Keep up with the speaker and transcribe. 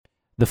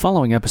The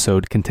following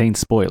episode contains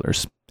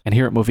spoilers, and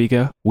here at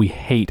Moviga, we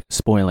hate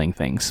spoiling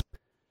things.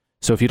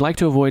 So if you'd like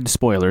to avoid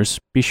spoilers,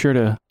 be sure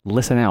to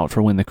listen out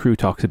for when the crew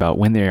talks about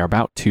when they are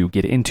about to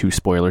get into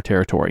spoiler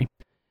territory.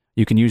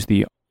 You can use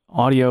the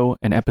audio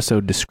and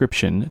episode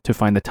description to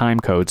find the time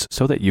codes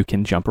so that you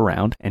can jump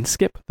around and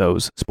skip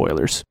those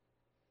spoilers.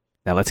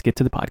 Now let's get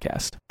to the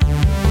podcast.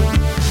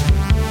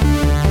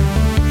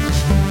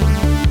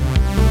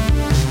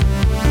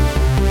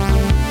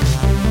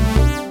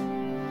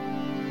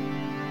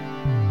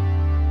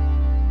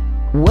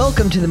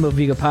 Welcome to the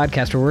Moviga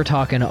podcast, where we're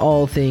talking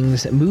all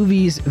things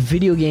movies,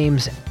 video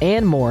games,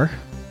 and more.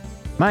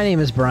 My name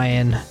is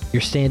Brian,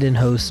 your stand-in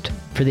host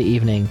for the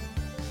evening.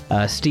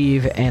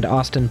 Steve and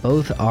Austin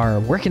both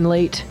are working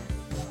late,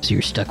 so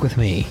you're stuck with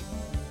me.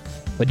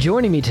 But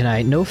joining me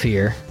tonight, no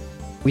fear,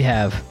 we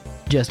have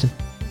Justin.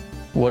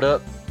 What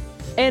up?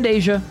 And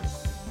Asia.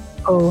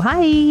 Oh,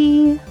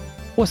 hi.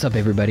 What's up,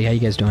 everybody? How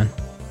you guys doing?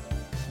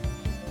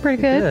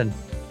 Pretty good.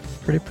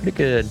 Pretty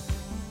good.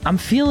 I'm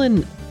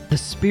feeling the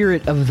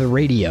spirit of the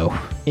radio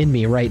in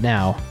me right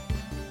now.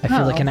 I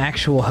feel like an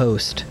actual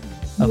host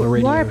of a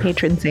radio. You are a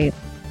patron saint.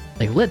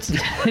 Like, let's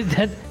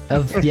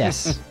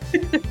yes.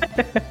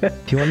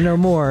 If you want to know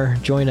more,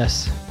 join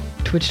us.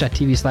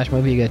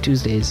 Twitch.tv/Moviga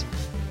Tuesdays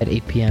at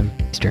 8 p.m.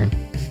 Eastern.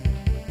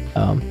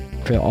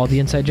 For all the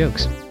inside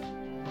jokes.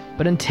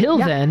 But until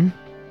then,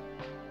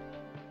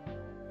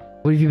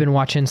 what have you been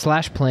watching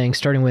 / playing,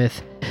 starting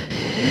with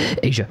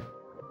Asia?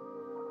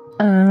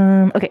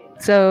 Okay,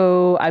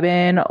 so I've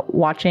been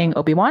watching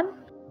Obi-Wan,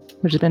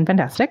 which has been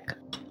fantastic.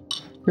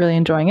 Really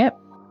enjoying it.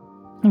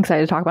 I'm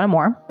excited to talk about it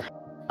more.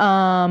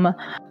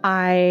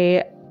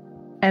 I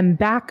am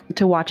back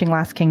to watching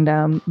Last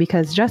Kingdom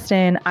because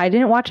Justin, I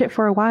didn't watch it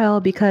for a while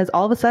because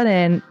all of a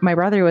sudden my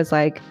brother was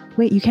like,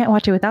 wait, you can't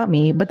watch it without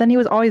me. But then he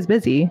was always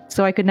busy,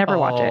 so I could never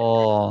watch it.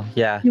 Oh,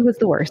 yeah. He was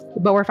the worst.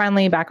 But we're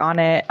finally back on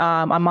it.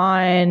 I'm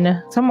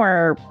on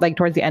somewhere like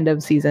towards the end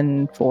of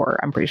season 4,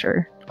 I'm pretty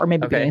sure. Or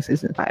maybe beginning of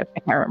season 5. I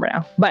can't remember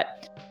now.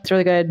 But it's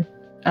really good.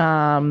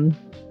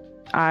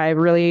 I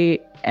really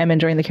am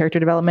enjoying the character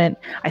development.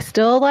 I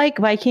still like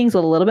Vikings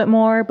a little bit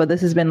more, but this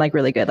has been like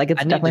really good. Like,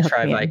 it's I definitely need to try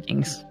hooked me in.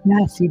 Vikings.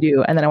 Yes, you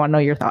do. And then I want to know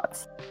your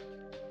thoughts.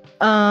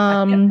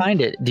 I can't find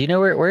it. Do you know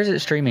where is it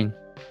streaming?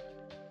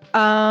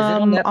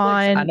 On Netflix?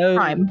 I know.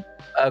 Prime.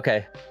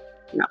 Okay.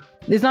 Yeah.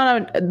 It's not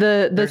on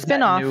the There's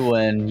spin-off. that new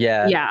one.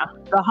 Yeah. Yeah.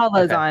 The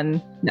Hollow's Okay.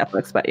 on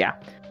Netflix, but yeah.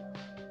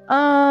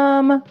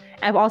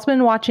 I've also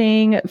been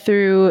watching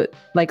through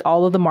like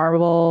all of the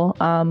Marvel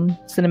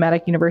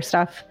cinematic universe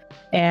stuff,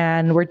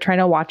 and we're trying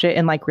to watch it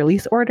in like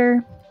release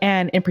order.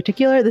 And in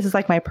particular, this is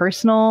like my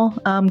personal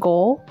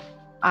goal.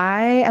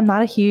 I am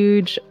not a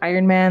huge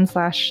Iron Man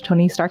 /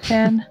 Tony Stark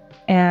fan.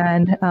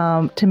 And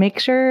to make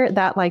sure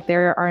that like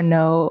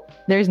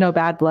there's no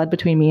bad blood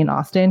between me and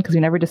Austin, because we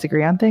never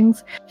disagree on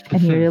things,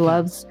 and he really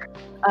loves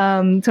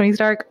Tony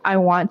Stark, I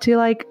want to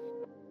like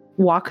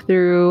walk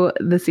through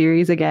the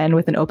series again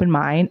with an open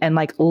mind and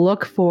like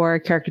look for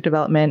character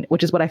development,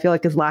 which is what I feel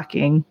like is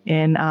lacking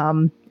in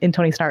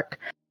Tony Stark.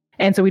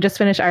 And so we just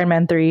finished Iron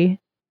Man 3,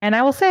 and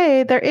I will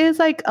say there is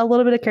like a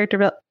little bit of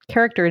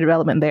character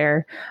development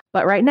there,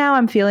 but right now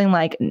I'm feeling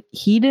like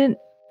he didn't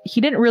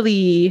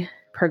really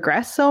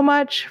progress so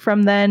much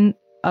from then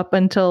up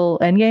until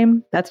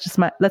Endgame. That's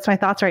my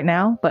thoughts right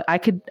now, but I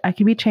could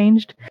be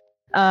changed.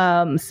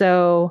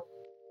 So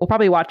we'll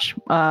probably watch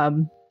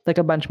like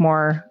a bunch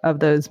more of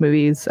those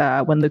movies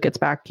when Luke gets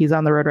back. He's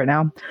on the road right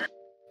now.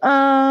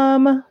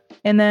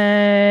 And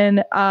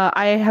then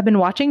I have been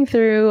watching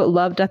through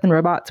Love, Death and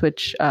Robots,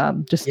 which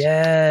just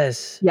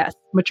yes,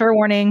 mature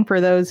warning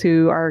for those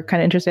who are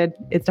kind of interested.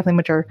 It's definitely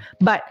mature,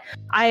 but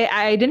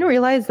I didn't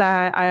realize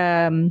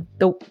that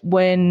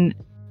when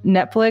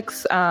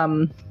Netflix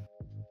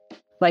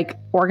like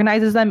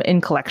organizes them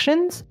in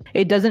collections,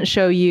 it doesn't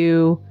show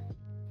you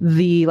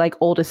the like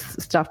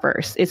oldest stuff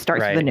first. It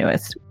starts with the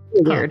newest.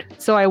 Weird.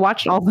 So I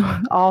watched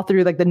all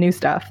through like the new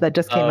stuff that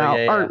just came out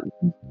or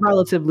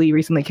relatively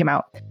recently came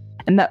out,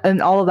 and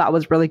all of that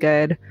was really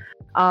good.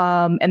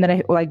 And then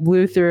I like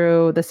blew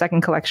through the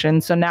second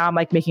collection, so now I'm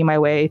like making my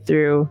way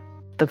through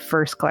the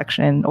first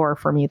collection, or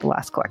for me the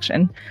last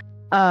collection.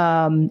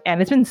 And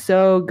it's been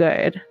so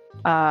good.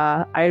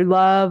 I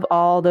love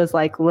all those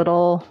like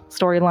little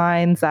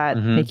storylines that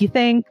make you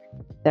think.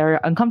 They're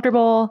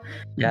uncomfortable,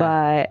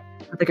 but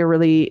like a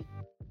really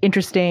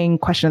interesting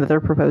question that they're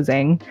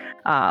proposing.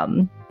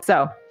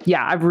 So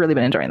yeah, I've really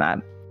been enjoying that.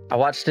 I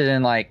watched it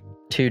in like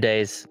 2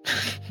 days.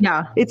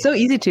 Yeah, it's so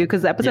easy to,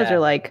 because the episodes are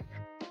like,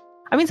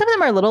 I mean, some of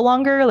them are a little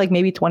longer, like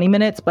maybe 20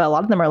 minutes, but a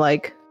lot of them are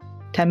like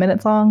 10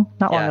 minutes long,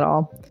 not long at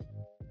all.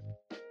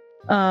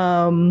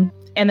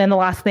 And then the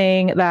last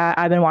thing that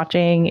I've been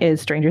watching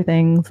is Stranger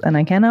Things, and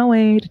I cannot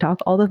wait to talk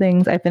all the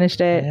things. I finished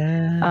it.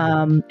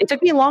 It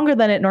took me longer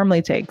than it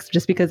normally takes,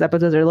 just because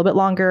episodes are a little bit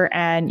longer,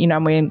 and you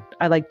know,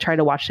 I like try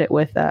to watch it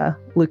with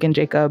Luke and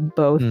Jacob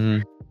both.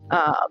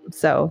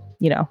 So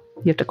you know,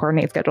 you have to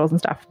coordinate schedules and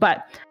stuff,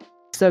 but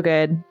so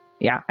good.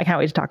 yeah, I can't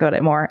wait to talk about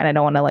it more, and I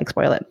don't want to like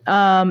spoil it.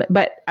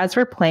 But as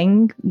for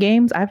playing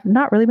games, I've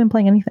not really been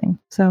playing anything.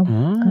 So,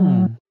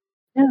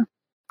 yeah,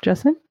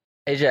 Justin.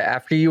 Asia,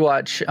 after you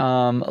watch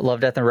Love,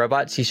 Death, and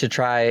Robots, you should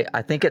try.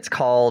 I think it's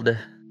called.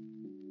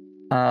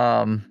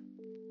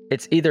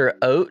 It's either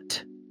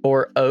Oat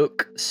or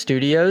Oak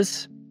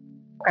Studios.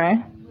 Okay.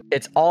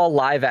 It's all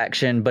live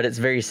action, but it's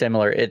very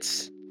similar.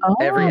 It's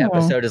every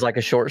episode is like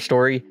a short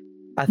story.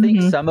 I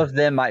think some of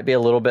them might be a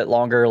little bit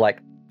longer, like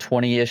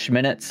 20-ish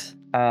minutes.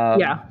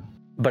 Yeah.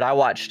 But I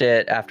watched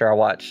it after I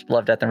watched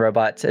Love, Death, and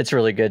Robots. It's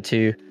really good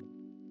too.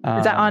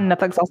 Is that on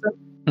Netflix also?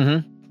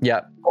 Mm-hmm.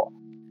 Yep. Cool.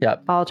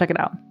 Yep. I'll check it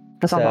out.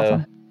 That sounds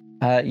awesome.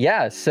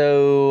 Yeah.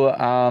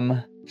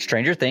 So,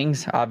 Stranger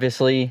Things,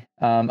 obviously.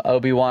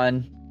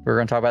 Obi-Wan. We're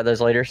going to talk about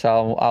those later,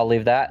 so I'll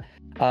leave that.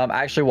 I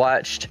actually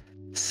watched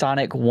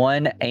Sonic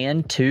 1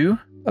 and 2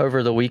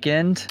 over the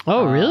weekend.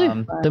 Oh, really?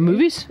 The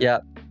movies?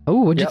 Yep.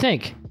 Oh, what'd you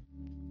think?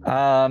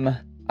 I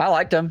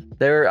liked them.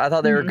 I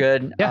thought they were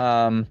good.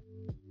 Yeah.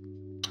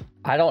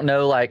 I don't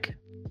know, like,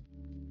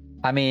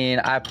 I mean,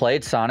 I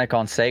played Sonic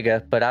on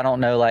Sega, but I don't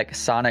know, like,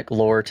 Sonic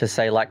lore to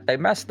say, like, they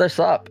messed this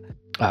up.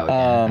 Oh,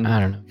 yeah. I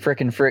don't know.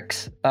 Frickin'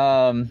 fricks.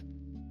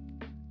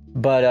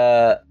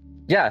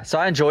 Yeah, so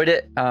I enjoyed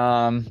it.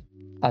 I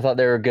thought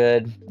they were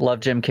good. Love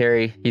Jim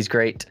Carrey. He's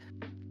great.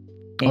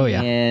 Oh,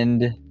 yeah.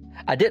 And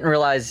I didn't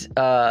realize,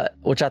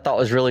 which I thought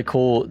was really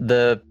cool,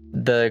 the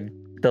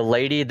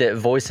lady that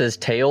voices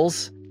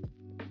Tails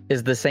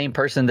is the same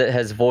person that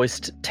has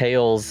voiced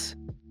Tails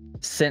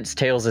since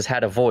Tails has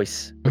had a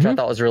voice, which I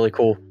thought was really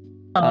cool.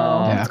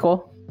 That's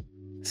cool.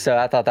 So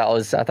I thought that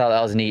was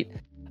neat.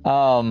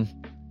 I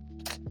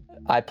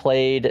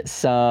played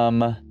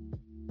some.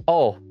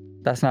 Oh,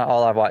 that's not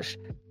all I've watched.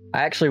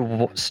 I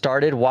actually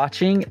started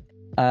watching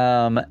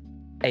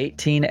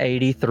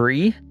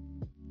 1883,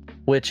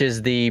 which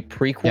is the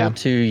prequel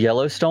to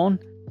Yellowstone.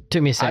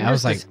 Took me a second. I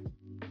was like,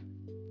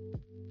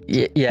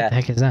 yeah. What the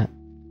heck is that?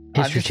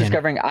 I'm just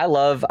discovering I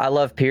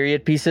love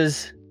period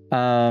pieces.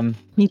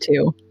 Me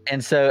too.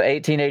 And so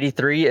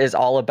 1883 is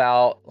all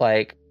about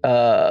like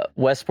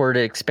westward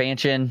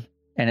expansion,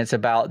 and it's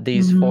about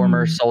these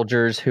former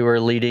soldiers who are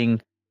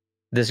leading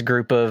this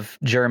group of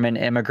German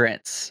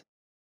immigrants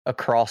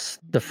across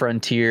the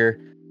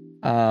frontier.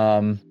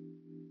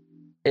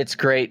 It's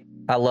great.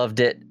 I loved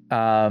it.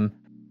 I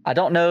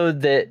don't know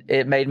that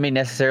it made me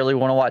necessarily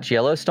want to watch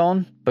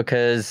Yellowstone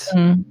because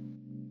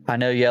I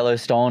know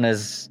Yellowstone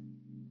is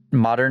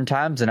modern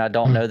times, and I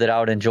don't know that I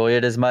would enjoy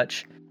it as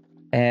much.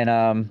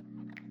 And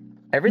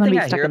everything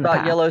I hear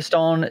about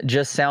Yellowstone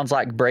just sounds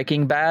like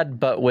Breaking Bad,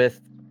 but with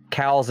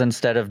cows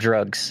instead of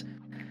drugs.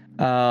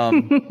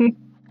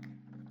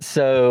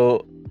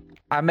 So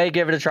I may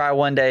give it a try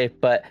one day,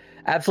 but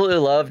absolutely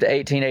loved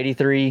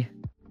 1883.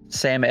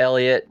 Sam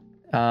Elliott,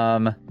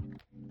 Tim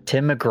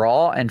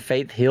McGraw, and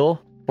Faith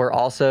Hill were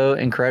also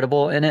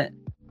incredible in it.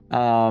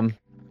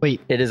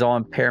 Wait, it is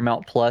on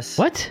Paramount Plus.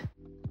 What?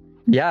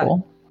 Yeah.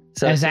 Cool.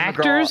 So as Tim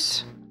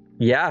actors?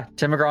 Yeah,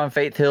 Tim McGraw and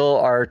Faith Hill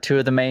are two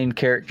of the main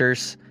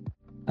characters.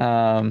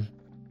 And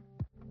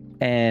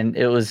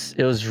it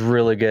was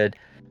really good.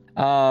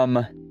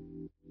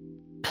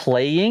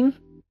 Playing,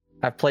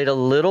 I've played a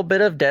little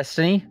bit of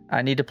Destiny.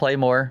 I need to play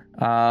more.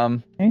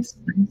 Nice.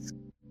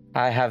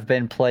 I have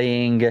been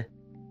playing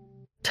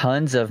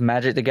tons of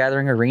Magic the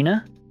Gathering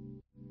Arena,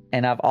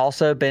 and I've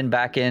also been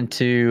back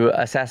into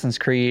Assassin's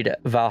Creed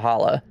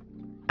Valhalla.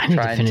 I need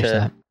to finish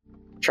that.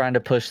 Trying to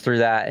push through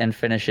that and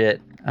finish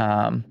it.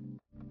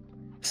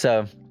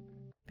 So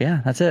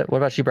yeah, that's it. What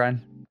about you,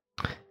 Brian?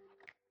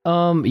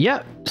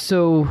 Yeah.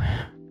 So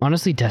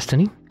honestly,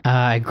 Destiny.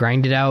 I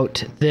grinded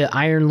out the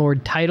Iron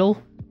Lord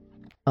title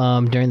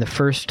during the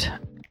first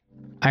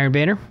Iron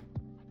Banner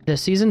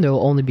this season. There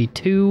will only be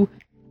 2,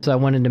 so I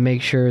wanted to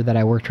make sure that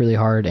I worked really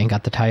hard and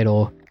got the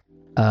title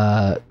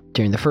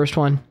during the first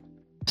one,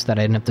 so that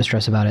I didn't have to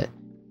stress about it.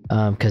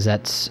 Because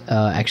that's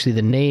actually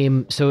the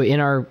name. So in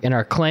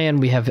our clan,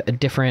 we have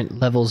different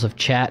levels of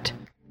chat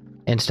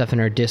and stuff in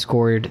our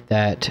Discord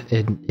that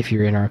if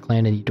you're in our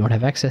clan and you don't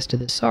have access to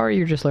this, sorry,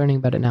 you're just learning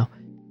about it now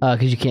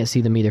because you can't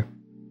see them either.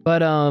 But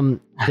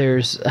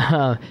there's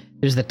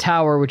the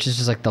tower, which is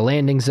just like the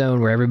landing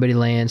zone where everybody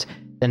lands.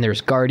 Then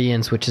there's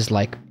Guardians, which is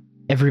like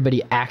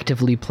everybody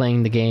actively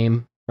playing the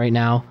game right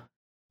now.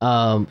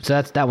 So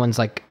that one's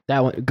like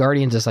that one.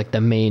 Guardians is like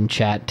the main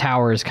chat.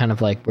 Tower is kind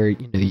of like where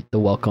the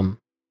welcome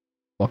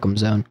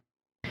zone.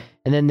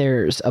 And then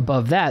there's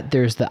above that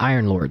there's the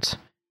Iron Lords,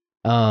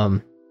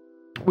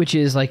 which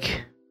is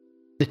like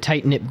the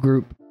tight-knit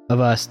group of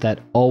us that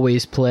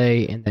always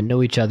play and that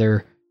know each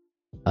other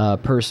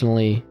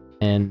personally,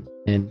 and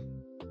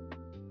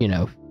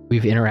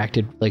we've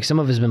interacted, like some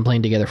of us have been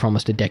playing together for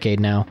almost a decade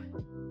now,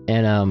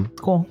 and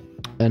cool.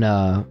 And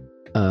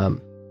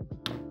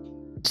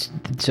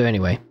so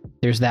anyway,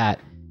 there's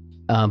that.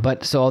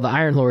 But so all the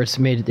Iron Lords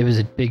it was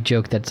a big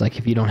joke that's like,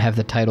 if you don't have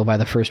the title by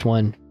the first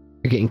one,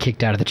 you're getting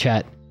kicked out of the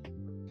chat.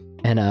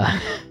 And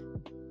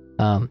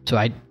so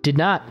I did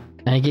not,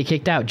 and I get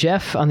kicked out.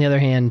 Jeff, on the other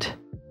hand,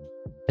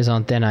 is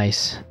on thin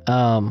ice.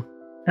 Oh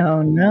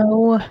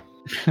no.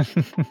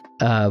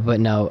 But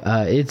no,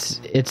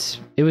 it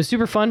was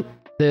super fun.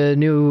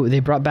 They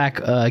brought back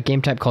a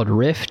game type called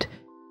Rift,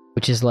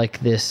 which is like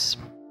this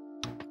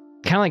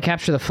kind of like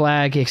capture the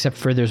flag, except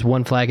for there's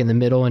one flag in the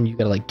middle and you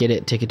gotta like get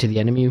it, take it to the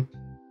enemy.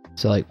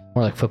 So like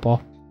more like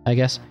football, I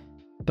guess,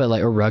 but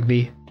like, or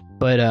rugby.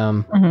 But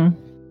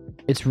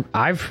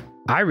I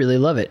really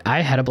love it.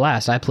 I had a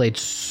blast. I played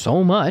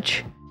so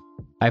much.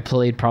 I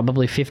played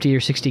probably 50 or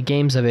 60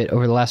 games of it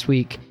over the last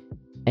week,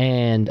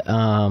 and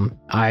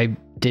I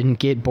didn't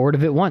get bored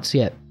of it once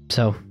yet.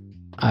 So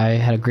I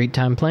had a great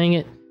time playing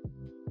it.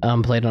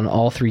 Played on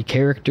all 3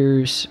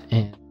 characters,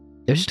 and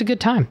it was just a good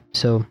time.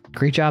 So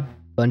great job,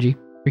 Bungie.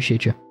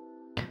 Appreciate you.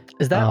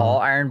 Is that all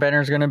Iron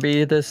Banner's going to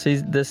be this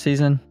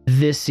season?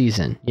 This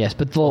season, yes,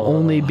 but there'll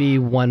only be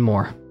one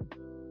more.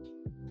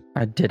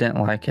 I didn't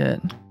like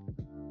it.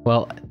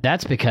 Well,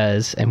 that's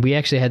because, and we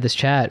actually had this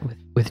chat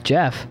with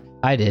Jeff.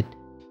 I did.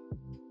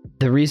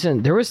 The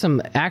reason, there was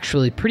some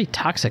actually pretty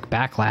toxic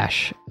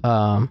backlash,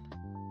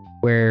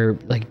 where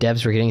like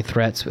devs were getting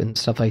threats and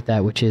stuff like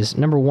that, which is,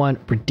 number one,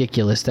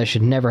 ridiculous. That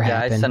should never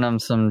happen. Yeah, I sent them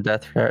some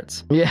death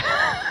threats. Yeah.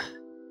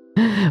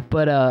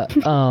 But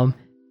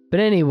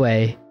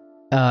anyway,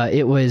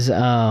 it was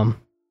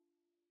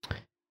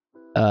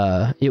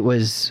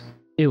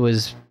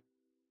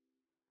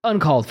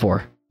uncalled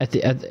for at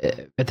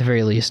the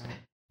very least.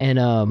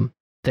 And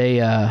they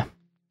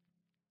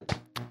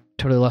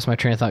totally lost my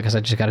train of thought because I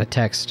just got a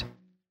text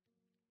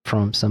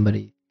from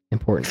somebody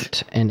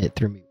important and it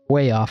threw me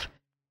way off.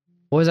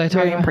 What was I talking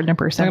Very about? important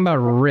person. Talking about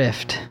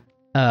Rift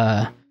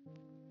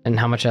and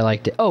how much I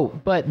liked it. Oh,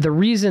 but the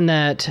reason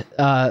that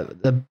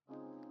the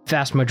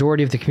vast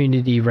majority of the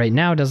community right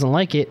now doesn't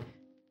like it,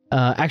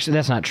 actually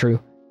that's not true.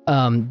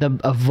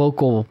 A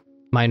vocal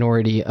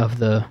minority of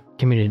the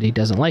community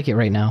doesn't like it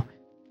right now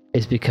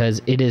is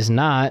because it is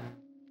not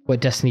what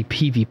Destiny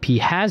PvP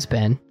has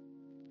been,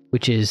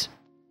 which is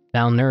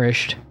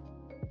malnourished,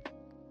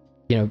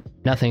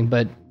 nothing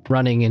but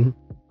running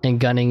and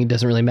gunning. It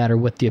doesn't really matter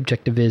what the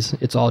objective is.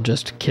 It's all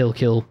just kill,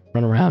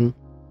 run around,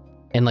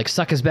 and like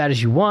suck as bad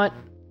as you want.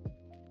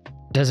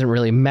 Doesn't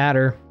really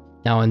matter.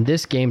 Now in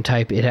this game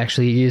type, it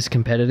actually is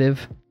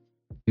competitive.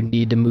 You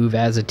need to move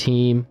as a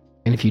team,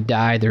 and if you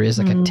die, there is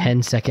like a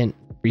 10-second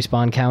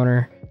respawn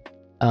counter.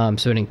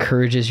 So it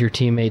encourages your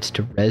teammates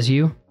to res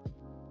you.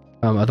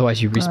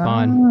 Otherwise you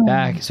respawn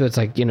back. So it's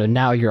like,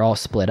 now you're all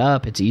split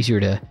up. It's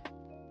easier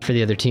for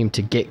the other team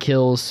to get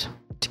kills,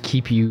 to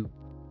keep you,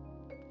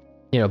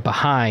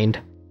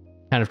 behind,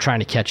 kind of trying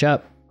to catch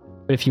up.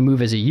 But if you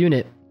move as a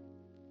unit,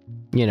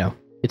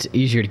 it's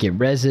easier to get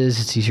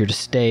reses. It's easier to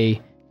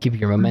stay, keep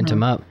your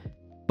momentum up.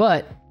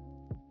 But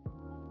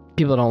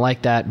people don't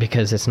like that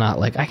because it's not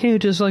like, I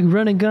can't just like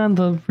run and gun.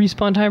 The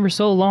respawn timer's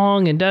so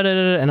long and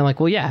da-da-da-da. And I'm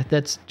like, well, yeah,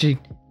 then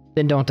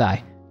don't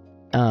die.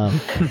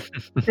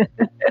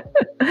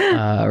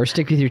 Or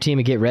stick with your team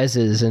and get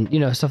reses and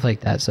stuff like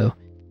that. So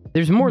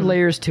there's more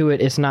layers to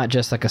it. It's not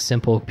just like a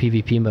simple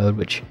PvP mode,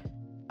 which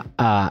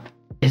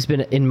has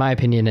been, in my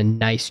opinion, a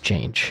nice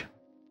change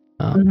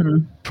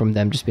from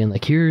them just being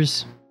like,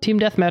 here's team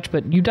deathmatch,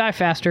 but you die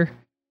faster,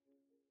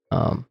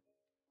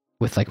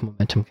 with like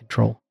momentum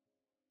control,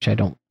 which I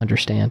don't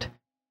understand.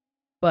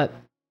 But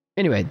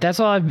anyway, that's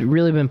all I've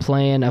really been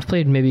playing. I've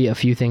played maybe a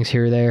few things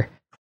here or there,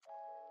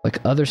 like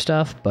other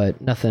stuff,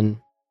 but nothing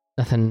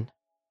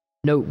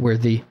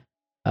noteworthy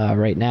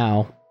right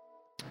now.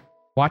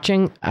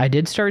 Watching, I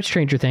did start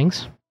Stranger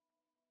Things.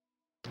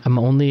 I'm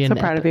only so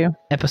proud of you.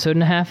 Episode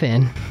and a half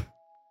in.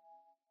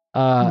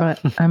 But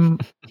I'm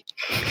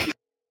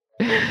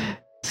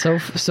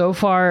so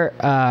far.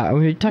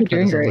 We talked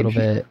about this a little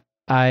bit.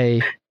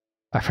 I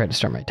forgot to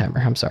start my timer.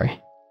 I'm sorry.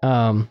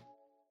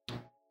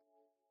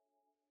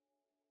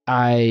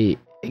 I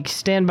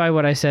stand by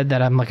what I said,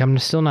 that I'm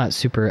still not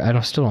super.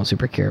 Still don't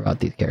super care about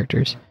these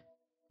characters.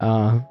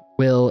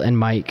 Will and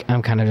Mike,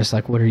 I'm kind of just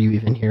like, what are you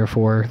even here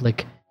for?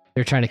 Like,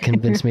 they're trying to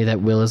convince me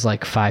that Will is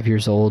like 5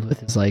 years old with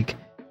his like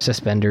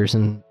suspenders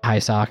and high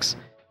socks,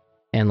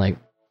 and like,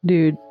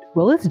 dude,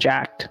 Will is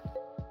jacked.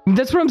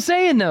 That's what I'm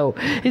saying though.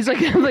 He's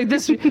like, I'm like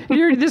this.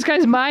 This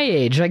guy's my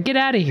age. Like, get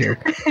out of here.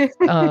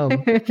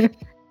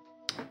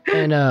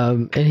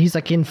 And he's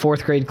like in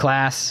 4th grade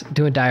class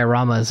doing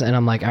dioramas, and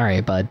I'm like, all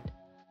right, bud.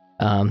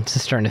 It's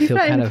just starting to feel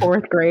kind of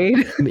 4th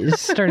grade.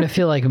 It's starting to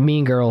feel like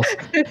Mean Girls,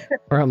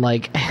 where I'm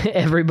like,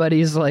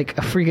 everybody's like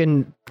a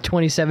freaking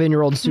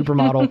 27-year-old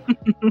supermodel.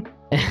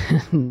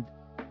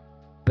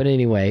 But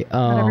anyway,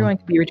 not everyone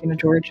can be Regina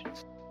George.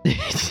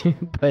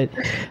 but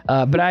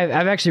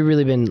I've actually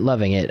really been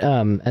loving it.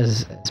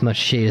 As much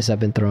shade as I've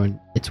been throwing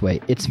its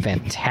way, it's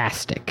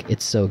fantastic.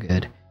 It's so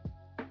good.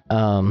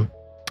 The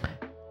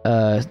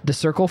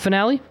Circle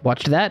finale,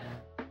 watched that.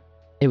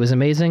 It was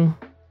amazing.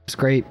 It's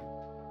great.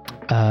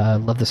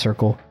 Love The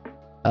Circle.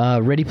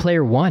 Ready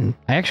Player One.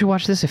 I actually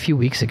watched this a few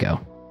weeks ago,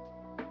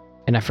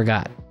 and I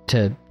forgot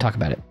to talk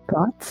about it.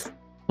 Thoughts?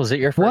 Was it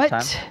your first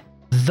time?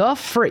 What the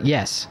frick?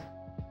 Yes.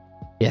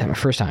 Yeah, my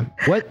first time.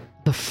 What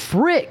the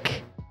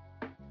frick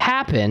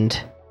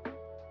happened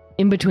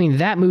in between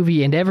that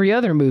movie and every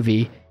other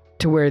movie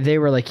to where they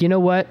were like, you know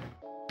what?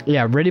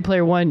 yeah, Ready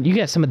Player One, you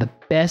got some of the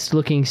best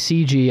looking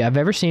CG I've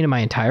ever seen in my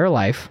entire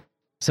life.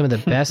 Some of the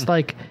best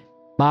like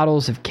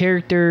models of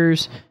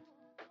characters,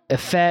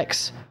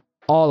 effects,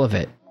 all of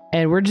it.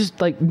 And we're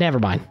just like, never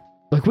mind.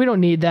 Like, we don't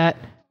need that.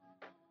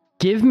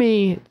 Give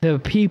me the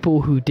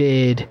people who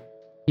did,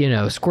 you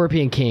know,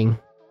 Scorpion King.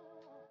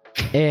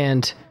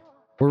 And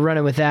we're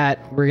running with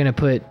that. We're going to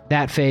put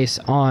that face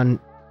on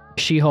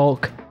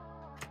She-Hulk.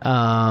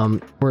 We're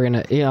going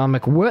to, you know, I'm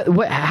like, what,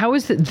 how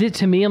is it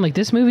to me? I'm like,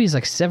 this movie is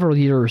like several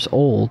years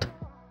old.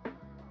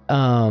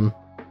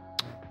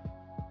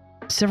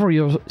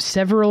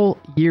 Several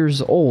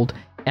years old.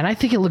 And I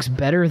think it looks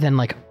better than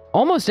like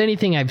almost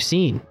anything I've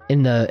seen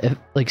in the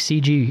like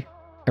CG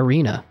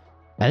arena.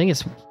 I think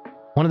it's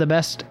one of the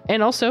best.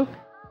 And also,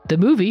 the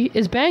movie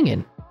is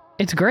banging.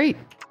 It's great.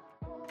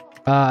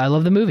 I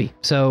love the movie.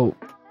 So,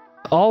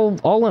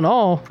 all in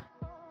all,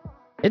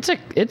 it's a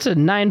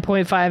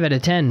 9.5 out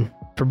of 10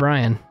 for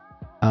Brian.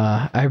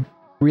 I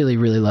really,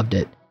 really loved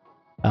it.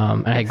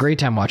 And I had a great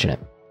time watching it.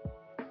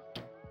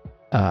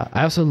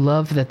 I also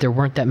love that there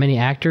weren't that many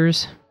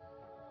actors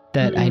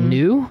that I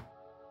knew.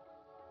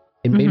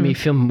 It made me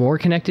feel more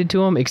connected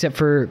to him, except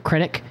for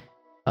Krennic.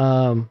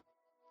 I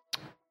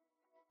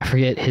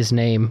forget his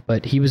name,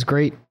 but he was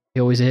great.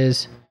 He always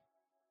is.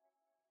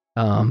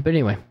 But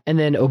anyway, and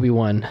then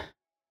Obi-Wan,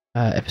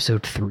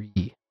 episode 3,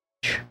 which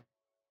I'll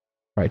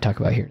probably talk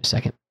about here in a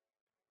second.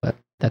 But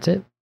that's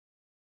it.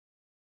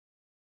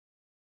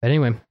 But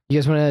anyway, you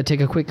guys want to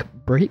take a quick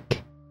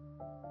break?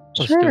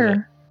 Let's do it.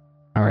 Sure.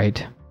 All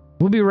right.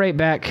 We'll be right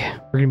back.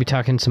 We're going to be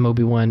talking some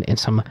Obi-Wan and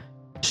some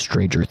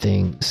Stranger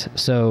Things.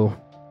 So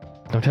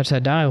don't touch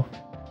that dial.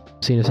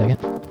 See you in a second.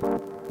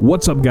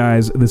 What's up,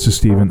 guys? This is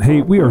Steven.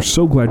 Hey, we are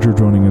so glad you're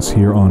joining us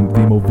here on the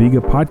Moviga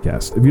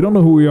podcast. If you don't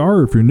know who we are,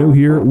 or if you're new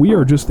here, we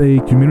are just a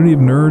community of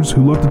nerds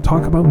who love to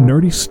talk about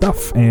nerdy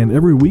stuff. And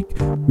every week,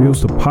 we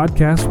host a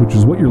podcast, which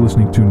is what you're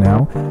listening to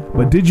now.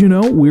 But did you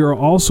know we are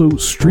also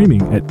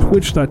streaming at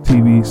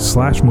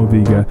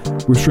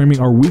twitch.tv/Moviga. We're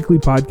streaming our weekly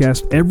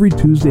podcast every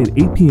Tuesday at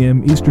 8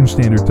 p.m. Eastern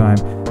Standard Time.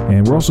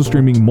 And we're also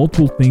streaming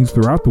multiple things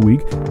throughout the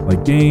week,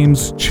 like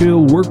games,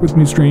 chill, work with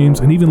me streams,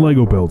 and even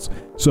Lego builds.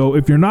 So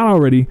if you're not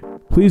already,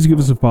 please give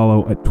us a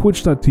follow at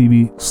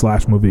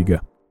twitch.tv/Moviga.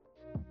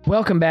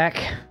 Welcome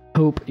back.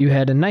 Hope you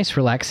had a nice,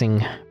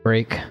 relaxing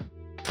break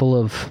full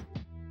of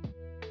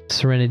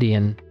serenity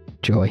and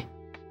joy.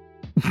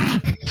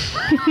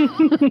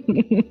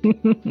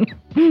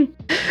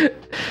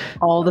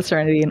 All the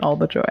serenity and all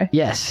the joy.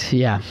 Yes,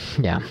 yeah.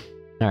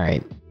 All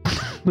right.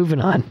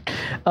 Moving on.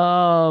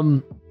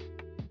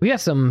 We got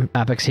some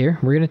topics here.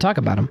 We're going to talk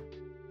about them.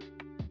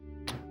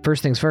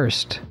 First things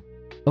first.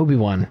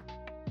 Obi-Wan.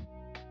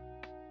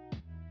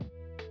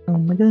 Oh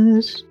my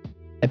gosh.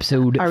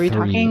 Episode 3. Are we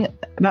talking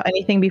about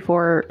anything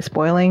before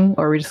spoiling,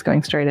 or are we just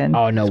going straight in?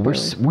 Oh no, we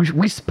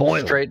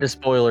spoil. Straight to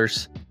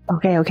spoilers.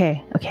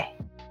 Okay.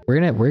 We're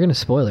gonna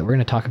spoil it. We're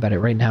gonna talk about it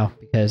right now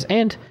because,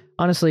 and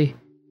honestly,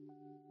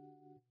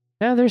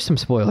 yeah, there's some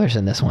spoilers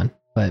in this one,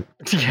 but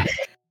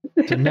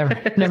so never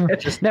mind. I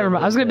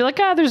was gonna be like,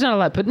 there's not a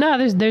lot, but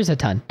no, there's a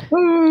ton.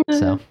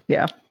 So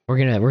yeah, we're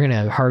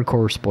gonna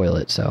hardcore spoil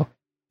it. So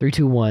 3,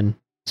 2, 1,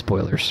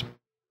 spoilers.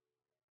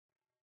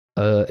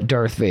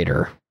 Darth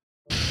Vader.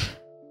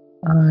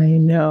 I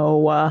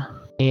know.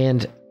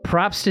 And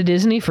props to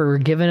Disney for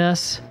giving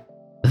us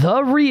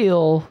the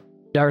real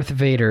Darth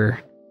Vader.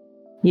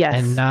 Yes.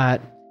 And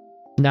not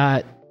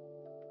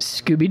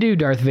Scooby-Doo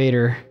Darth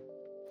Vader.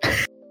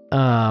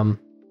 I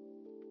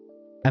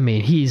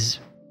mean, he's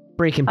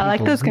breaking people's I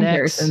like those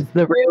necks. comparisons.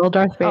 The real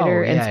Darth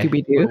Vader and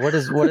Scooby-Doo. What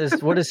is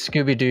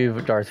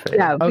Scooby-Doo Darth Vader?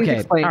 Yeah, please Okay,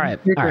 explain all right.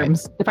 your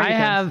terms. Define your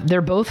terms.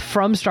 They're both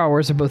from Star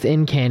Wars. They're both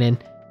in canon.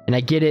 And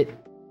I get it,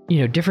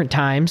 different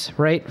times,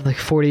 right? Like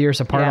 40 years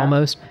apart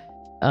almost.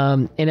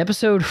 In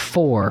episode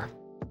 4,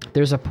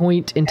 there's a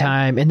point in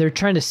time, and they're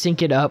trying to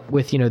sync it up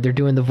with, they're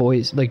doing the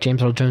voice, like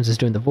James Earl Jones is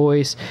doing the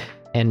voice,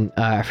 and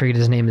I forget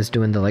his name is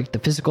doing the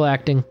physical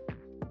acting.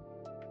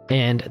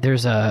 And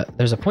there's a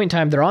point in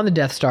time they're on the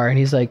Death Star, and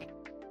he's like,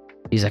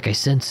 I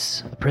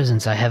sense a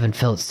presence I haven't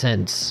felt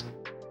since.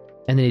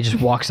 And then he just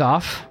walks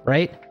off,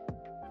 right?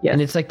 Yes.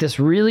 And it's like this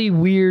really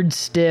weird,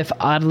 stiff,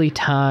 oddly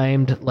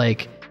timed,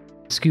 like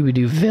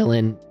Scooby-Doo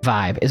villain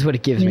vibe is what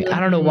it gives me. I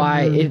don't know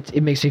why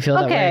it makes me feel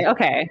that way.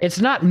 Okay. It's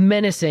not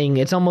menacing.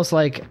 It's almost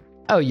like,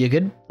 oh, you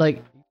good?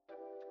 Like,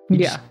 did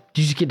you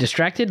just get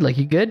distracted? Like,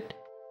 you good?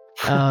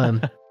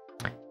 And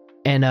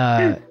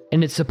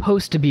it's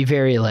supposed to be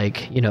very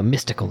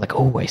mystical. Like,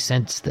 oh, I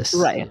sense this.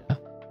 Right.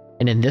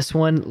 And in this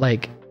one,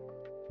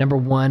 number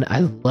one, I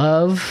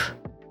love,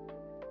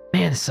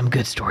 man, some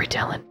good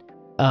storytelling.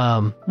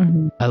 I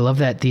love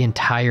that the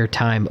entire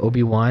time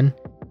Obi-Wan,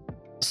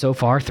 so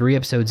far 3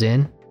 episodes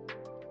in,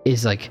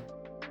 is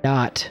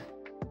not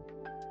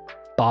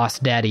boss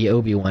daddy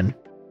Obi-Wan.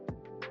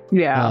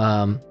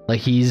 Yeah.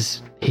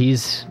 He's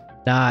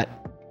not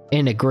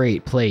in a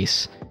great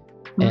place.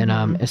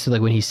 And so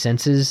when he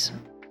senses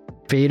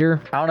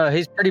Vader, I don't know.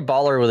 He's pretty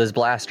baller with his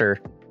blaster.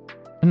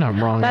 I'm not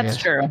wrong. That's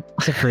true.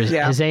 Except for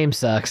his aim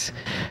sucks.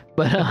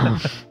 But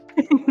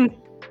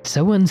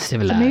So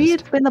uncivilized. So maybe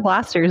it's been the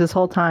blasters this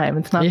whole time.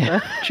 It's not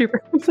the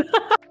troopers.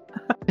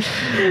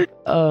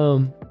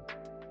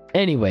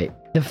 Anyway,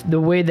 the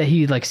way that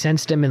he like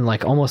sensed him and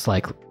like almost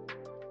like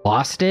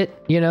lost it,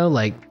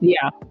 like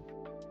yeah.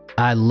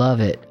 I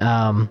love it.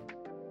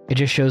 It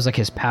just shows like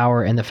his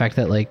power and the fact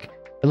that like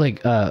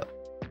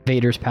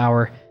Vader's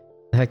power,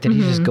 the fact that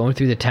he's just going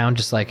through the town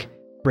just like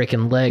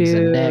breaking legs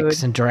and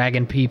necks and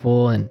dragging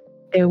people, and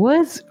it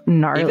was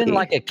gnarly. Even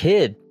like a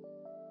kid.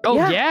 Oh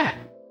yeah.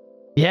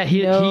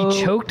 He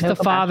choked the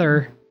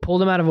father,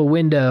 pulled him out of a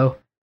window.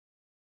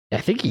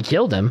 I think he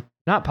killed him.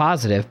 Not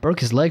positive. Broke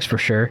his legs for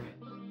sure.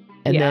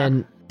 And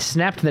then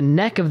snapped the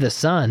neck of the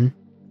son.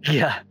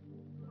 Yeah.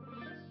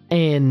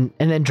 And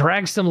then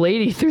dragged some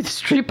lady through the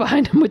street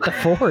behind him with the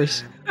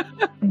Force.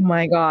 Oh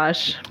my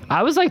gosh.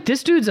 I was like,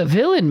 this dude's a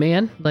villain,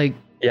 man. Like,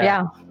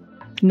 yeah.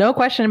 No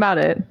question about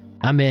it.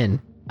 I'm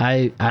in.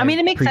 I mean,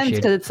 it makes sense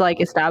because it's like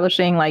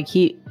establishing like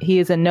he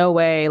is in no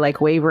way like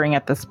wavering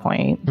at this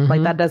point.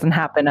 Like that doesn't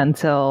happen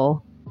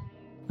until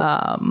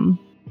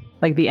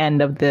like the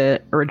end of the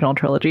original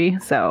trilogy.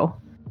 So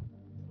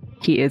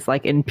he is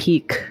like in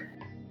peak.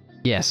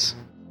 Yes.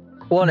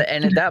 Well,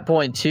 and at that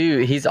point too,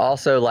 he's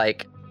also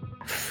like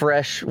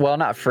fresh. Well,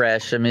 not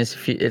fresh. I mean,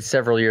 it's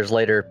several years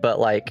later, but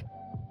like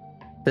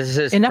this is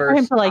his enough for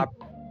him to like.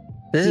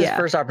 This is his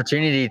first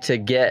opportunity to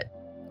get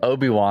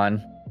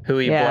Obi-Wan, who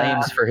he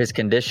blames for his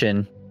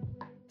condition.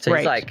 So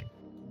he's like,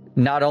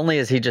 not only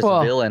is he just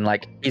a villain,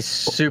 like he's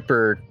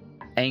super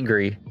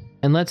angry.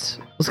 And let's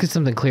get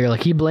something clear.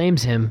 Like he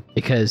blames him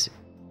because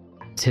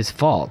it's his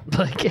fault.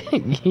 Like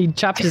he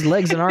chopped his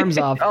legs and arms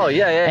off. Oh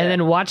yeah. And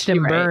then watched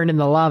him burn in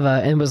the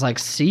lava and was like,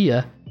 "See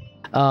ya."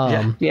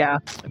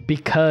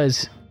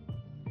 Because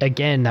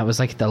again, that was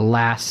like the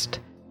last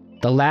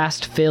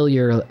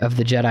failure of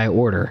the Jedi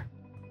Order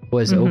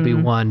was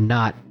Obi-Wan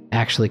not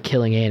actually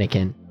killing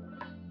Anakin.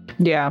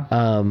 Yeah.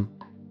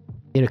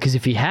 Because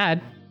if he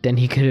had, then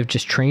he could have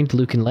just trained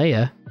Luke and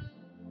Leia.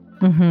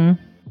 And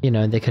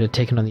they could have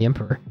taken on the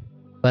Emperor.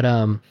 But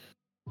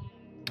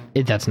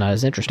that's not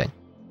as interesting.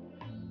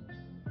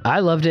 I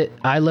loved it.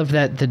 I loved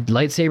that the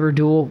lightsaber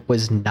duel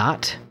was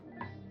not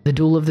the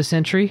duel of the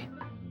century.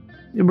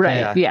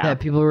 Right. That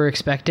people were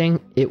expecting.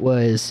 It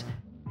was,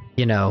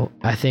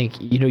 I think,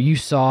 you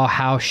saw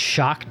how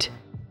shocked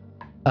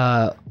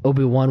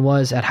Obi-Wan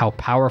was at how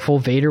powerful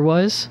Vader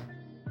was.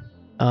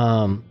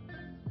 In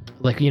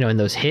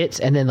those hits,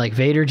 and then like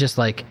Vader just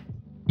like,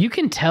 you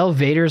can tell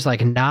Vader's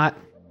like not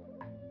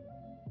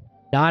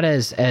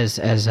as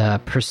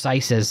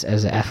precise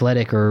as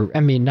athletic, or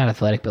I mean not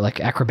athletic, but like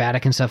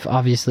acrobatic and stuff,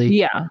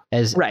 obviously.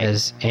 As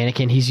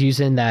Anakin. He's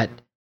using that,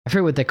 I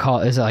forget what they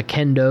call it, is it like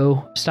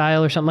kendo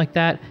style or something like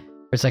that,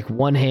 where it's like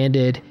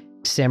one-handed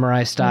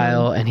samurai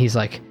style, and he's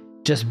like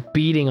just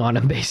beating on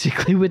him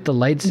basically with the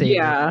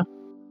lightsaber.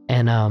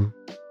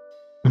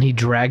 And he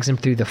drags him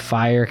through the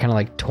fire, kind of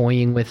like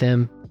toying with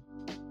him.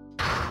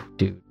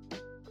 Dude,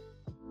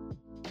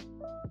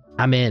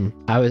 I'm in.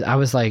 I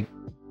was like,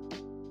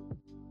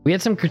 we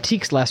had some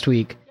critiques last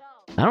week.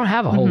 I don't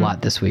have a whole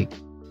lot this week.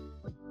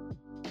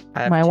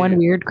 My one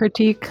weird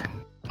critique.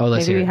 Oh,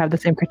 let's maybe hear we it. have the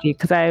same critique,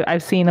 because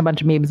I've seen a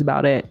bunch of memes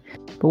about it.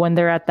 But when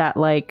they're at that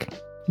like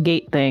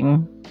gate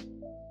thing,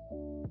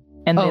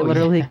 and they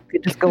literally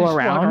just go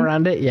around. Walk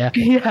around it, yeah.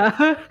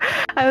 Yeah.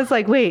 I was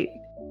like, wait,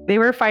 they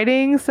were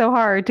fighting so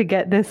hard to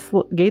get this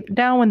gate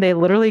down when they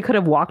literally could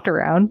have walked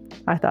around.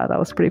 I thought that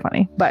was pretty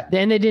funny. But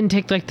then they didn't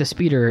take like the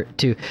speeder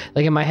to,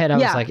 like in my head, I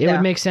was like, it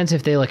would make sense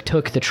if they like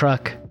took the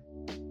truck.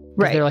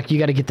 Right. They're like, you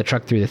got to get the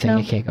truck through the thing.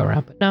 You can't go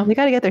around. But no. They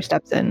got to get their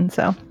steps in,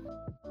 so.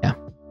 Yeah.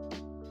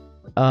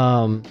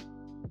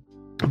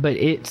 But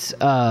it's,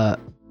 I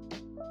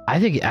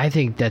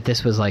think that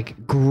this was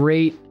like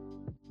great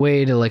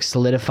way to like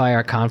solidify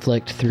our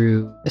conflict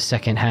through the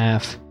second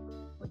half.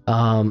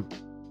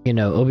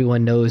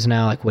 Obi-Wan knows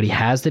now like what he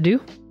has to do.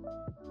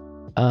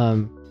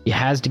 He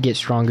has to get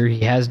stronger. He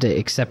has to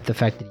accept the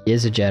fact that he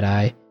is a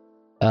Jedi.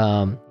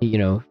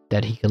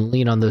 That he can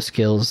lean on those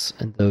skills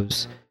and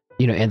those,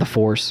 and the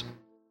Force.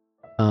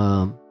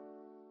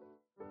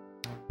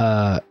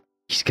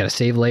 He's got to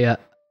save Leia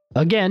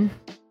again.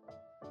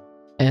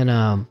 And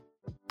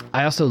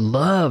I also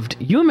loved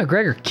Ewan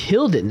McGregor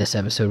killed it in this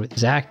episode with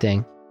his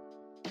acting.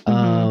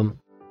 When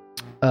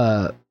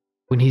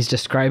he's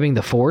describing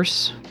the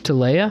Force to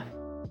Leia.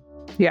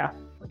 Yeah.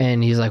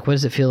 And he's like, what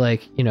does it feel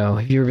like?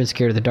 Have you ever been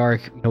scared of the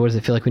dark? What does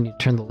it feel like when you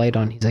turn the light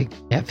on? He's like,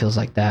 yeah, it feels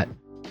like that.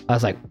 I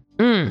was like,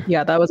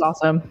 Yeah, that was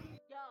awesome.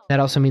 That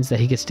also means that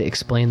he gets to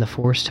explain the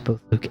Force to both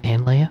Luke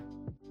and Leia.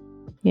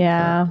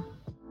 Yeah.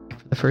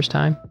 For the first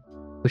time,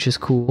 which is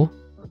cool.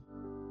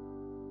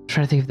 I'm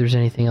trying to think if there's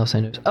anything else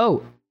I noticed.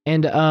 Oh,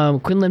 and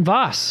Quinlan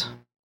Vos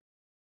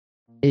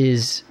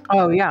is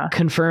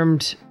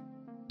confirmed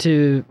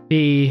to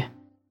be,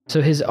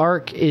 so his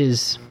arc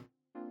is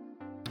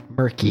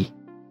murky.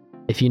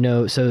 If you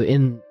know, so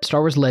in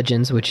Star Wars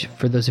Legends, which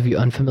for those of you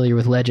unfamiliar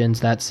with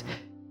Legends, that's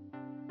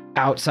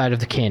outside of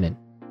the canon.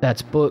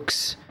 That's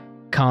books,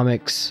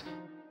 comics,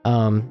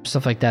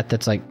 stuff like that.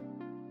 That's like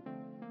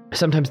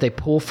sometimes they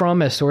pull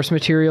from as source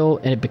material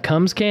and it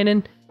becomes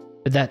canon,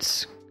 but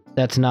that's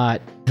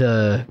not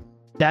the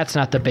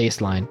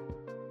baseline.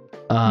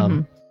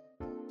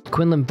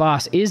 Quinlan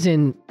Vos is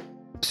in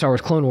Star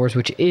Wars Clone Wars,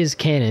 which is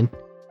canon.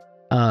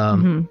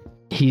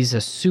 He's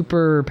a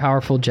super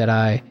powerful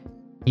Jedi.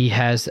 He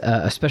has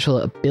a special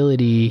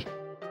ability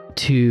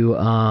to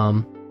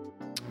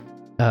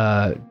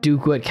do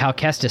what Cal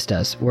Kestis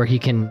does, where he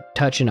can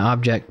touch an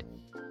object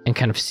and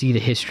kind of see the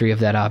history of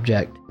that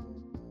object.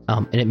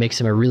 And it makes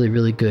him a really,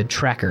 really good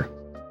tracker.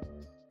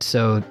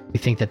 So we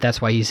think that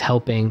that's why he's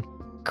helping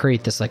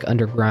create this like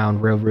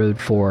underground railroad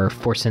for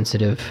force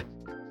sensitive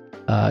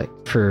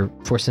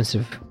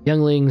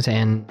younglings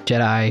and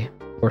Jedi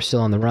who are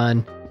still on the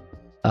run.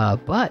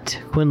 But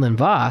Quinlan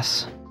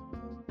Vos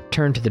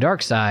turned to the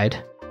dark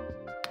side,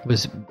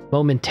 was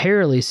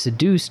momentarily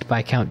seduced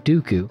by Count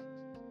Dooku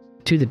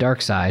to the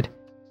dark side,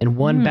 and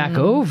won back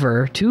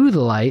over to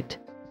the light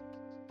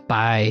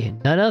by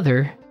none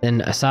other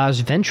than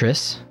Asajj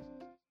Ventress,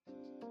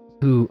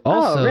 who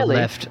also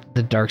left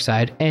the dark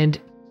side, and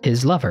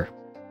his lover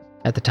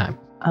at the time.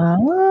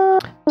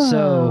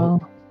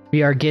 So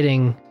we are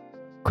getting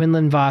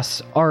Quinlan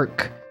Vos'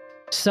 arc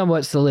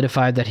somewhat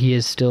solidified that he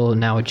is still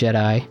now a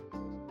Jedi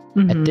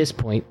at this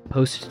point,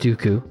 post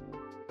Dooku.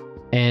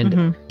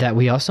 And that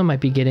we also might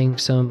be getting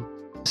some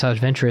Asajj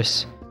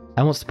Ventress.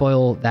 I won't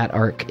spoil that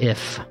arc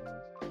if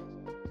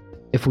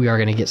we are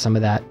going to get some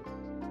of that.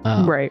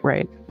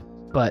 Right.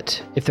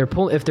 But if they're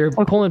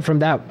pulling from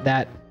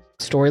that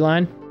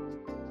storyline,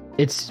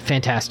 it's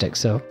fantastic.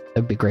 So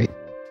that'd be great.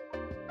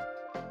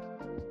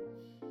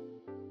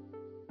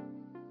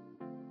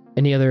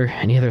 Any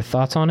other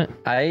thoughts on it?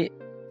 I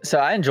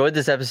enjoyed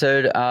this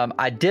episode.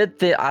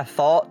 I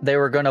thought they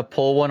were going to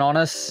pull one on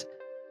us.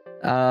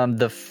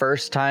 The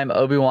first time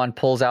Obi-Wan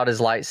pulls out his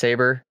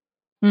lightsaber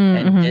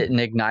and didn't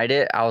ignite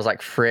it, I was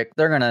like, frick,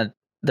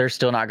 they're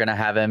still not gonna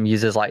have him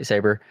use his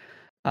lightsaber.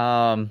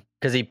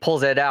 Because he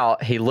pulls it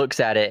out, he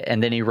looks at it,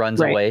 and then he runs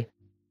away.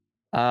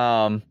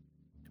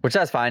 Which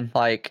that's fine.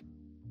 Like,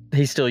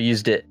 he still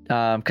used it.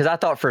 Because I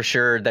thought for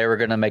sure they were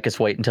gonna make us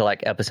wait until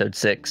like episode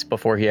 6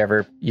 before he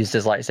ever used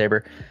his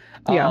lightsaber.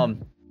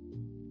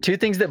 Two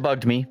things that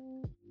bugged me.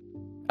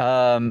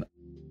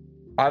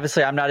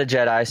 Obviously, I'm not a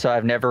Jedi, so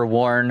I've never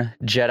worn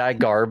Jedi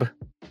garb.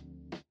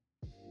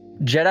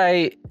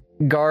 Jedi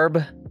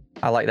garb,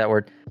 I like that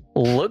word,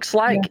 looks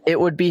like it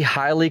would be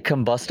highly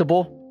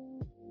combustible.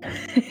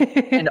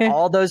 And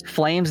all those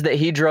flames that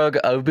he drug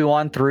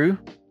Obi-Wan through,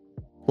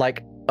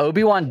 like,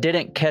 Obi-Wan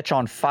didn't catch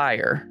on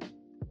fire,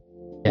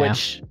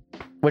 which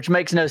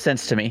makes no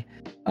sense to me.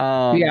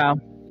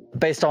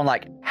 Based on,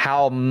 like,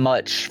 how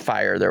much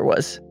fire there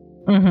was.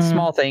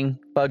 Small thing,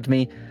 bugged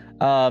me.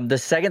 The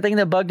second thing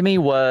that bugged me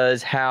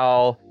was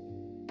how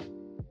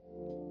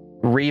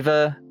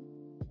Reva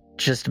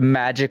just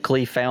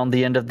magically found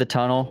the end of the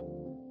tunnel.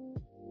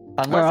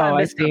 Unless I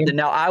missed something.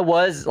 Now, I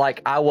was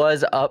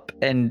up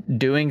and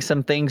doing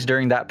some things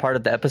during that part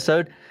of the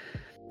episode,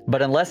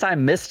 but unless I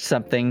missed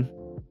something,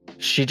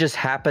 she just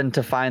happened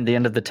to find the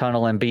end of the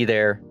tunnel and be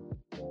there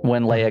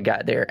when Leia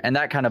got there. And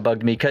that kind of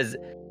bugged me because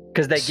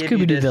they give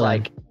you this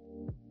villain.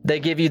 They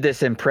give you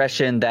this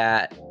impression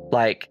that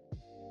like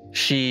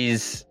she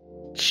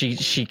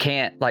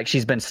can't, like,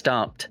 she's been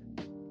stumped,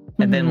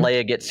 and then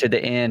Leia gets to the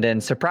end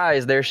and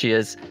surprise, there she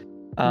is.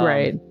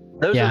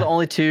 Those are the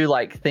only two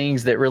like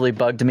things that really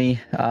bugged me.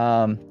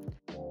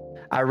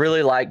 I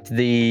really liked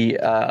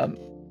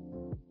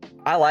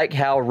I like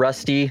how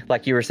rusty,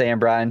 like you were saying,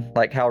 Brian,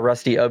 like how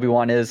rusty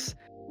Obi-Wan is.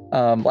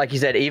 Like you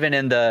said, even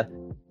in the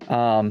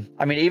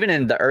even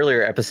in the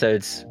earlier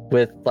episodes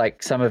with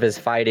like some of his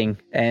fighting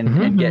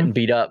and getting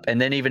beat up, and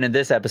then even in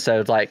this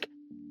episode, like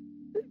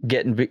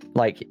getting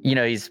like, you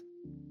know,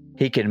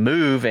 he can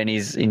move and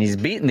he's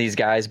beating these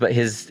guys, but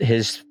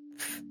his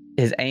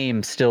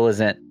aim still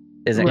isn't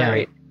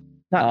great.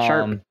 Not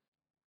sharp.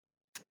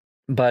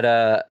 But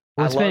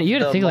you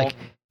got to think like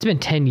it's been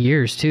 10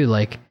 years too.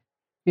 Like,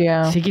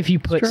 I think if you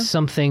put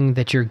something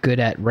that you're good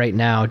at right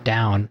now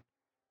down,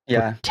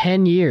 for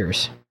 10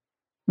 years,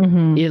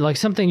 like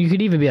something you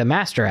could even be a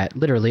master at.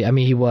 Literally, I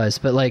mean, he was,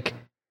 but like,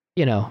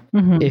 you know,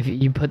 if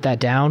you put that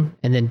down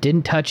and then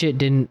didn't touch it,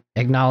 didn't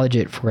acknowledge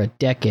it for a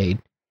decade,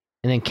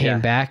 and then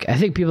came back, I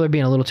think people are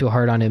being a little too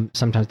hard on him.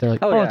 Sometimes they're like,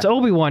 it's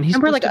Obi-Wan. He's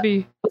supposed to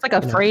be. Was like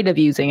afraid of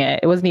using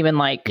it. It wasn't even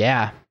like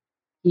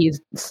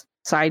he's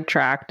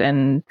sidetracked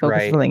and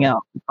focused on something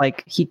else.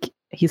 Like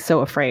he's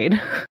so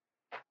afraid.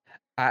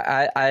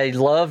 I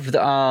loved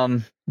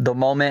the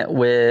moment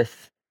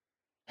with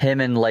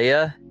him and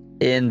Leia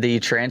in the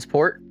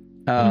transport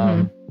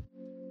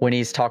when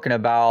he's talking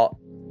about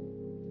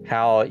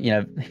how, you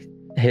know,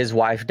 his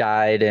wife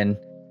died and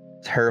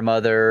her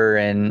mother,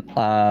 and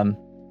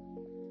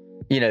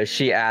you know,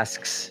 she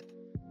asks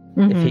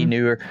if he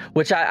knew her,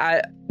 which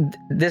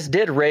this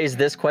did raise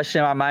this question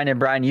in my mind, and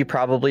Brian, you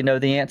probably know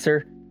the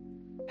answer.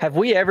 Have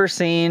we ever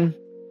seen,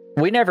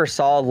 we never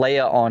saw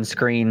Leia on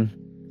screen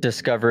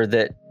discover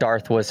that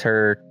Darth was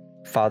her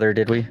father,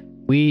 did we?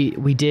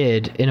 We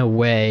did, in a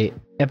way.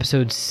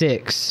 Episode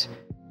 6,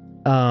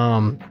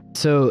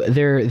 So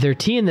they're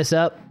teeing this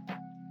up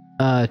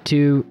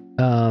to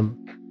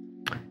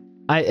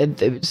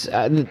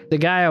the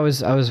guy I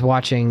was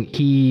watching,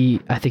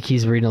 I think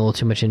he's reading a little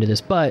too much into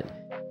this, but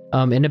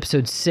in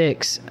episode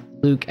 6,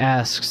 Luke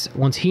asks,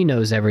 once he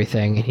knows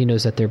everything and he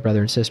knows that they're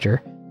brother and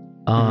sister,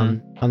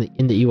 in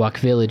the Ewok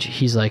village,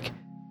 he's like,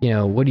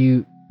 what do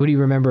you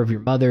remember of your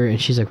mother?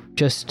 And she's like,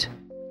 just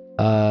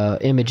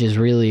images,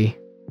 really,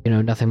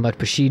 nothing much.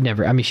 But she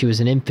was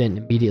an infant,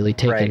 immediately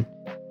taken. Right.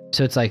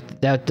 So it's like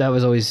that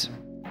was always,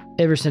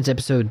 ever since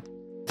episode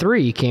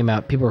 3 came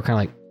out, people were kind of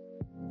like,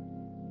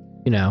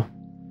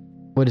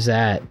 what is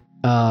that?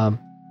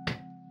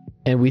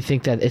 And we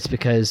think that it's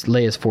because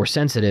Leia's Force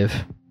sensitive,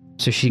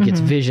 so she gets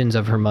visions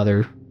of her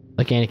mother,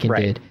 like Anakin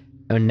did.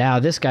 And now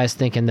this guy's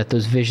thinking that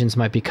those visions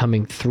might be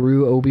coming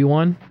through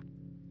Obi-Wan,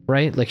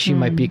 right? Like she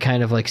might be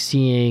kind of like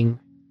seeing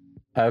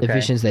the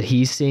visions that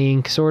he's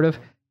seeing, sort of.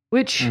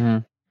 Which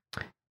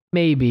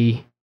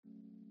maybe.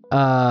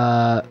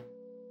 But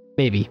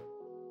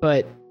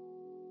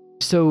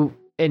so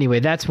anyway,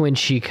 that's when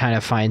she kind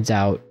of finds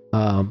out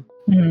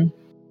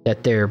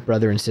that they're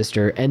brother and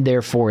sister, and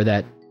therefore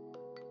that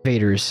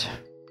Vader's.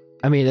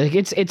 I mean, like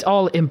it's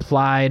all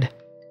implied.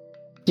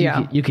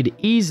 You could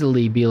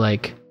easily be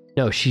like,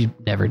 no, she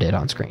never did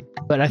on screen.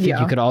 But I think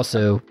you could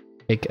also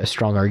make a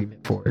strong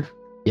argument for,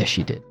 yes,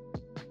 she did.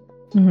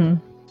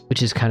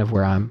 Which is kind of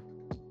where I'm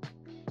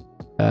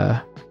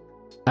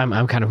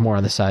kind of more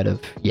on the side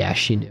of, yeah,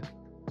 she knew.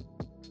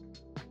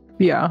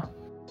 Yeah.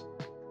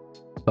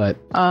 But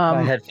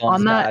my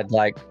headphones died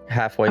like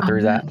halfway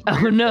through that.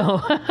 Oh no.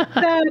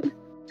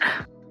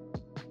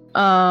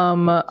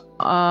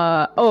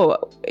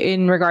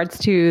 In regards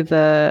to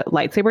the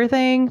lightsaber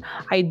thing,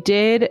 I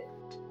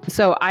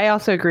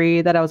also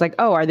agree that I was like,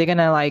 oh, are they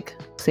gonna like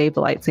save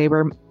the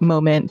lightsaber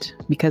moment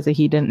because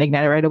he didn't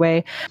ignite it right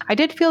away? I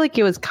did feel like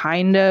it was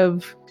kind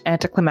of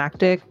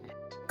anticlimactic,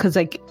 because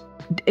like,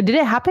 did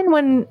it happen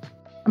when,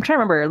 I'm trying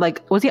to remember,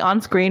 like, was he on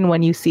screen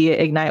when you see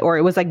it ignite, or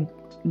it was like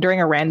during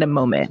a random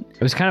moment?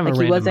 It was kind of like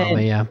a random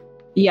moment, yeah.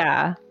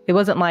 Yeah, it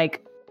wasn't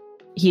like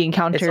he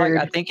encountered. It's like,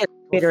 I think it's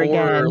Vader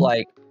again.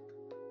 Like,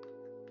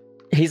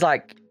 he's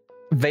like,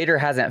 Vader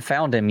hasn't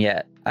found him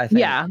yet, I think.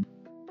 Yeah.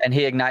 And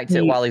he ignites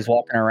it while he's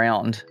walking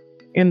around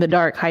in the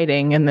dark,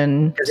 hiding, and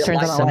then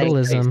turns on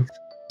symbolism.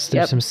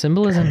 There's some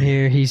symbolism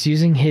here. He's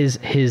using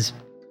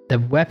the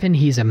weapon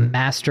he's a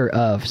master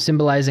of,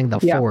 symbolizing the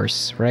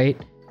Force, right?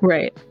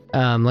 Right.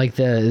 Like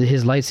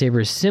his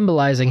lightsaber is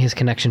symbolizing his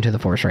connection to the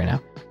Force right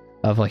now.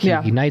 Of like, he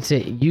ignites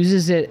it,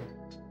 uses it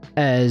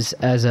as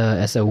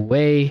a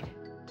way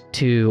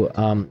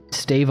to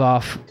stave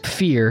off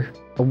fear,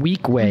 a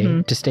weak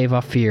way to stave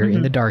off fear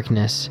in the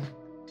darkness.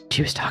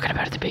 She was talking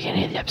about at the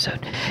beginning of the episode,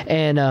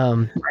 and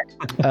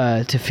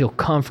to feel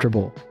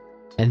comfortable,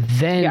 and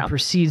then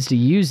proceeds to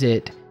use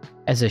it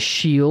as a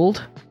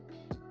shield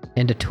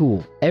and a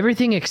tool.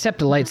 Everything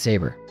except a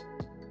lightsaber.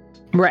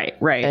 Right.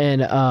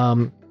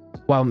 And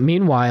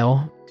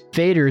meanwhile,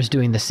 Vader is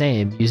doing the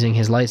same, using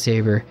his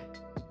lightsaber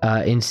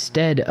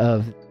instead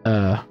of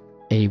a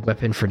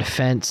weapon for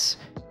defense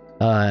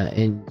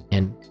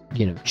and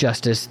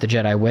justice, the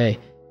Jedi way.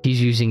 He's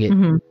using it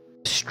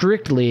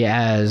strictly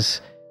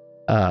as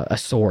a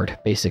sword,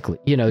 basically.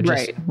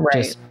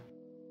 Just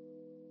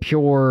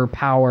pure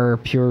power,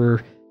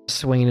 pure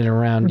swinging it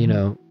around.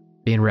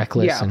 Being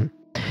reckless, and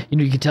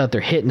you can tell that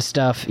they're hitting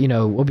stuff.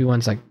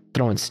 Obi-Wan's like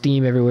throwing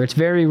steam everywhere. It's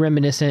very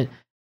reminiscent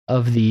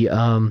of the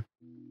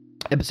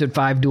episode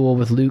 5 duel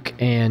with Luke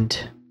and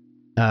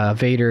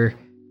Vader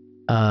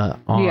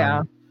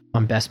on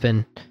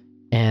Bespin,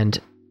 and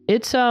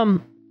it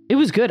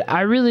was good.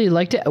 I really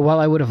liked it. While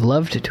I would have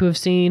loved to have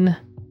seen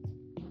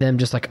them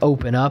just like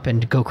open up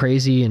and go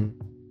crazy, and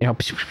I'm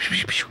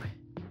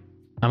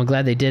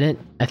glad they didn't.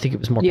 I think it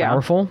was more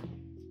powerful.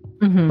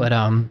 But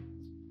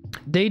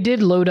they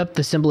did load up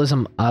the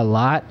symbolism a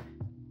lot,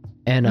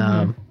 and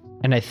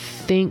I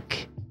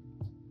think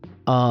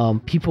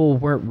people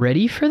weren't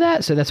ready for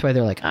that, so that's why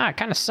they're like, it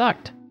kind of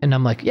sucked. And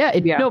I'm like,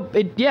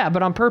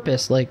 but on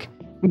purpose, like,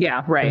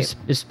 it's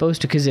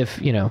supposed to, because if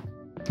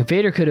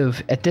Vader could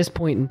have, at this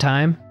point in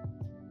time,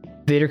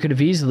 Vader could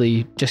have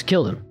easily just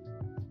killed him.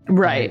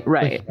 Right.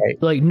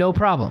 Like no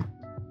problem.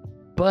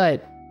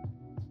 But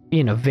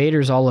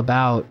Vader's all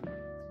about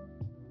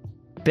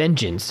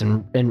vengeance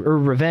and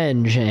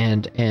revenge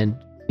and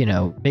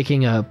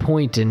making a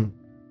point and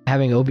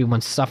having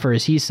Obi-Wan suffer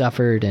as he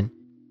suffered, and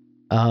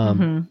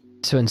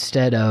so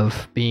instead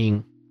of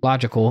being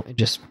logical and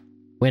just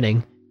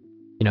winning,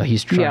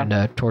 he's trying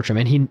to torture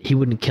him, and he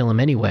wouldn't kill him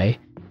anyway.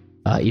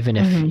 Even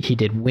if he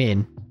did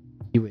win,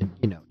 he would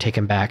take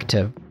him back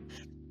to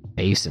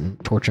base and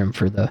torture him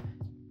for the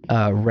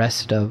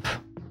rest of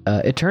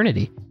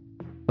eternity.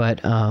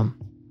 But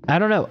I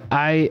don't know.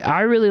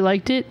 I really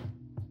liked it.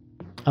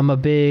 I'm a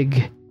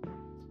big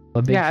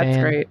fan. Yeah, it's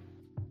great.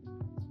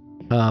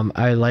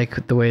 I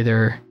like the way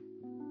they're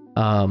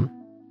I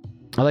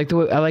like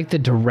the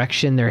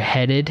direction they're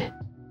headed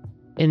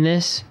in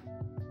this.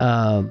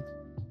 I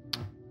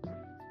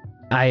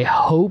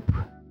hope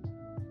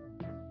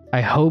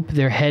I hope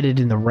they're headed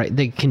in the right.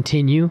 They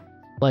continue.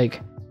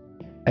 Like,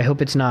 I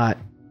hope it's not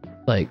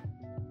like.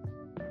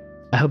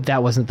 I hope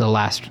that wasn't the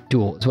last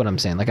duel. Is what I'm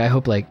saying. Like, I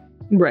hope like.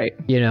 Right.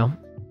 You know.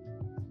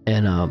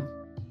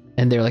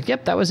 And they're like,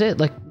 yep, that was it.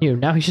 Like, you know,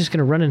 now he's just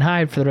gonna run and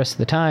hide for the rest of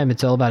the time.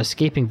 It's all about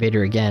escaping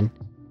Vader again.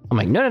 I'm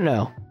like,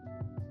 no.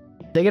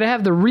 They're gonna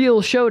have the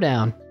real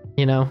showdown.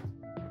 You know.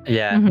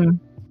 Yeah. Mhm.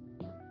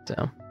 So.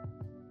 We'll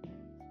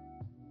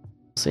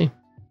see.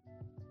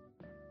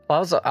 I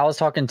was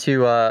talking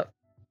to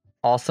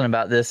Austin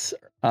about this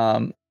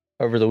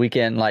over the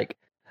weekend. Like,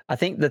 I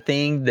think the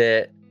thing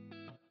that,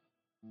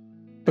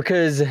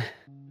 because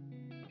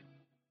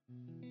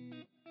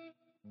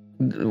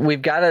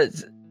we've got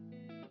to,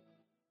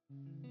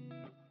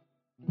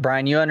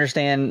 Brian, you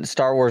understand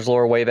Star Wars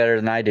lore way better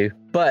than I do,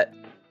 but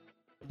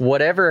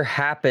whatever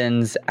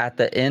happens at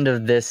the end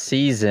of this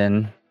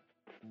season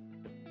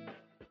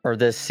or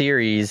this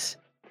series,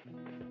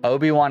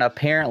 Obi-Wan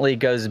apparently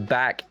goes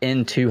back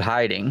into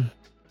hiding.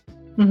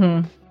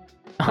 Mhm.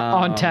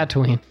 On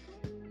Tatooine.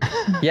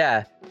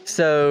 Yeah.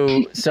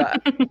 So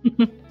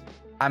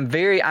I'm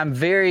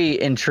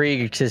very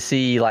intrigued to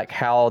see like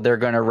how they're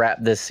going to wrap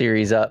this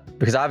series up,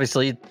 because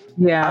obviously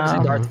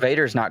Darth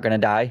Vader's not going to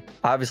die.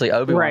 Obviously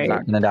Obi-Wan's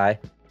not going to die.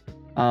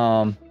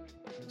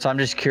 So I'm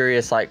just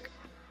curious, like,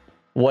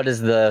 what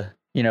is the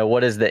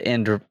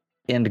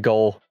end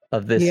goal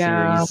of this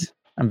series?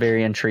 I'm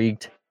very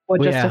intrigued.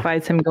 What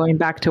justifies him going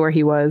back to where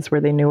he was, where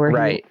they knew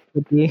where he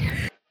would be?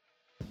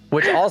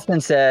 Which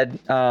Austin said,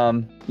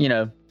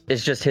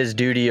 it's just his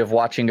duty of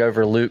watching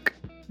over Luke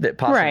that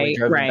possibly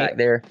drove him back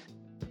there.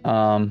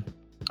 I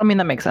mean,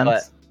 that makes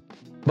sense.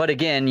 But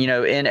again,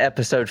 in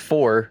episode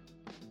 4,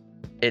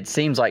 it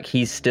seems like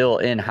he's still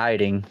in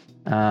hiding.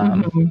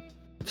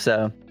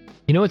 So,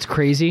 you know what's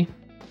crazy?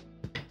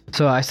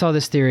 So I saw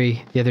this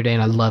theory the other day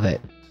and I love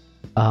it.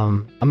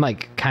 I'm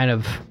like kind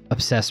of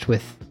obsessed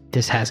with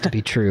this has to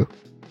be true.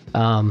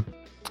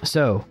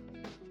 So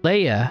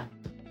Leia,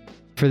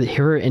 for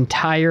her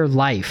entire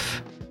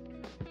life,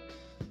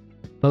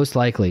 most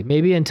likely,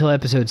 maybe until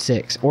episode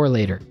 6 or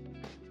later,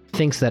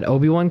 thinks that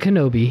Obi-Wan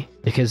Kenobi,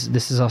 because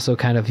this is also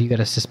kind of, you got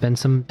to suspend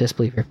some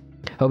disbelief here.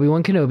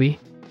 Obi-Wan Kenobi,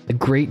 the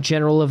great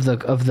general of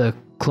the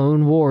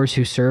Clone Wars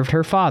who served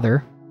her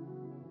father,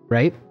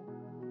 right?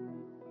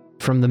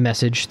 From the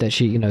message that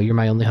she, you're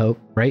my only hope,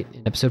 right?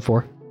 In episode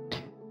 4.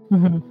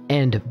 Mm-hmm.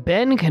 And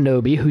Ben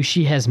Kenobi, who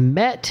she has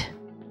met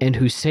and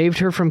who saved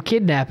her from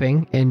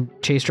kidnapping and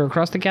chased her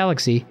across the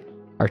galaxy,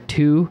 are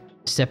two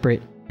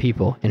separate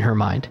people in her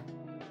mind.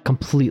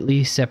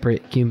 Completely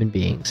separate human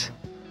beings.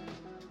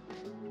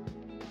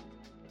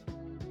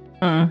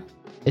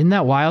 Isn't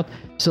that wild?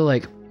 So,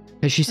 like,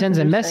 she sends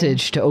a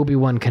message to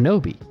Obi-Wan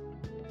Kenobi.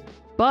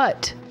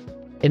 But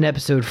in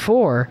episode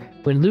 4,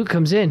 when Luke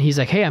comes in, he's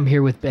like, hey, I'm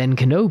here with Ben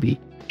Kenobi.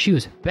 She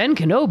was, Ben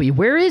Kenobi?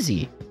 Where is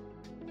he?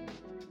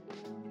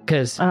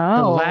 Because the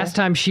last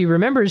time she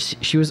remembers,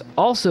 she was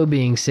also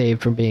being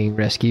saved from being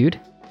rescued.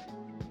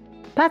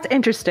 That's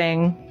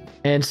interesting.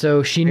 And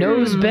so she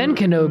knows Ben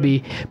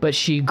Kenobi, but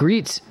she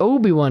greets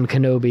Obi-Wan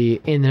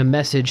Kenobi in a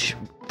message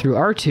through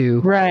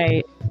R2.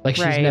 Right. Like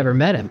she's never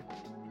met him.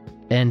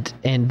 And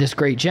this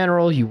great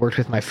general, you worked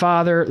with my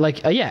father.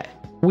 Like, yeah,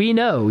 we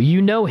know.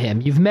 You know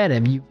him. You've met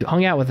him. You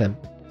hung out with him.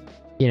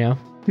 Yeah.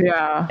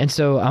 And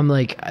so I'm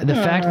like, the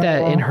fact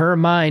that in her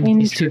mind,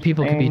 these two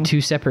people could be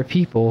two separate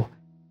people.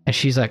 And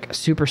she's like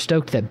super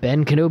stoked that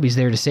Ben Kenobi's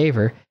there to save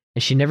her.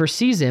 And she never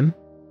sees him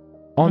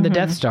on the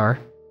Death Star.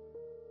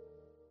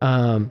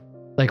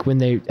 Like when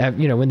they,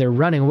 when they're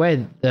running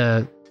away,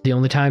 the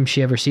only time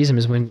she ever sees him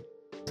is when,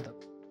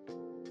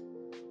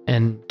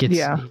 and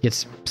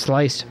gets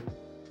sliced.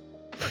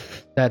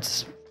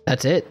 That's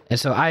it. And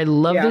so I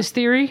love this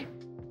theory,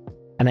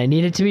 and I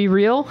need it to be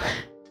real.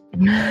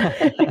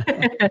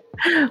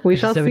 We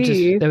shall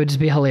see. That would just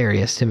be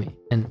hilarious to me.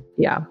 And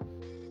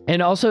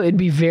and also it'd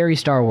be very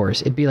Star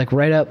Wars. It'd be like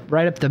right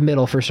up the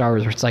middle for Star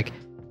Wars, where it's like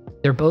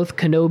they're both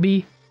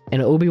Kenobi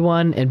and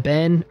Obi-Wan and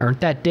Ben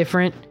aren't that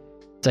different.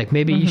 It's like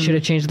maybe you should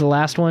have changed the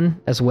last one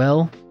as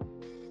well,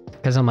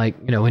 because I'm like,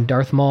 when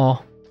Darth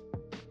Maul,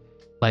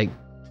 like,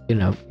 in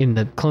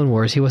the Clone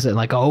Wars, he wasn't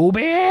like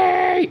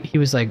Obi, he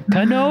was like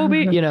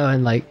Kenobi,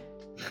 and like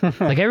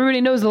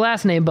everybody knows the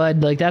last name,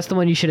 bud. Like that's the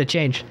one you should have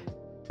changed.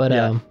 But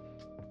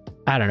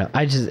I don't know.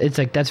 It's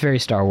like that's very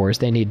Star Wars.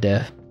 They need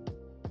to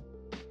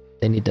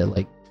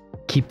like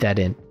keep that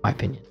in my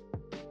opinion.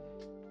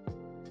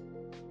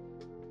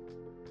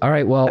 All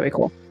right, well, that'd be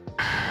cool.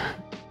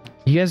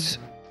 You guys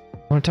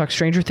want to talk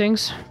Stranger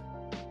Things?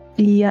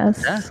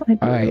 Yes, I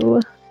do.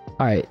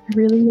 All right.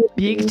 Really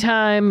big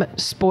time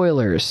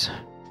spoilers.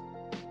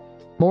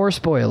 More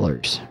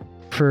spoilers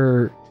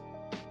for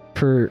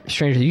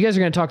Stranger Things. You guys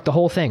are going to talk the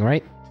whole thing,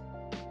 right?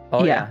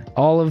 Oh yeah.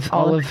 All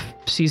of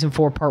season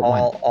 4 part 1.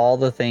 All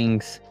the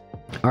things.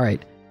 All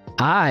right.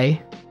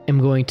 I am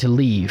going to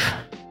leave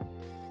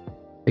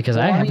because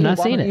I have not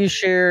seen it. Why don't you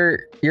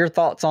share your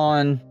thoughts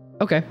on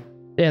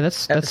Yeah,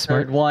 that's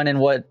smart. 1 and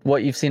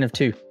what you've seen of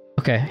 2.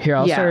 Okay, here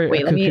I'll start.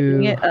 Wait, let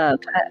me get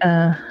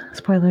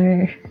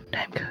spoiler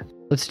time code.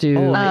 Let's do.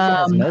 Oh, Nathan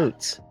has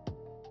notes.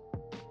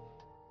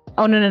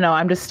 Oh no!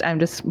 I'm just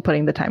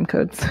putting the time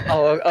codes.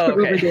 Oh,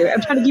 okay.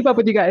 I'm trying to keep up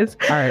with you guys.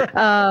 All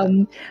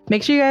right.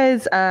 Make sure you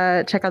guys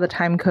check out the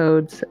time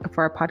codes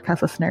for our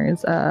podcast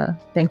listeners.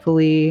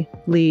 Thankfully,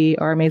 Lee,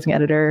 our amazing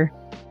editor,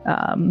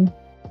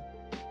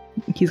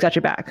 he's got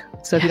your back.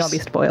 So if you don't be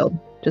spoiled,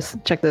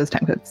 just check those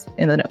time codes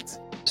in the notes.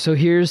 So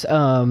here's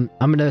I'm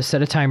gonna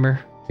set a timer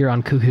here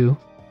on Kuhu,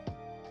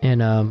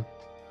 and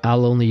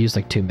I'll only use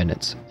like 2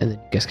 minutes, and then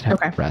you guys can have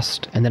a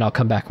rest, and then I'll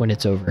come back when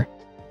it's over.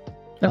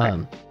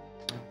 Okay.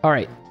 All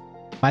right,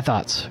 my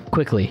thoughts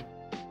quickly.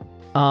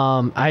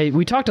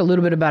 We talked a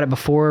little bit about it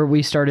before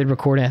we started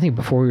recording. I think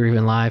before we were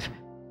even live.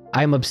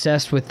 I'm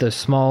obsessed with the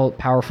small,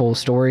 powerful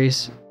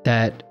stories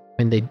that,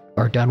 when they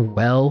are done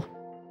well,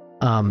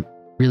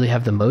 really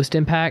have the most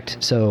impact.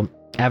 So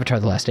Avatar: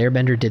 The Last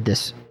Airbender did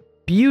this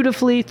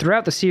beautifully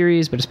throughout the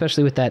series, but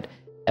especially with that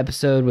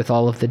episode with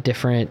all of the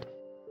different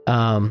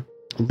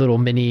little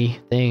mini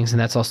things. And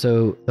that's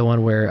also the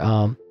one where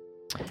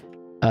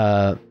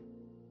the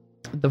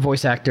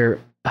voice actor,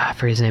 I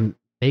forget his name,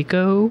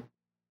 Mako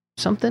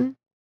something,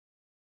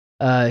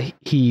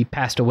 he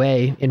passed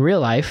away in real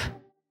life,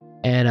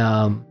 and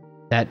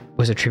that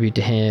was a tribute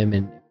to him.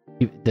 And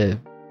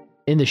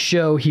in the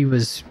show,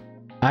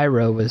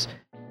 Iroh was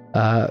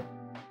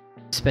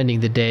spending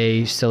the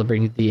day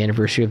celebrating the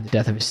anniversary of the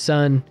death of his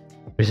son.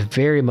 It's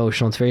very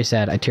emotional. It's very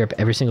sad. I tear up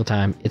every single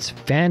time. It's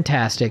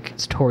fantastic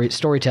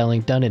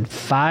storytelling done in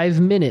 5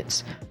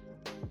 minutes,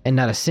 and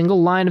not a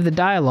single line of the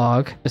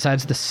dialogue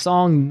besides the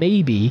song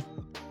maybe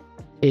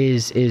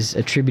is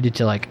attributed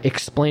to like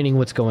explaining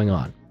what's going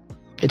on.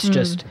 It's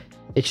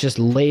just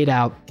laid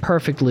out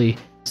perfectly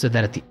so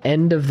that at the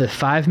end of the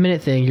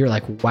 5-minute thing, you're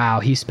like, wow,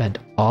 he spent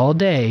all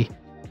day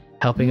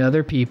helping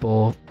other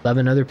people,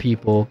 loving other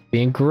people,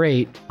 being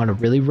great on a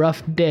really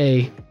rough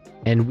day.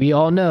 And we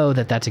all know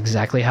that that's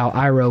exactly how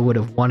Iroh would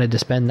have wanted to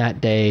spend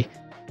that day.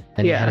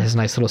 And he had his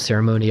nice little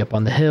ceremony up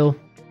on the hill.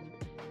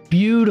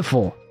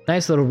 Beautiful.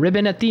 Nice little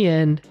ribbon at the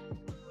end.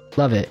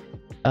 Love it.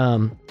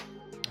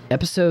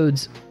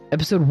 Episode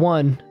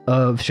 1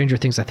 of Stranger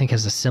Things, I think,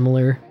 has a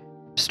similar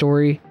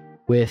story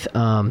with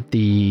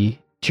the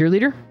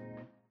cheerleader.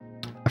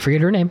 I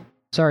forget her name.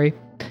 Sorry.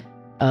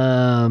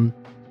 The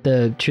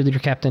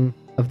cheerleader captain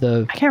of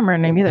the... I can't remember her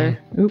name either.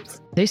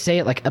 Oops. They say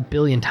it like a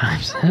billion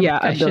times. Yeah,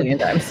 a billion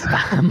times.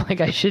 I'm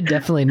like, I should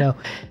definitely know.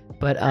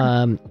 But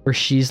where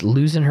she's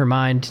losing her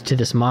mind to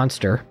this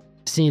monster,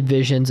 seeing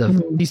visions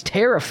of these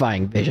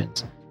terrifying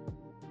visions.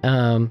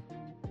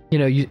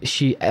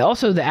 She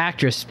also, the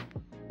actress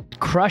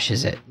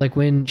crushes it. Like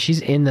when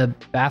she's in the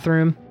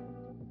bathroom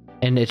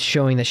and it's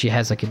showing that she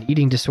has like an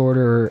eating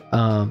disorder,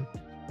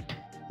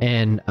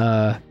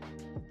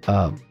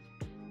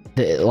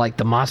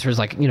 the monster's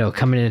like,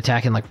 coming and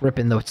attacking, like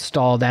ripping the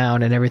stall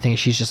down and everything. And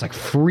she's just like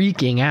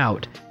freaking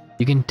out.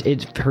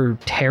 Her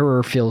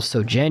terror feels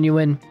so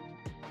genuine.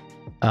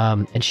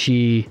 And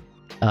she,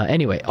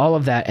 anyway, all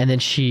of that. And then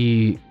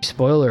she,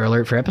 spoiler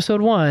alert for episode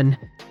 1,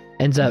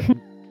 ends up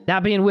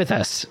not being with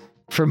us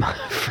for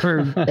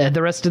the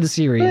rest of the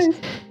series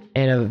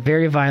in a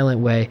very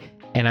violent way.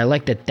 And I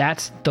like that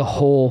that's the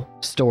whole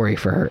story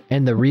for her.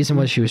 And the reason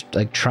was she was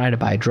like trying to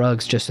buy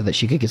drugs just so that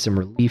she could get some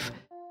relief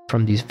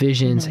from these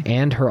visions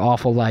and her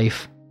awful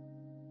life.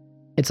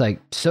 It's like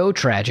so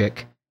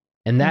tragic.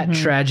 And that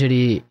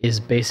tragedy is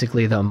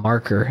basically the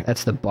marker.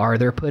 That's the bar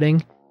they're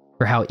putting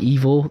for how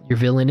evil your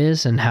villain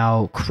is and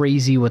how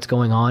crazy what's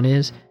going on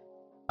is.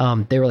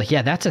 They were like,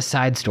 yeah, that's a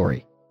side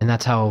story. And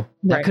that's how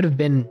that could have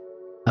been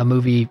a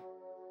movie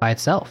by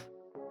itself.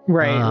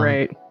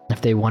 Right.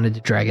 If they wanted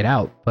to drag it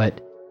out. But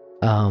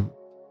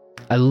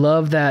I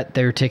love that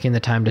they're taking the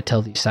time to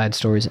tell these side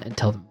stories and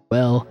tell them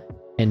well.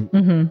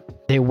 And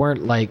they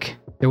weren't like,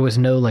 there was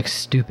no like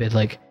stupid,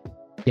 like,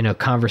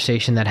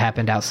 conversation that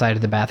happened outside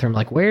of the bathroom.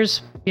 Like,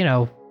 where's,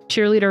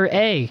 cheerleader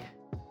A?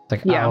 It's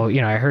like, oh,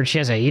 I heard she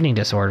has an eating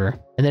disorder.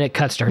 And then it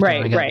cuts to her.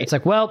 Right. It's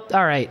like, well,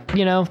 all right,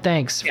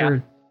 thanks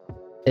for,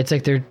 it's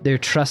like they're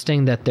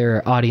trusting that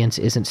their audience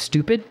isn't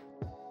stupid.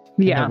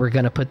 Yeah. That we're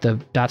going to put the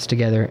dots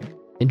together,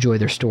 enjoy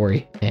their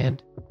story.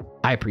 And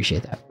I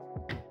appreciate that.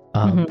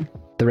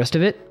 The rest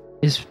of it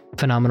is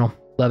phenomenal.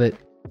 Love it.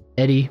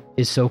 Eddie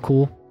is so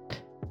cool.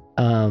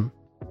 I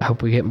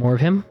hope we get more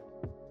of him.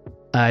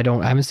 I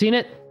haven't seen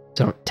it,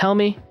 so don't tell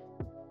me,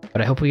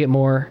 but I hope we get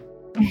more.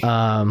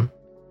 And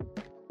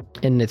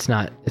it's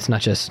not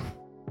just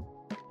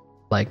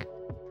like,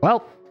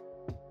 well,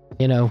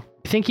 I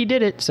think he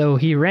did it, so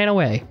he ran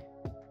away.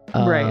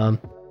 Right.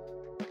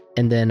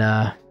 And then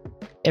all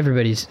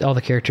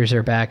the characters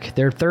are back.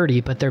 They're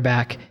 30, but they're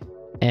back.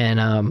 And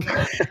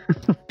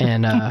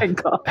and oh my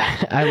God.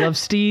 I love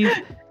Steve.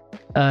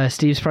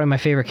 Steve's probably my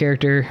favorite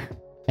character.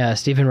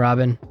 Steve and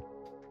Robin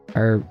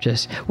are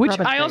just, which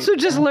Robin's I also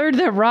just learned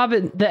that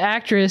Robin, the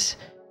actress,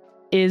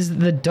 is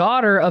the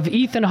daughter of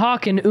Ethan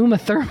Hawke and Uma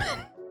Thurman,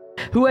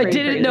 who I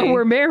didn't know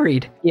were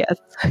married. Yes.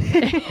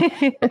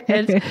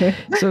 And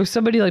so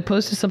somebody like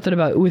posted something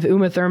about with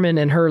Uma Thurman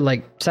and her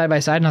like side by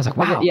side, and I was like,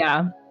 wow.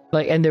 Yeah.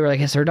 Like, and they were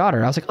like, it's her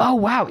daughter. I was like, oh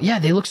wow, yeah,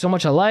 they look so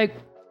much alike.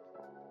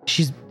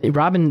 she's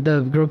Robin,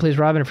 the girl who plays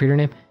Robin, I forget her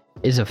name,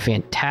 is a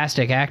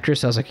fantastic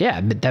actress. I was like, yeah,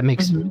 but that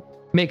makes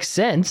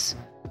sense.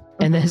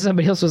 And then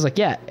somebody else was like,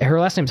 yeah, her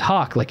last name's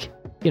Hawke, like,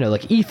 you know,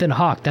 like Ethan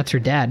Hawke, that's her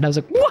dad. And I was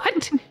like,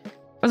 what? I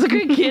was like, are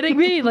you kidding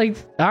me? Like,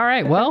 all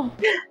right, well,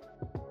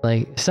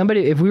 like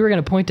somebody, if we were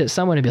going to point at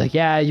someone and be like,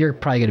 yeah, you're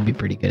probably going to be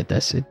pretty good at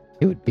this, it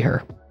would be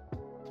her.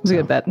 It was a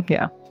good bet.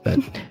 Yeah. But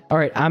all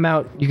right, I'm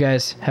out. You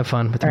guys have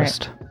fun with the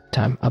rest of the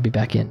time. I'll be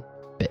back in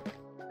a bit.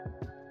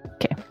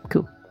 Okay,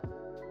 cool.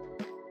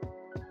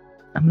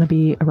 I'm going to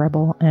be a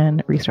rebel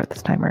and restart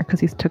this timer because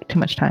he's took too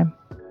much time.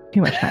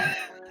 Too much time.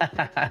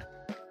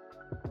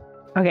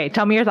 Okay,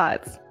 tell me your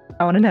thoughts.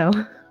 I want to know.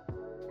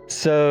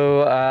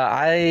 So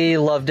I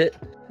loved it.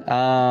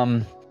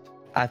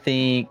 I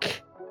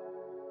think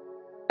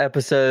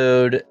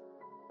episode.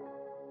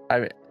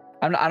 I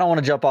don't want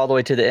to jump all the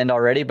way to the end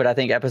already, but I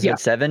think episode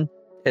 7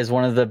 is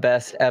one of the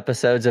best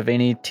episodes of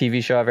any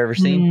TV show I've ever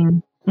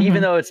seen.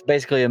 Even though it's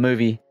basically a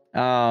movie.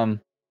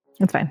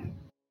 It's fine.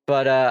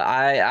 But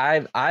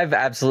I've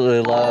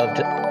absolutely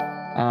loved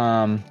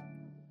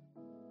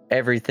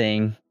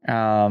everything.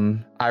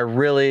 I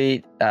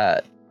really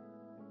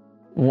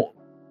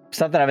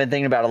something I've been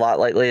thinking about a lot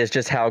lately is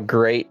just how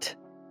great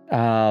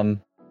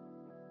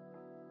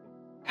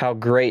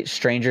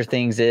Stranger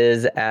Things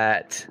is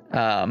at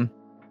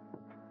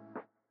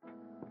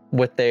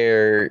with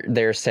their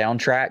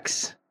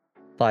soundtracks,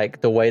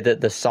 like the way that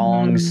the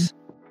songs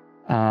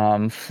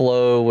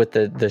flow with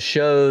the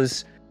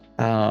shows.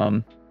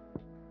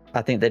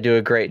 I think they do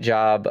a great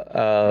job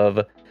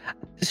of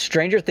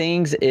Stranger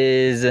Things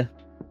is,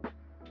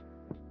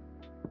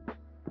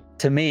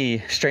 to me,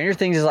 Stranger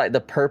Things is like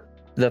the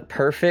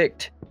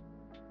perfect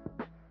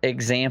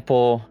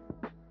example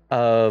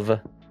of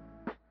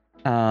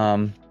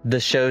the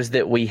shows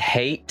that we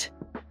hate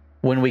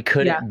when we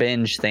couldn't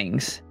binge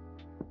things.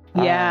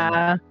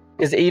 Yeah.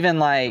 Because even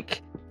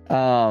like,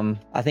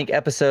 I think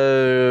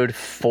episode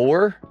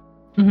 4,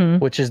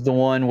 which is the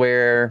one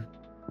where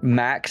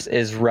Max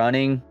is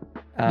running.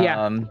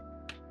 And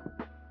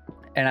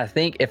I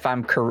think if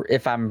I'm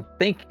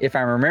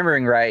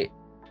remembering right,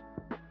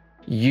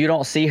 you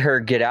don't see her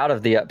get out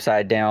of the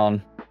Upside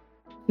Down.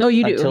 No,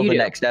 you do until the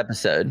next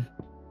episode.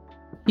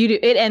 You do.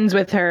 It ends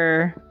with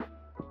her.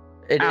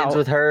 It ends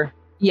with her.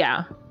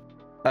 Yeah.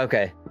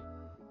 Okay.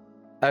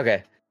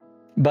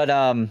 But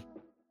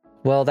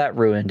well, that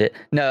ruined it.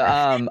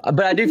 No.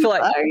 But I do feel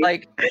like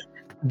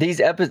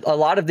a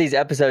lot of these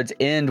episodes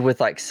end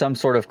with like some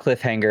sort of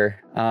cliffhanger.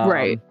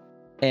 Right.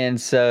 And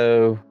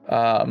so,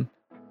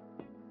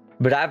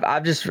 but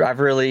I've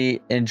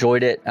really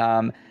enjoyed it.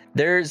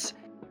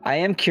 I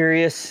am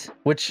curious,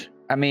 which,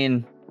 I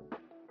mean,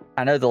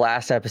 I know the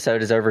last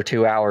episode is over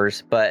 2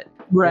 hours, but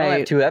we only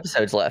have 2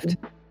 episodes left.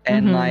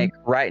 And like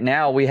right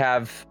now we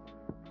have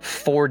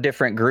 4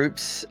 different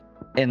groups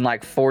in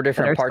like 4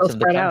 different parts of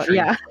the country.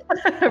 Yeah.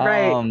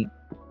 Right.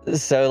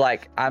 So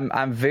like,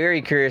 I'm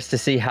very curious to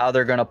see how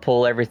they're going to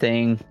pull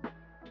everything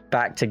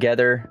back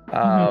together.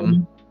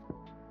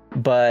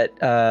 But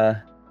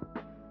yeah,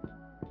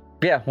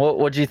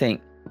 what do you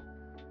think?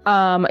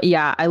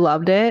 Yeah, I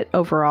loved it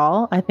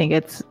overall. I think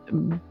it's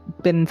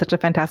been such a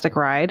fantastic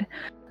ride.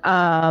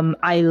 I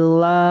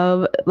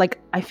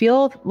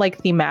feel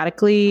like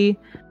thematically,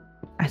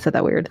 I said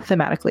that weird,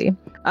 thematically,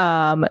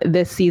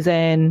 this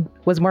season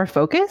was more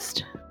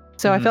focused.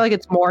 So I feel like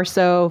it's more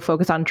so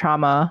focused on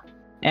trauma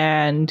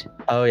and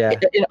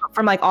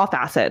from like all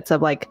facets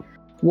of like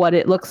what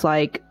it looks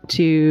like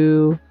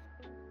to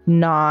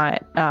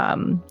not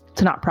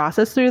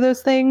process through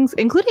those things,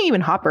 including even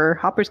Hopper.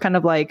 Hopper's kind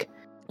of like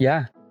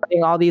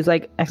having all these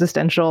like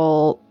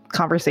existential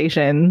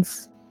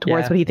conversations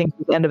towards what he thinks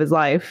is the end of his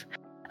life.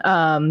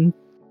 So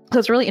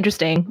it's really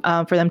interesting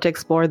for them to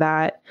explore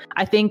that.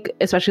 I think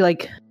especially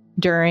like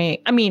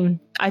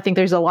I think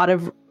there's a lot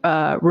of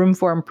room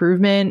for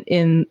improvement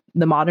in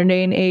the modern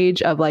day and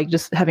age of like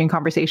just having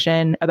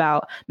conversation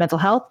about mental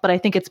health, but I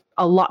think it's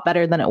a lot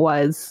better than it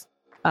was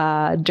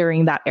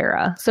during that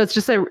era. So it's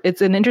just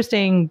it's an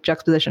interesting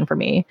juxtaposition for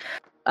me,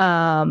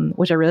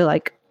 which I really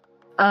like.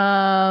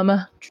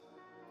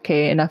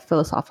 Okay, enough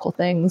philosophical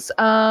things.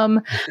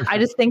 I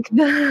just think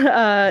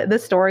the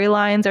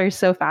storylines are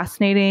so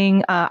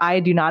fascinating.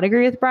 I do not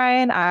agree with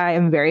Brian. I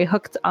am very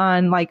hooked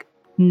on like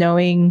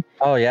knowing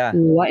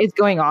what is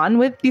going on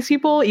with these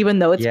people, even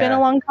though it's been a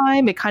long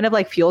time. It kind of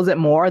like fuels it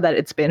more that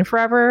it's been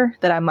forever,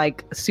 that I'm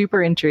like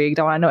super intrigued.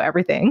 I want to know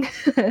everything.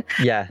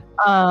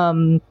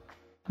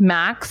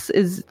 Max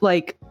is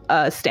like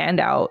a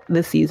standout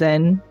this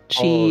season.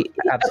 I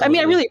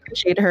really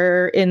appreciate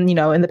her in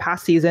the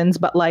past seasons,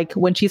 but like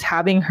when she's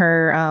having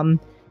her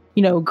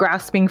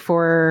grasping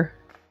for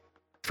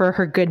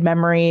her good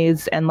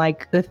memories and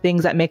like the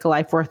things that make a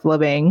life worth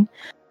living,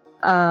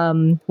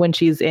 when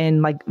she's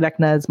in like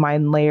Vecna's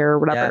mind layer or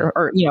whatever,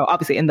 or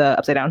obviously in the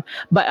Upside Down,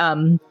 but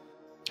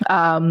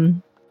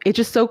it's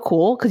just so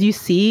cool because you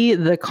see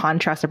the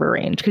contrast of her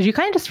range, because you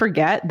kind of just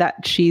forget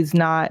that she's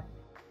not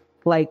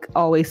like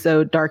always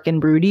so dark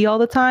and broody all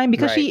the time,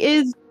 because she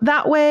is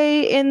that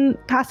way in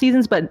past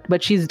seasons,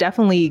 but she's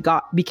definitely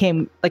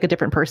became like a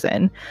different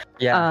person.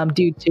 Yeah.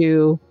 Due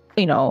to,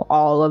 you know,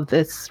 all of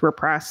this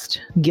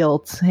repressed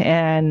guilt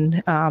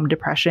and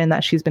depression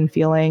that she's been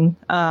feeling.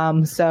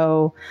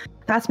 So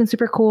that's been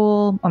super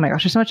cool. Oh my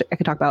gosh, there's so much I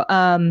could talk about.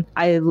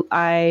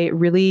 I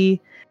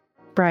really,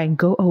 Brian,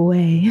 go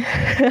away.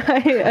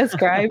 I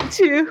ascribe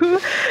to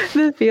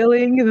the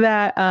feeling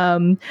that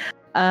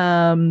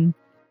to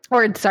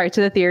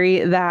the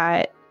theory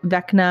that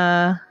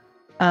Vecna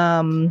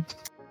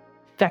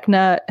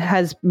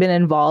has been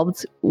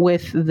involved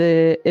with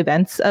the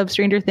events of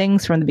Stranger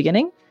Things from the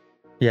beginning.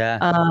 Yeah.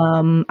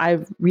 I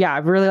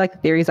really like the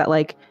theories that,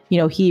 like, you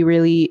know, he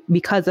really,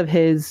 because of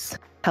his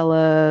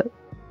I'm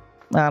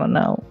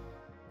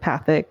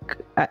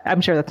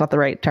sure that's not the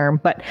right term,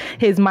 but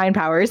his mind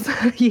powers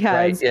he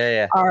has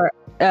are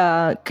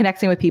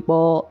connecting with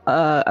people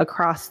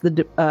across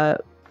the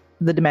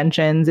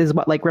dimensions is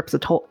what like rips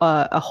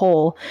a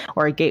hole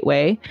or a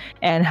gateway,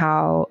 and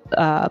how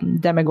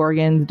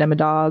Demogorgons,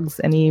 Demodogs,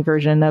 any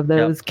version of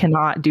those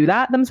cannot do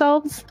that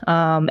themselves.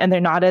 And they're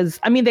not as,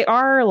 I mean, they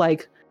are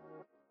like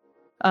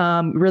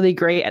really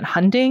great at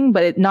hunting,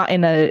 but not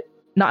in the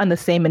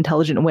same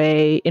intelligent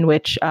way in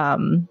which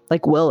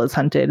like Will is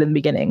hunted in the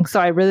beginning. So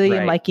I really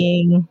am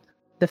liking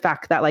the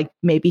fact that like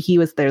maybe he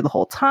was there the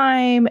whole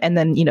time, and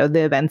then, you know,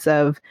 the events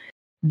of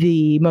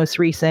the most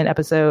recent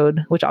episode,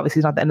 which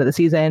obviously is not the end of the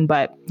season,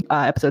 but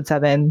episode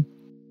 7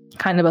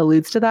 kind of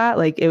alludes to that.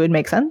 Like, it would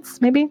make sense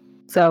maybe.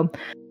 So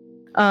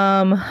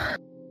I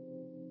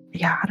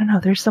don't know,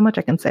 there's so much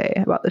I can say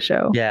about the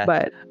show.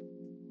 But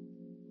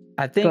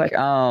I think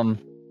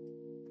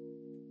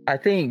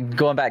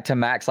going back to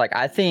Max, like,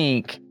 I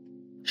think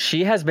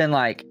she has been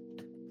like,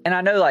 and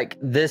I know like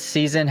this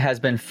season has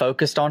been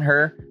focused on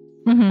her.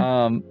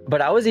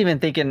 But I was even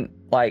thinking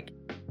like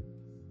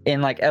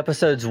in like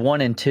episodes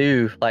 1 and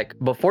 2, like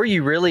before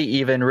you really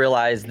even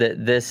realize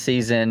that this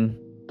season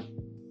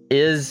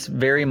is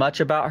very much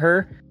about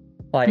her,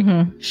 like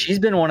she's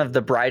been one of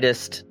the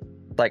brightest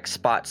like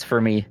spots for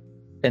me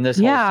in this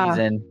whole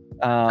season.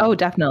 Oh,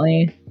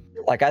 definitely.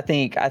 Like I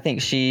think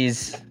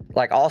she's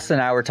like, Austin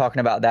and I were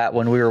talking about that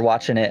when we were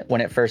watching it when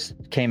it first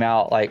came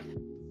out. Like,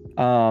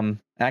 I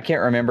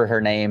can't remember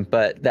her name,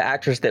 but the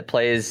actress that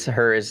plays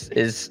her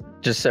is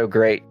just so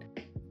great.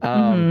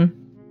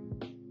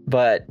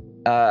 But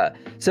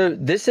so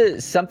this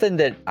is something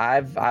that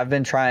I've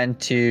been trying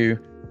to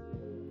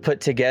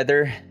put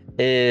together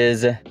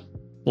is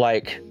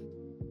like,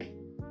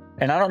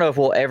 and I don't know if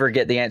we'll ever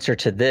get the answer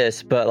to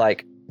this, but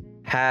like,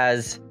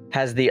 has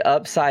the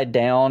Upside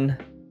Down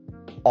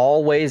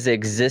always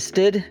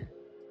existed?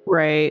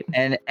 Right.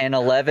 And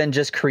 11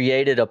 just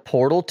created a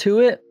portal to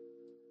it?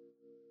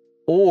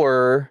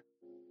 Or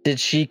did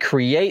she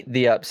create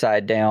the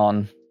Upside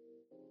Down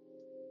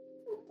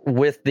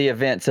with the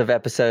events of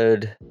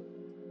episode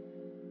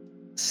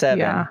 7?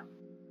 Yeah.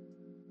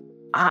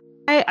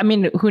 I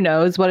mean, who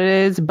knows what it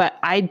is, but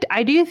I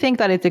do think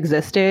that it's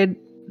existed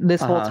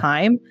this whole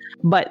time,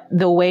 but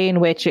the way in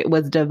which it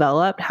was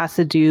developed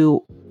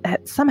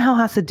somehow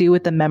has to do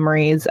with the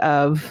memories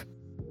of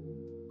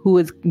who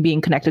is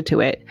being connected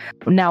to it.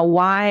 Now,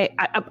 why?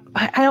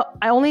 I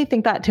only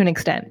think that to an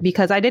extent,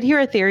 because I did hear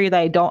a theory that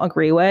I don't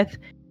agree with.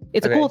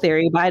 It's a cool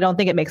theory, but I don't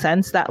think it makes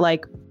sense that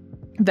like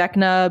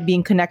Vecna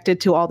being connected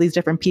to all these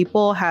different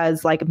people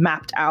has like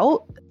mapped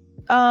out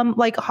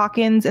like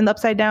Hawkins in the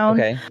Upside Down.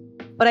 Okay.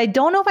 But I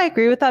don't know if I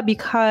agree with that,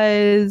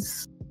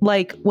 because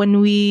like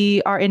when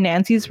we are in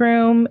Nancy's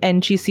room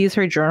and she sees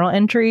her journal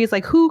entries,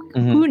 like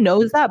who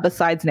knows that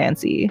besides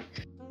Nancy?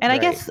 And I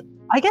guess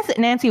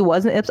Nancy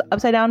wasn't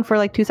upside down for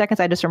like 2 seconds.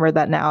 I just remembered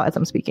that now as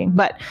I'm speaking.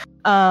 But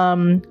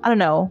I don't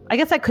know. I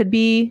guess that could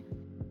be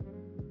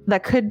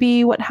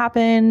what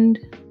happened.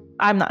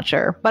 I'm not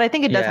sure. But I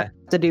think it does have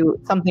to do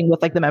something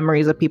with like the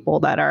memories of people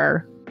that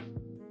are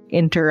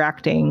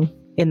interacting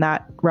in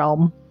that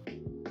realm.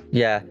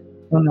 Yeah.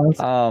 Who knows?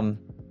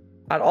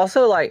 I'd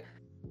also like,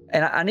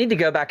 and I need to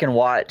go back and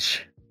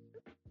watch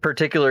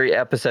particularly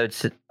episode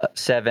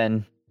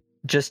 7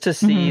 just to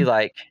see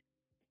like,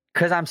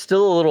 because I'm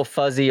still a little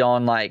fuzzy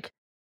on like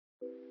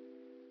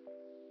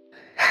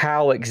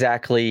how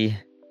exactly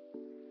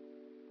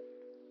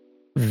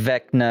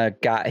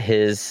Vecna got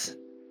his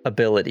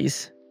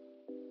abilities.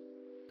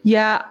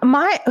 Yeah,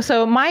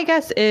 my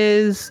guess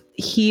is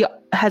he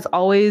has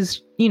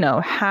always, you know,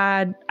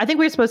 had, I think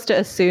we're supposed to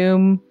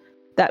assume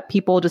that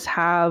people just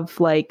have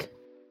like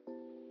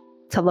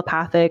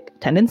telepathic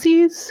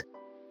tendencies,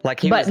 like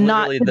he was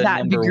literally the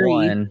number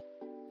one.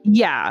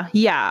 Yeah.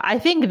 I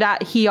think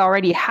that he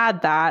already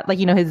had that. Like,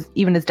 you know, his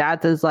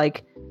dad says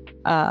like,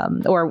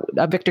 or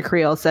Victor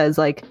Creel says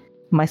like,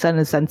 my son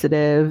is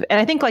sensitive, and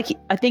I think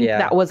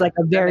that was like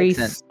a very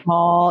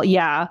small,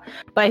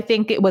 but I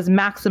think it was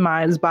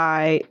maximized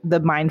by the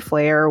mind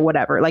flare or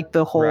whatever. Like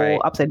the whole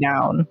Upside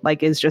Down,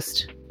 like, is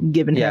just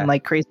giving him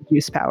like crazy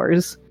juice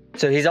powers.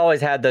 So he's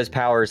always had those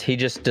powers. He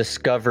just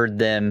discovered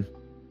them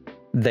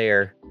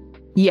there.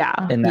 Yeah.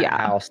 In that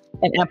house.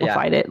 And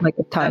amplified it like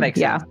a ton. That makes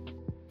sense.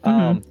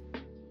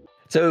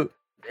 So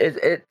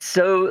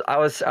so I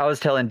was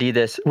telling Dee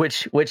this,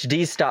 which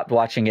Dee stopped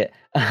watching it.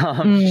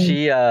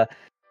 She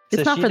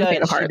It's not for the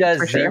faint of heart. She does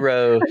for sure.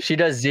 zero. She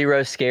does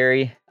Zero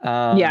Scary.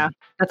 Yeah,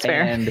 that's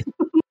fair. And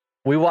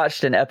we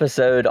watched an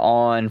episode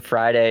on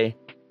Friday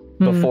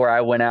before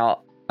I went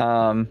out. We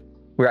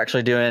were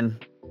actually doing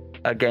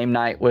a game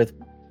night with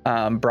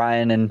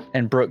Brian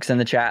and Brooks in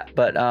the chat.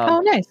 But oh,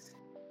 nice.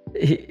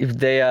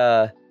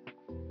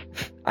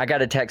 I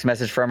got a text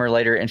message from her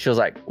later, and she was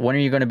like, "When are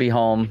you going to be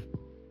home?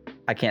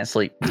 I can't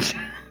sleep."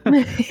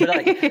 But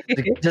like,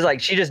 just like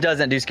she just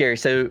doesn't do scary.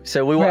 So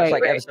we watched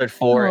episode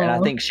 4, and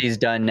I think she's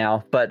done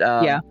now. But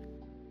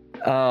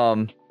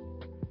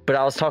but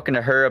I was talking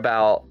to her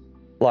about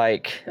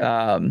like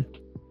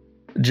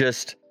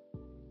just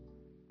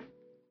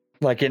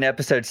like in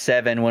episode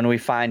 7 when we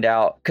find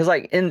out, because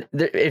like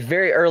it's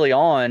very early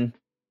on,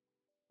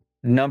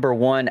 number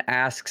 1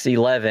 asks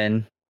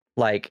 11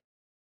 like,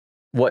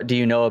 what do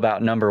you know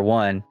about number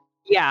 1?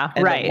 Yeah,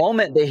 and right. The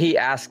moment that he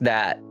asked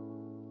that,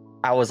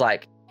 I was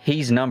like,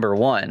 he's number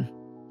 1.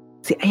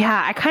 See,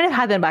 yeah, I kind of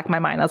had that in the back of my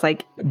mind. I was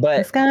like, but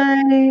this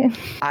guy.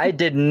 I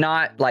did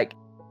not like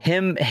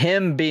him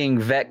being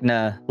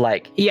Vecna.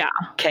 Like,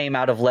 came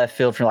out of left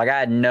field from, like, I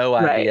had no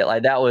idea.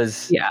 Like that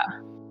was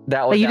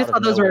that was. But you just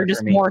thought those were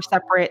just more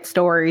separate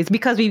stories,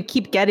 because we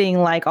keep getting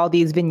like all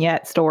these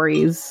vignette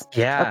stories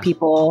of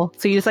people.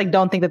 So you just like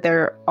don't think that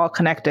they're all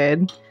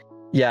connected.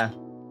 Yeah,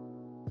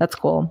 that's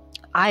cool.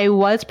 I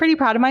was pretty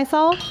proud of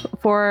myself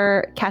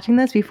for catching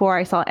this before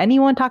I saw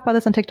anyone talk about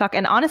this on TikTok.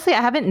 And honestly,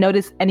 I haven't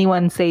noticed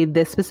anyone say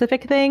this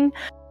specific thing.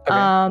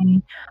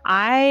 Okay.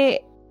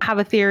 I have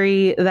a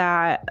theory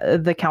that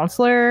the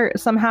counselor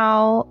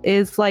somehow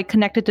is like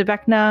connected to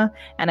Vecna.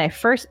 And I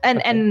first,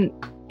 and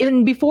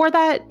even before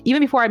that,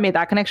 even before I made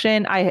that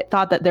connection, I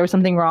thought that there was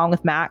something wrong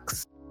with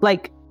Max.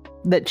 Like,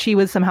 that she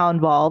was somehow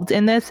involved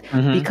in this,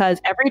 because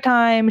every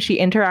time she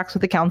interacts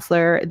with the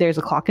counselor, there's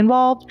a clock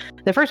involved.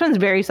 The first one's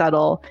very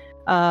subtle.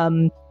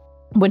 When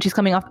Max is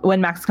coming off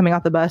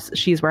the bus,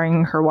 she's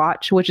wearing her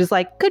watch, which is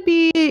like, could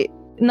be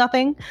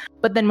nothing.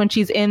 But then when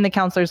she's in the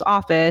counselor's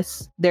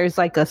office, there's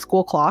like a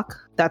school clock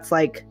that's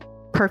like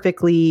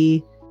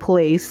perfectly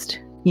placed,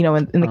 you know,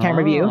 in the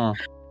camera view.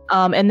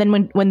 And then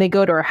when they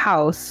go to her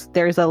house,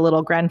 there's a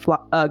little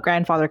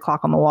grandfather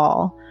clock on the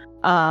wall.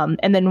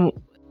 And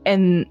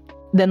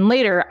then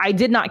later, I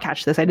did not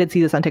catch this. I did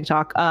see this on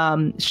TikTok.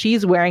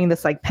 She's wearing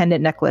this like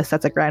pendant necklace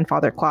that's a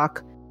grandfather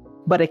clock,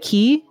 but a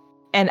key.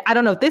 And I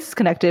don't know if this is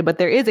connected, but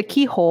there is a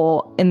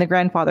keyhole in the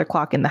grandfather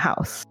clock in the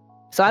house.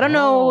 So I don't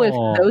know if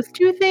those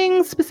two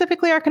things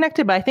specifically are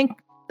connected, but I think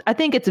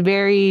it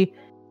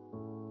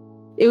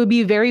would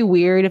be very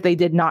weird if they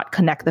did not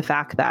connect the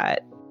fact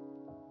that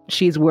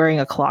she's wearing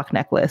a clock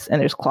necklace and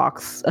there's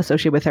clocks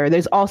associated with her.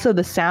 There's also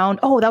the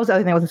sound. Oh, that was the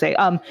other thing I was going to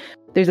say.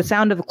 There's a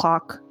sound of a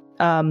clock,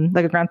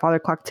 like a grandfather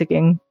clock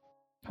ticking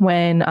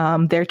when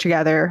they're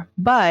together.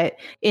 But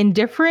in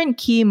different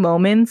key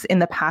moments in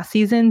the past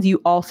seasons,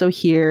 you also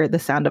hear the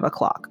sound of a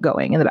clock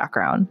going in the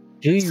background.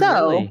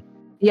 Really?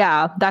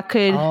 Yeah, that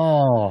could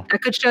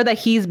show that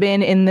he's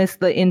been in this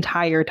the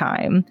entire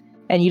time,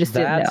 and you just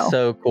didn't know. That's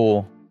so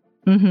cool.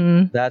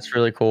 That's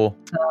really cool.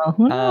 So,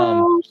 who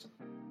knows?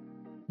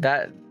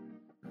 That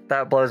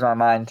blows my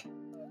mind.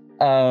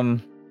 I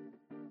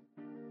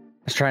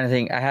was trying to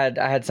think. I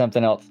had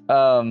something else.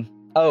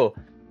 So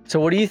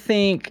what do you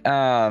think?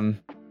 What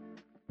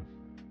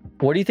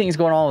do you think is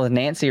going on with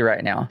Nancy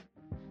right now?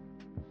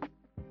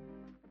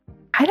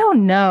 I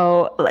don't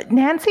know. Like,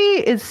 Nancy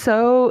is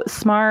so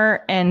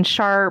smart and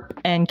sharp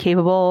and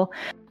capable,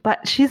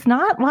 but she's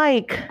not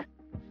like,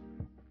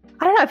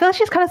 I don't know. I feel like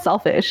she's kind of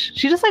selfish.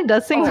 She just like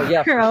does things on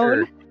her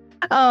own. Sure.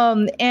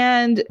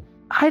 And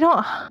I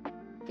don't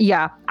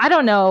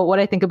know what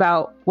I think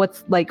about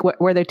what's like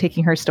where they're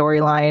taking her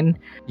storyline.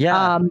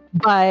 Yeah.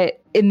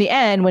 But in the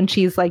end, when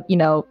she's like, you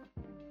know,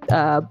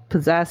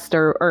 possessed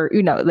or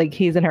you know, like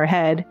he's in her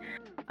head,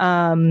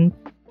 I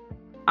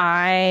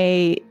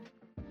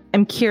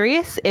am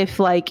curious if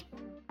like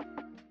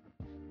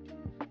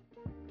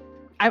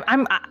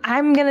I'm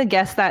gonna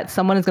guess that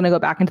someone is gonna go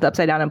back into the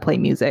Upside Down and play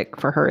music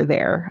for her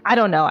there. I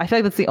don't know. I feel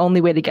like that's the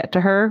only way to get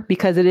to her,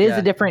 because it is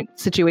a different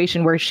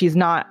situation where she's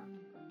not,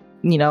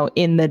 you know,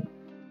 in the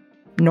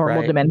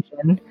normal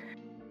dimension.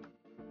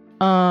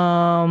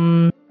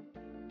 But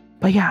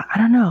yeah, I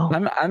don't know.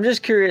 I'm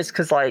just curious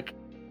because, like,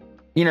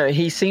 you know,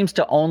 he seems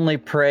to only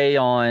prey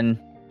on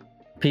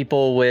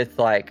people with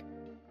like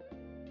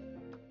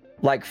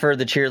for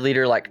the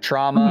cheerleader, like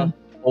trauma,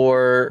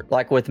 or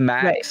like with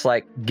Max,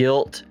 like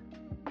guilt.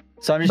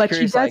 So I'm just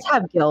curious. But she does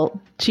have guilt.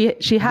 She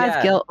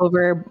has guilt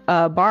over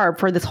Barb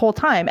for this whole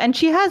time, and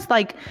she has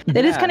like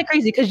it is kind of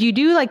crazy because you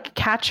do like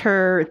catch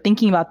her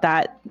thinking about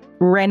that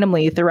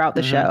randomly throughout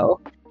the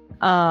show.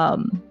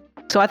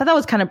 So I thought that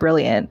was kind of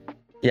brilliant.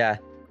 Yeah,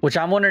 which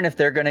I'm wondering if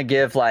they're gonna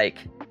give like.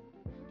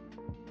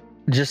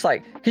 Just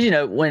like, because, you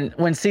know,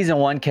 when season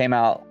 1 came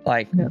out,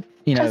 like,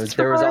 you know,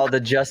 there was all the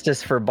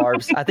justice for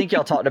Barb's. I think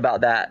y'all talked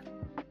about that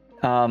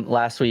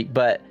last week,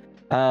 but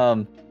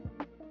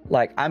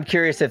like, I'm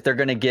curious if they're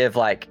going to give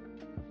like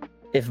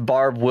if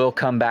Barb will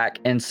come back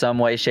in some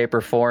way, shape,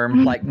 or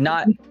form. Like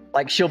not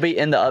like she'll be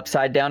in the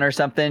Upside Down or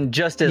something,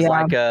 just as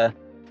like a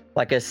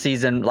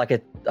season, like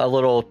a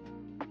little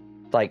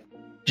like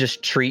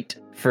just treat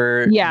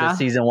for the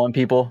season 1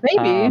 people.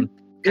 Maybe.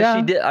 Because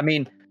she did. I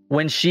mean,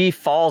 when she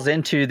falls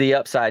into the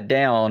Upside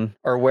Down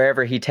or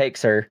wherever he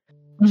takes her,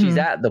 she's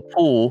at the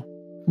pool.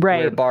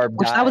 Right. Where Barb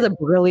died. That was a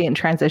brilliant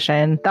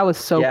transition. That was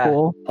so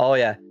cool. Oh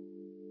yeah.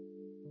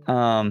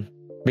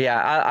 But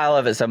yeah, I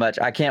love it so much.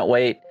 I can't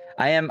wait.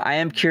 I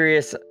am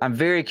curious. I'm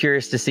very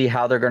curious to see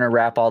how they're going to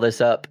wrap all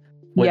this up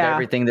with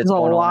everything that's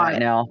going on right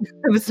now.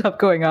 There's stuff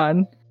going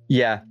on.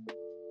 Yeah.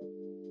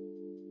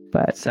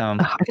 But I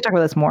could talk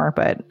about this more,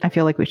 but I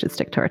feel like we should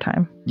stick to our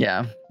time.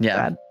 Yeah. Yeah.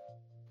 Bad.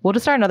 We'll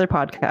just start another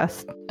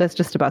podcast that's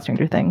just about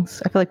Stranger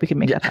Things. I feel like we can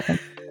make that happen.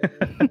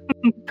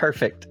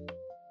 Perfect.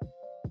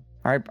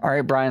 All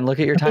right, Brian, look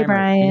at your timer.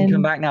 Brian. You can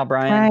come back now,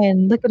 Brian.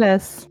 Brian, look at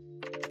us.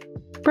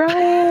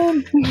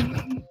 Brian!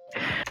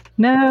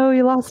 No,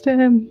 you lost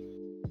him.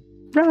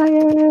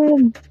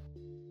 Brian!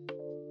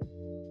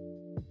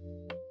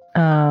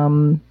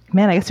 Man,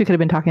 I guess we could have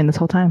been talking this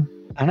whole time.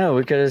 I know,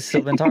 we could have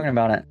still been talking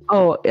about it.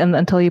 Oh, and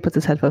until he puts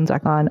his headphones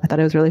back on, I thought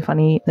it was really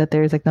funny that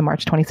there's like the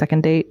March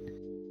 22nd date.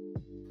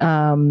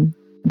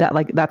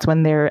 That's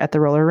when they're at the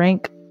roller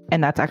rink,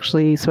 and that's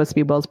actually supposed to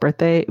be Will's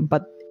birthday,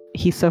 but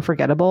he's so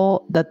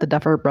forgettable that the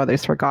Duffer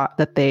Brothers forgot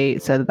that they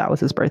said that was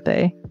his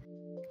birthday.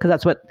 Because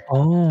that's what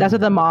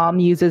the mom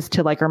uses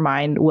to like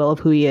remind Will of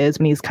who he is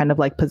when he's kind of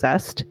like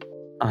possessed.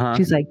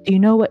 She's like, do you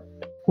know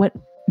what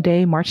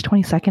day March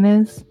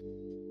 22nd is?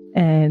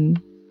 And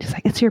she's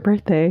like, it's your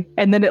birthday.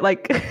 And then it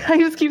like, I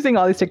just keep seeing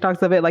all these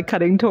TikToks of it like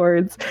cutting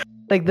towards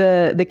like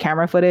the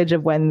camera footage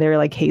of when they're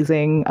like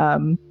hazing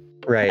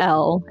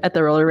Elle at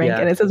the roller rink,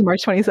 and it says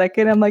March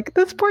 22nd. I'm like,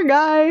 this poor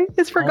guy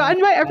is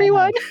forgotten by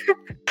everyone.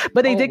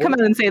 But they did come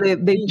out and say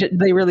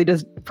they really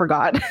just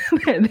forgot.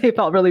 They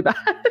felt really bad.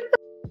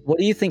 What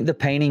do you think the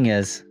painting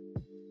is?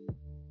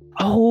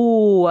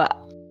 Oh,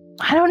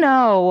 I don't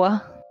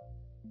know.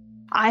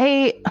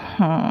 I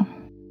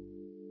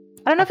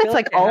don't know if it's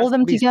like all of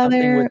them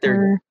together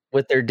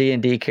with their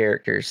D&D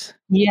characters.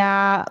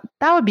 Yeah,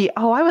 that would be.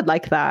 Oh, I would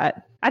like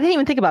that. I didn't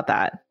even think about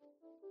that.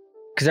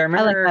 Because I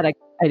remember like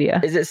that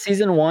idea. Is it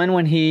season 1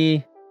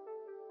 when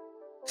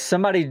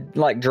somebody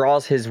like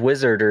draws his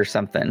wizard or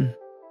something?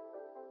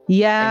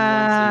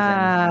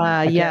 Yeah.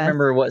 I can't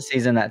remember what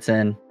season that's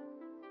in.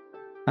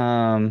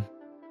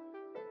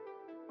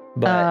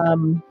 But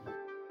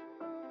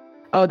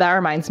oh, that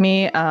reminds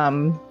me.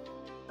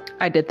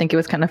 I did think it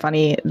was kind of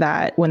funny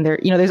that when they're,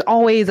 there's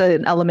always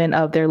an element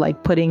of they're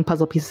like putting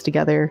puzzle pieces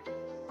together.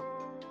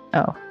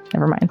 Oh,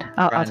 never mind.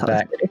 I'll tell you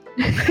later.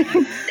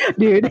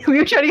 Dude, we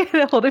were trying to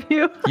get a hold of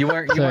you. You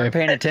weren't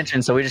paying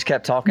attention, so we just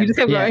kept talking. You just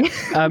kept going.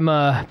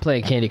 I'm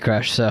playing Candy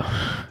Crush, so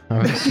I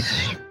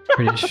was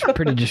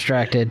pretty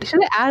distracted. You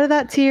should have added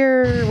that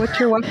to what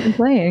you're watching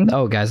playing.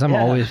 Oh, guys, I'm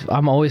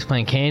always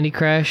playing Candy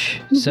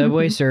Crush,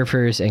 Subway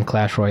Surfers, and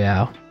Clash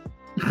Royale.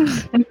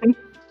 If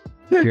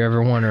you're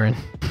ever wondering.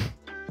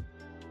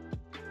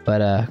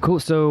 But cool.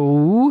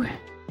 So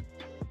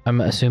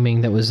I'm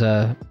assuming that was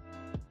some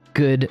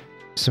good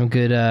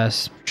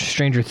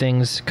Stranger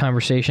Things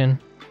conversation.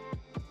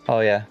 Oh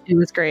yeah, it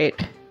was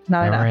great.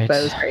 Not enough, but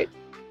it was great.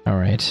 All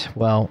right.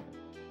 Well,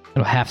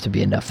 it'll have to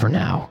be enough for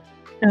now.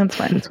 That's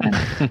fine. It's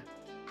fine.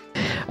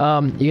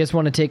 You guys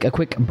want to take a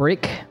quick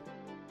break?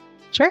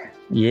 Sure.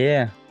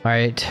 Yeah. All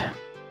right.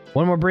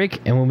 One more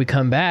break, and when we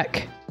come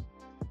back,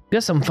 we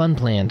got some fun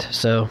planned.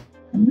 So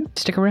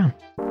stick around.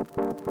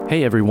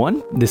 Hey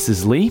everyone, this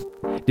is Lee.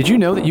 Did you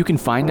know that you can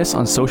find us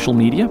on social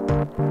media?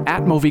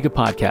 At Moviga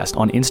Podcast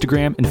on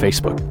Instagram and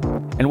Facebook.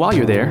 And while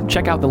you're there,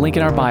 check out the link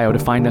in our bio to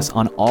find us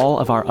on all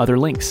of our other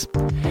links.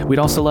 We'd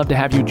also love to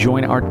have you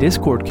join our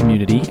Discord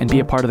community and be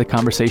a part of the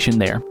conversation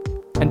there.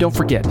 And don't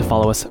forget to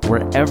follow us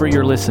wherever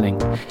you're listening,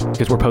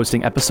 because we're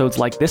posting episodes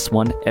like this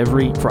one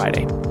every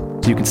Friday,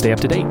 so you can stay up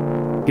to date.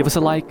 Give us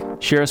a like,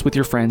 share us with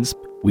your friends.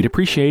 We'd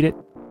appreciate it.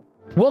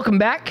 Welcome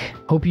back.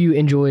 Hope you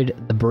enjoyed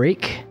the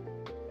break.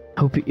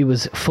 Hope it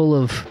was full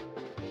of...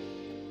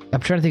 I'm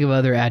trying to think of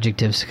other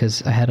adjectives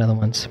because I had other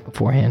ones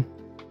beforehand.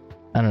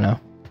 I don't know.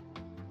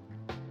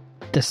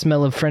 The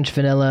smell of French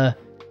vanilla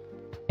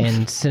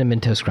and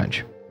cinnamon toast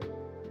crunch.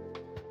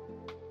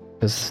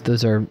 Because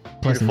those are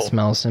pleasant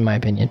smells in my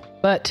opinion.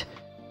 But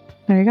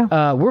there you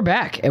go. We're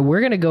back and we're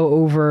going to go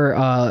over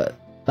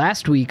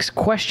last week's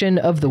question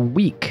of the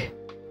week,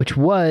 which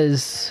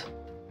was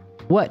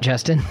what,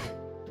 Justin?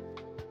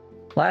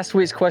 Last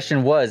week's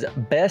question was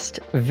best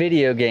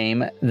video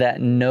game that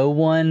no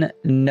one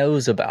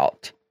knows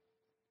about.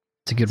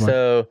 It's a good one.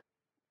 So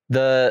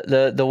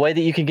the way that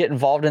you can get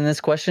involved in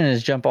this question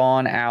is jump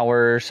on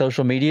our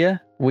social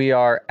media. We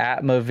are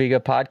at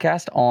Moviga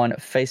Podcast on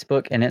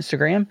Facebook and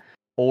Instagram,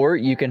 or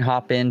you can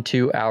hop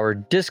into our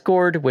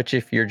Discord, which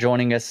if you're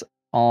joining us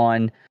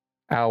on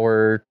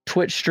our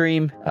Twitch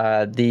stream,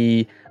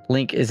 the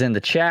link is in the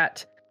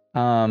chat.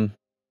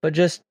 But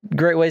just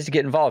great ways to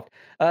get involved.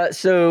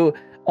 So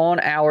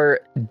on our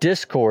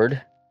Discord,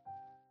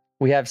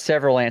 we have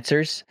several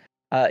answers.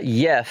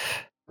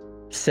 Yef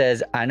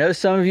says, I know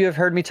some of you have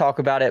heard me talk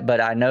about it,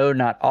 but I know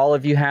not all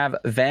of you have.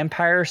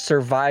 Vampire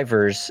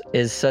Survivors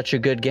is such a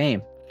good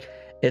game.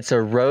 It's a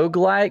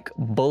roguelike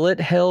bullet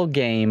hell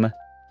game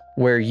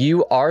where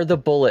you are the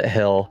bullet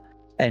hell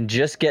and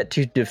just get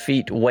to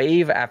defeat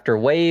wave after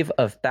wave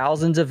of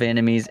thousands of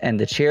enemies, and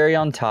the cherry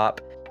on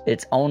top,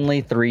 it's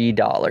only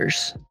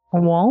 $3.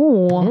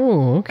 Whoa.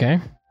 Oh, okay.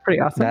 Pretty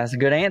awesome. That's a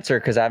good answer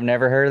because I've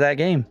never heard of that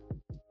game.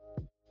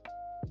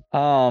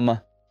 Our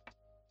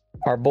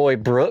boy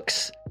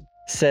Brooks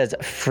says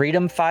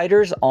Freedom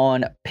Fighters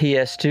on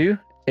PS2.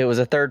 It was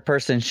a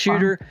third-person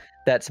shooter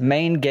that's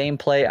main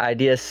gameplay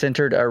idea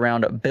centered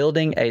around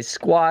building a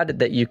squad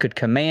that you could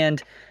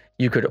command.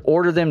 You could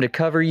order them to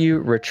cover you,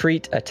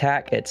 retreat,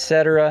 attack,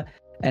 etc.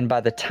 And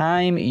by the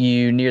time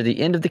you near the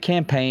end of the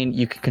campaign,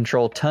 you could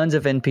control tons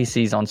of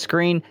NPCs on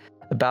screen.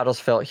 The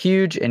battles felt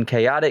huge and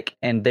chaotic,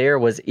 and there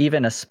was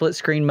even a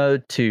split-screen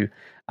mode too.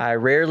 I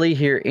rarely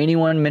hear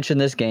anyone mention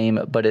this game,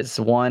 but it's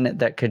one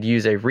that could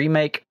use a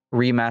remake,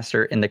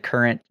 remaster in the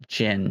current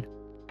gen.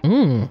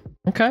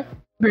 Okay.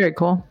 Very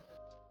cool.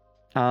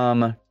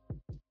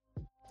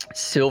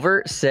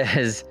 Silver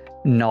says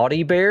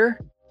Naughty Bear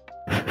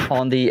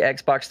on the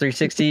Xbox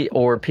 360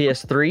 or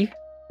PS3.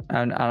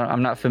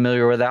 I'm not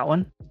familiar with that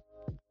one.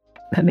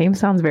 That name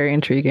sounds very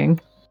intriguing.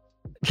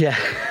 Yeah.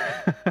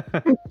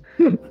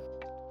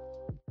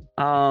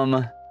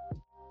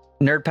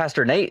 Nerd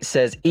Pastor Nate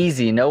says,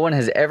 easy. No one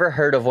has ever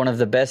heard of one of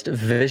the best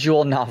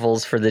visual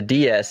novels for the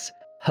DS,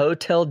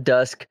 Hotel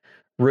Dusk,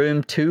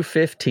 Room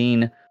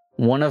 215,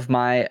 one of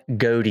my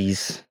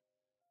goaties.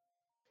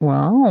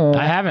 Wow.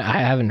 I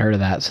haven't heard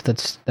of that, so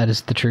that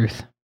is the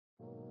truth.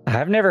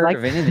 I've never heard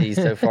of any of these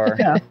so far.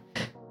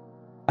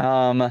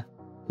 Yeah.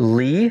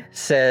 Lee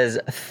says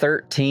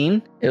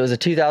 13. It was a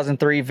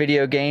 2003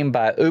 video game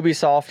by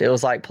Ubisoft. It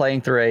was like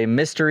playing through a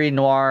mystery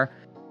noir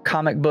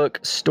comic book.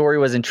 Story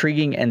was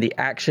intriguing and the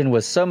action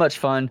was so much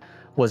fun.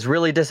 Was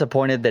really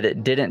disappointed that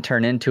it didn't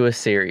turn into a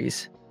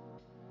series.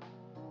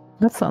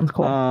 That sounds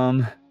cool.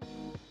 I'm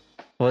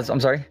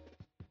sorry.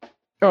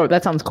 Oh,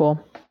 that sounds cool.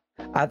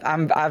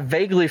 I'm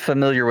vaguely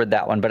familiar with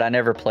that one, but I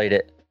never played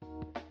it.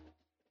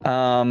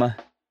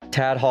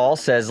 Tad Hall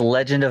says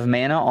Legend of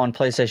Mana on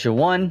PlayStation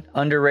 1,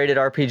 underrated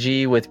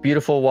RPG with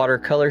beautiful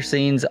watercolor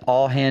scenes,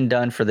 all hand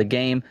done for the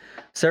game.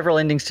 Several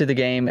endings to the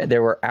game.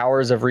 There were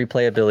hours of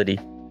replayability.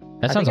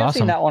 That sounds I've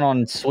seen awesome. that one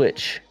on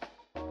Switch.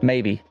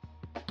 Maybe.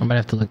 I might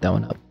have to look that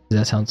one up.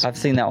 That sounds. I've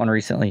seen that one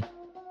recently.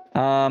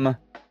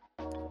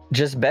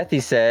 Just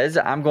Bethy says,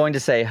 I'm going to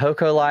say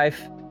Hoko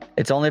Life.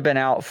 It's only been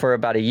out for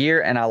about a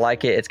year and I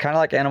like it. It's kind of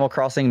like Animal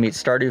Crossing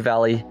meets Stardew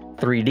Valley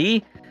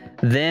 3D.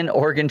 Then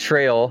Oregon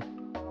Trail.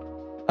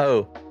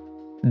 So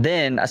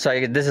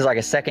this is like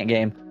a second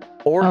game.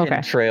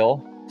 Oregon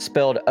Trail,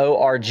 spelled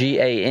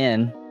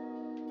Organ.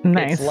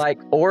 Nice. It's like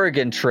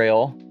Oregon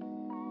Trail,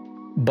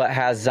 but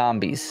has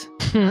zombies.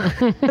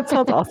 That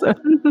sounds awesome.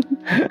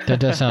 That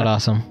does sound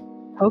awesome.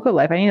 Hoko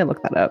Life. I need to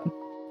look that up.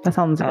 That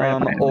sounds right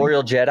up my alley.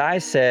 Oriel Jedi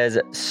says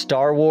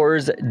Star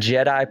Wars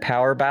Jedi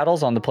Power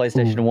Battles on the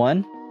PlayStation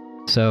 1.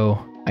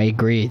 So I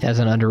agree. That's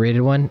an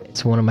underrated one.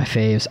 It's one of my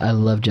faves. I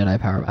love Jedi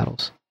Power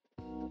Battles.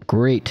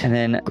 Great. And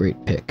then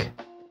great pick.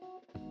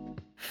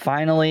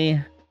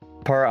 Finally,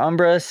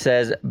 Parumbra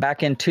says,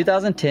 back in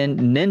 2010,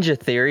 Ninja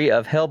Theory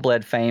of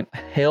Hellblade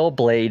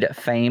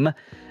fame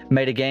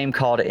made a game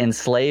called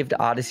Enslaved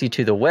Odyssey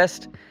to the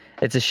West.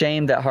 It's a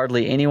shame that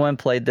hardly anyone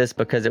played this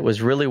because it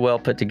was really well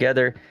put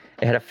together.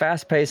 It had a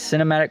fast-paced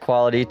cinematic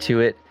quality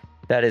to it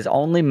that is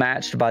only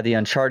matched by the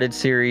Uncharted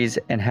series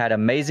and had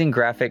amazing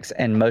graphics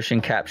and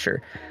motion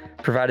capture,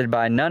 provided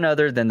by none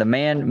other than the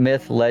man,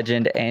 myth,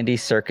 legend, Andy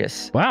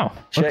Serkis. Wow.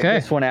 Check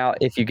this one out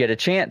if you get a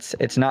chance.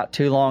 It's not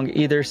too long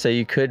either, so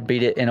you could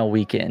beat it in a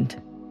weekend.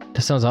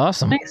 That sounds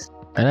awesome. Nice.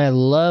 And I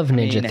love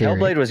Ninja Theory.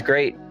 Hellblade was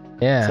great.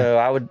 Yeah. So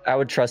I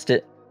would trust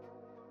it.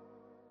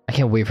 I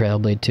can't wait for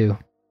Hellblade 2.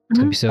 It's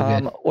going to be so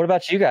good. What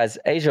about you guys?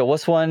 Asia,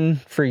 what's one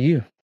for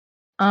you?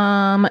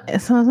 So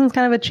this one's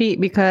kind of a cheat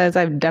because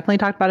I've definitely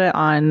talked about it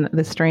on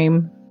the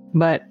stream,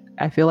 but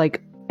I feel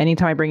like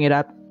anytime I bring it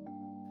up,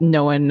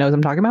 no one knows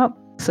I'm talking about.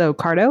 So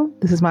Cardo,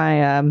 this is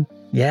my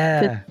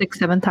fifth, sixth,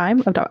 seventh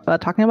time of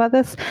talking about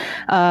this.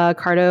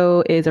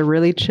 Cardo is a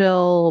really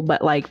chill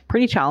but like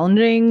pretty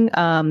challenging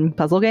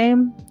puzzle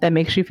game that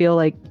makes you feel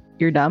like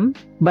you're dumb,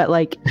 but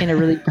like in a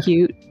really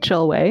cute,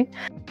 chill way.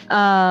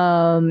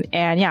 And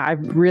yeah,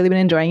 I've really been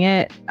enjoying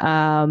it.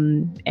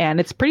 And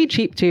it's pretty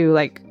cheap too.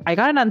 Like I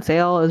got it on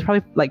sale. It was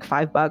probably like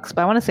 $5, but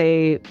I want to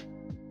say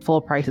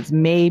full price, it's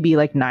maybe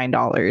like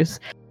 $9.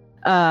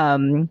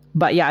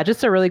 But yeah,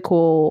 just a really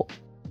cool,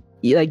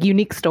 like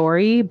unique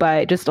story,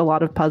 but just a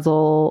lot of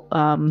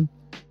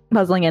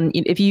puzzling. And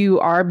if you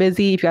are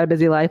busy, if you got a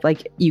busy life,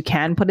 like you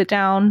can put it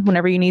down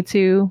whenever you need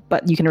to,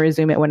 but you can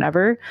resume it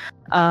whenever.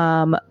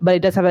 But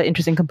it does have an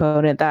interesting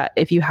component that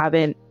if you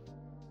haven't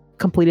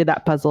completed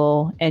that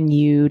puzzle and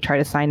you try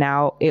to sign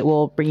out, it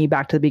will bring you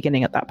back to the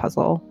beginning of that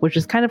puzzle, which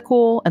is kind of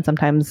cool and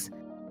sometimes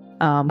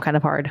kind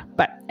of hard.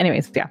 But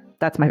anyways, yeah,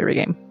 that's my favorite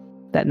game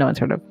that no one's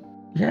heard of.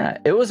 Yeah,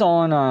 it was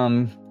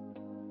on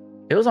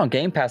It was on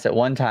Game Pass at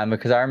one time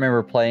because I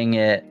remember playing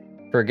it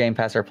for Game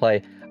Pass or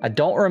Play. I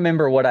don't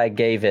remember what I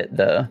gave it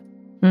though.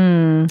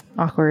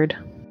 Awkward.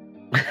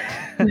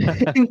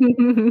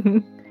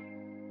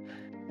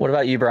 What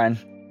about you, Brian?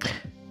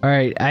 All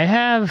right, I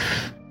have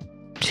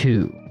 2.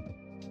 You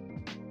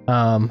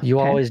Okay.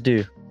 always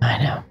do.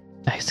 I know.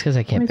 It's because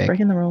I can't Always pick.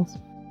 breaking the rules.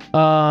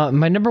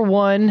 My number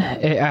 1.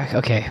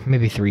 Okay,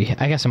 maybe 3.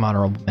 I got some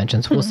honorable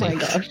mentions. We'll see. Oh my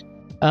gosh.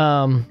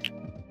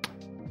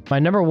 My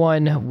number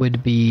 1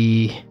 would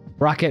be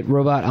Rocket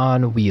Robot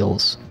on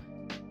Wheels.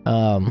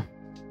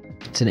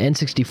 It's an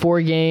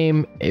N64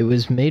 game. It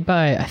was made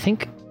by, I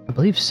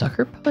believe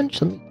Sucker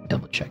Punch. Let me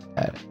double check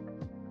that.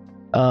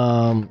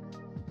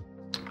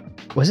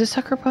 Was it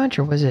Sucker Punch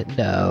or was it?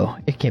 No,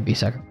 it can't be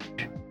Sucker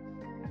Punch.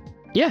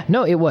 Yeah,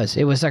 no, it was.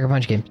 It was Sucker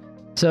Punch Games.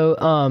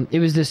 So, it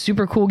was this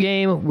super cool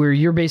game where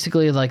you're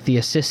basically like the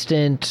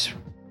assistant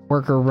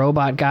worker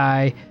robot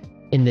guy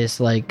in this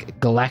like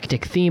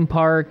galactic theme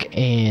park,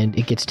 and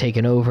it gets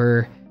taken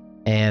over,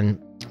 and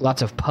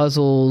lots of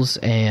puzzles,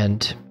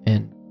 and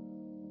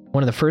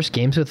one of the first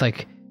games with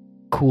like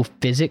cool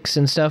physics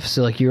and stuff.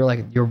 So like you're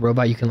like your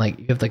robot, you can like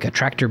you have like a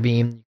tractor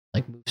beam,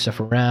 like move stuff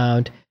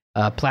around,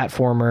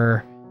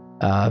 platformer,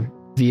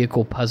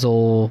 vehicle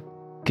puzzle.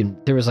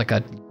 There was like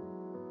a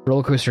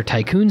roller coaster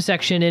tycoon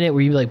section in it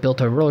where you like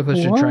built a roller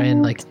coaster to try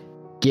and like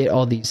get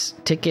all these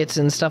tickets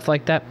and stuff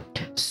like that.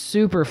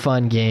 Super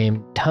fun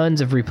game,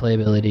 tons of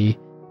replayability,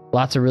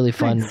 lots of really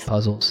fun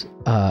puzzles.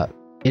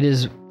 It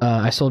is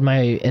I sold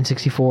my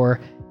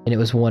N64 and it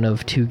was one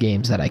of 2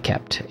 games that I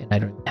kept, and I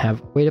don't even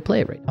have a way to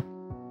play it right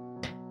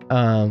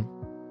now.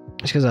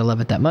 Just because I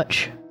love it that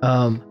much.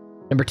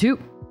 Number 2,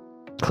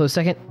 close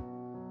second,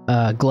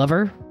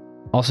 Glover,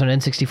 also an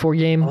N64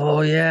 game.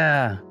 Oh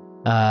yeah.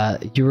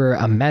 You were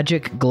a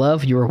magic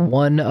glove. You were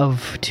one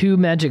of 2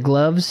 magic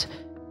gloves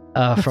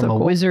from so a cool.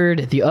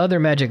 wizard. The other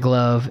magic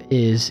glove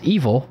is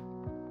evil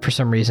for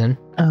some reason.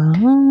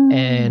 Oh.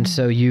 And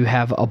so you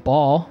have a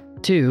ball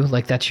too,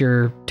 like that's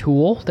your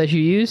tool that you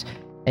use,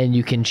 and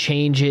you can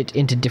change it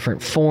into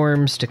different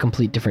forms to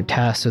complete different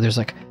tasks. So there's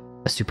like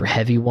a super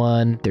heavy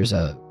one, there's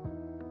a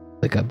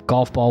like a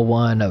golf ball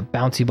one, a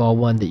bouncy ball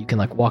one that you can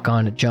like walk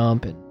on and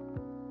jump, and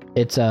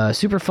it's a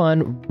super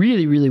fun,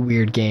 really, really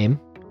weird game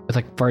with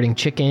like farting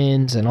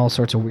chickens and all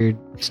sorts of weird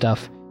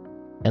stuff.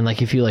 And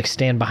like if you like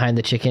stand behind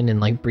the chicken and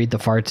like breathe the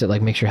farts, it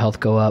like makes your health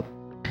go up.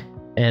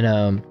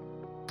 And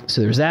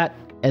so there's that.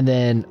 And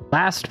then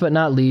last but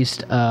not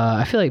least,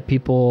 I feel like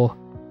people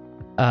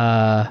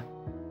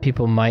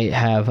might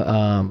have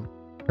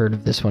heard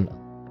of this one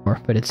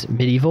more, but it's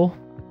Medieval,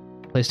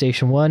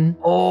 PlayStation 1.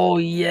 Oh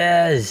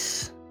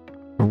yes.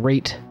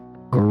 Great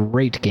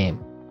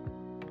game.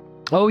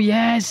 Oh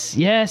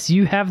yes,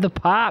 you have the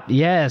pop.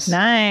 Yes.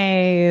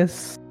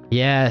 Nice.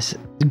 Yes.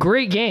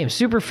 Great game,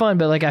 super fun,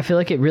 but like I feel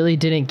like it really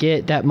didn't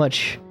get that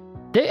much.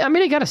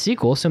 It got a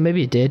sequel, so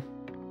maybe it did,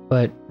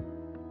 but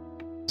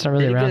it's not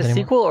really Did it around get a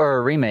anymore. sequel or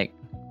a remake?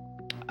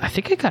 I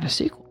think it got a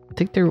sequel. I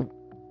think they're.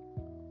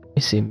 Let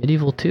me see,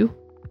 Medieval 2.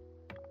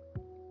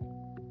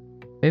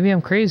 Maybe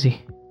I'm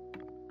crazy.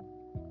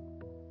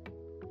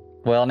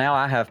 Well, now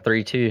I have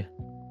 3 too.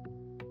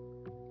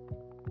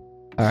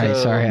 All right,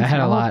 So- sorry, I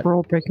had a lot.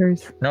 Rule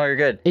breakers. No, you're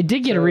good. It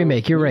did get a So-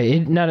 remake. You're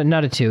right. Not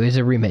a 2. It's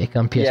a remake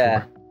on PS4.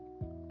 Yeah.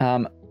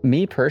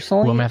 Me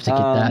personally, Well, I'm gonna have to get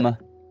that.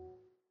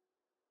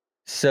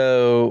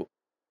 So,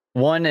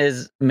 one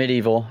is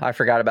Medieval. I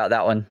forgot about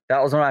that one.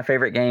 That was one of my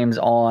favorite games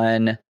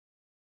on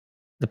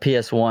the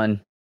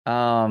PS1.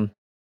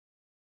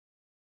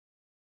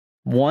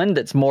 One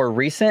that's more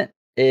recent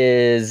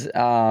is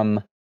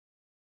Kena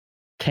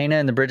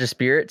and the Bridge of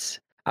Spirits.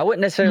 I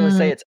wouldn't necessarily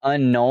say it's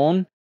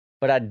unknown,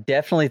 but I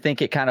definitely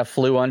think it kind of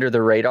flew under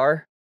the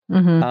radar.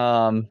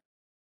 Mm-hmm.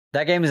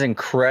 That game is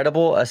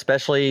incredible,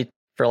 especially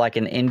for like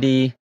an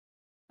indie.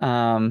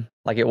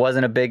 Like it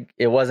wasn't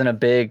a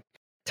big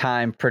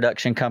time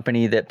production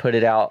company that put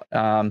it out.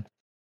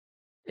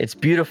 It's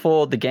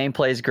beautiful. The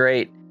gameplay is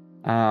great.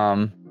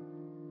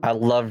 I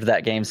loved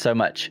that game so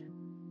much.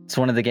 It's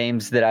one of the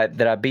games that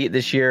I beat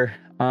this year.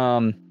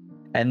 And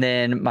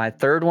then my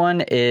third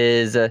one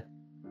is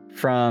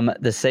from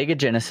the Sega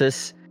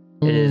Genesis.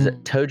 It is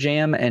Toe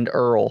Jam and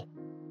Earl.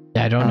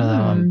 Yeah, I don't know that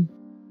one.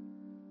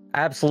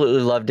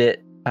 Absolutely loved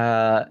it.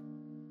 I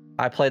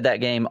played that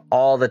game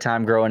all the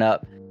time growing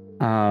up.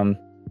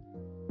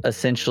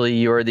 Essentially,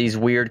 you are these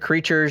weird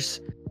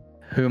creatures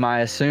whom I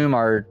assume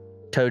are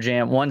Toe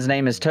Jam. One's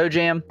name is Toe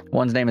Jam.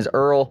 One's name is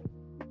Earl.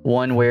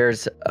 One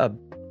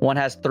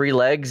has 3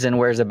 legs and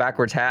wears a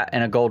backwards hat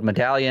and a gold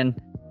medallion.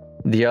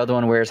 The other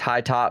one wears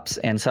high tops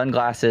and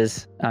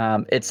sunglasses.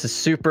 It's a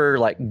super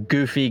like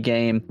goofy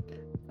game.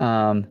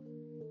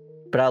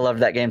 But I loved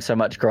that game so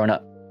much growing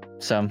up.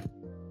 So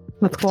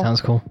That's cool.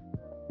 Sounds cool.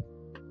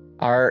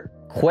 our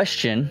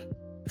question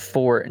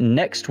for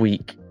next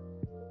week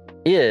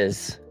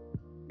is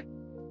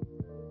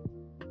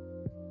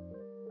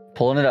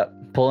pulling it up.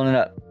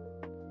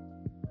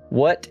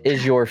 What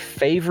is your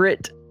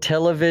favorite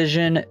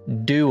television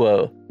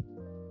duo?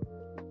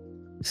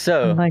 I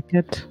So, like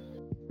it.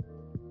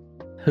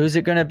 who's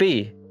it going to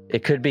be?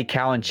 It could be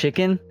cow and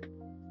chicken.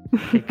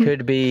 It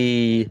could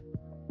be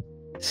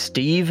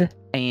Steve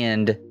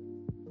and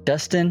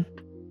Dustin.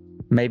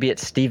 Maybe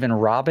it's Steve and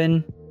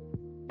Robin.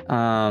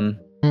 But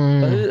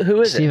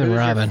who is Steve it? and Who's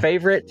Robin. your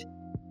favorite?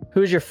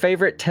 Who's your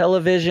favorite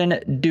television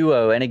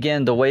duo? And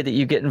again, the way that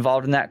you get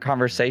involved in that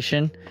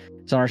conversation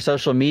is on our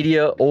social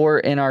media or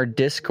in our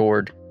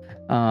Discord,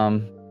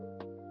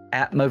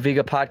 at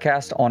Moviga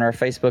Podcast on our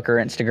Facebook or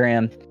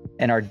Instagram,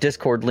 and our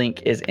Discord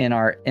link is in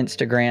our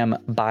Instagram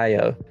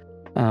bio.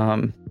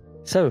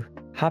 So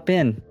hop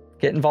in,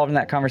 get involved in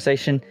that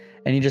conversation,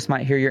 and you just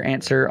might hear your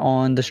answer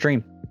on the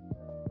stream.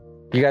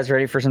 You guys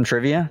ready for some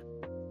trivia?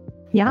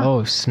 Yeah.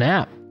 Oh,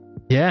 snap.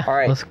 Yeah. All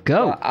right. Let's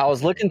go. I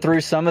was looking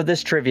through some of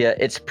this trivia.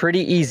 It's pretty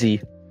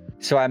easy.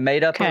 So I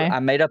made up Okay.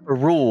 a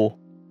rule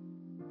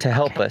to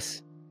help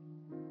us.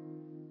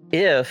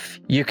 If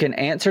you can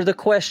answer the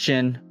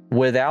question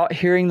without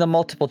hearing the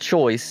multiple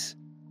choice,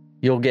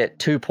 you'll get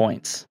 2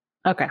 points.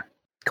 Okay.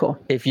 Cool.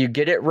 If you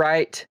get it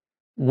right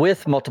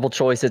with multiple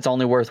choice, it's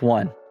only worth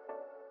 1.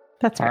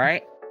 That's All fair.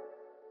 right.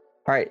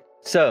 All right.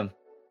 So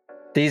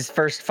these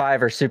first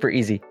 5 are super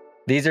easy.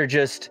 These are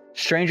just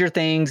Stranger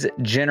Things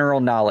general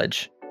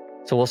knowledge.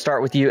 So we'll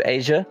start with you,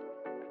 Asia.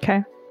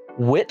 Okay.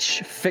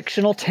 Which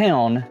fictional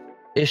town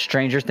is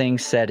Stranger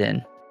Things set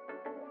in?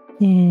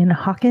 In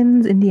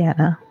Hawkins,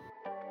 Indiana.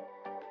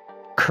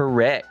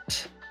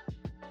 Correct.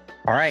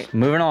 All right,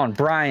 moving on.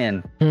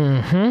 Brian,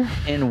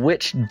 Mm-hmm. in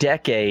which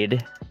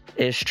decade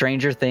is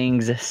Stranger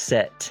Things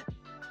set?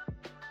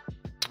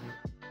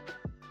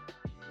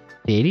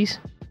 The 80s?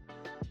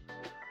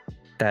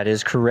 That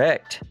is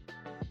correct.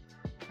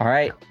 All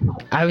right.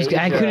 I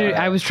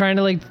Asia. was trying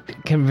to like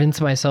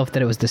convince myself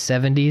that it was the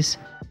 70s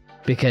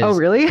because Oh,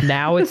 really?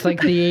 now it's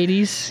like the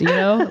 80s, you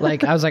know?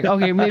 Like I was like,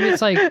 okay, maybe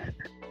it's like,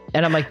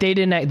 and I'm like, they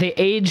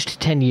aged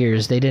 10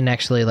 years. They didn't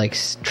actually like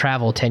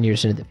travel 10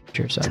 years into the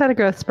future. So Just had a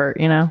growth spurt,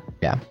 you know?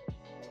 yeah.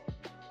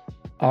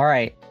 All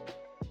right.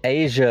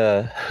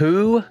 Asia,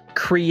 who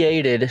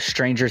created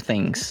Stranger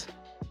Things?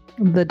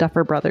 The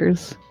Duffer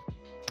Brothers.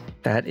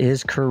 That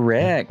is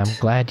correct. I'm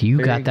glad you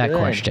Very got that good.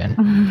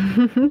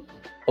 question.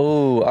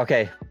 Oh,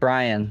 okay.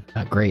 Brian,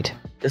 Oh, great.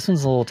 this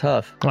one's a little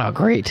tough. Oh,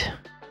 great.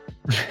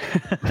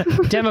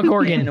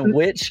 Demogorgon. In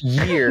which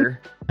year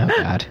Oh,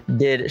 God.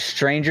 did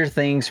Stranger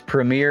Things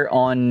premiere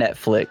on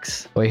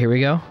Netflix? Wait, here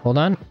we go. Hold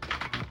on.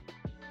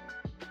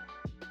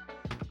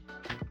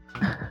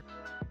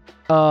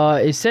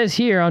 It says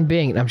here on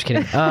Bing. I'm just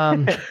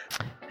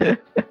kidding.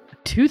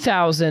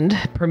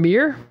 2000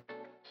 premiere.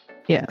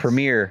 Yes.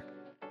 Premiere.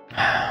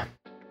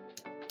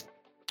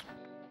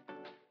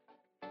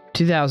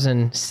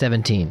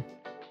 2017.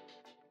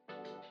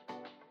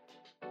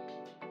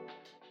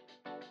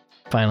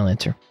 Final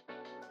answer.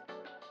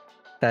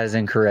 That is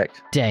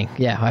incorrect. Dang.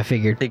 Yeah, I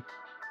figured. The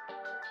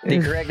It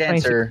was correct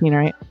answer 2016,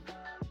 right?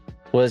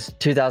 was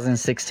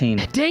 2016.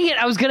 Dang it.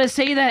 I was going to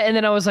say that. And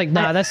then I was like,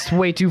 nah, that's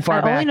way too far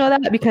I back. only know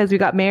that because we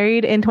got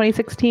married in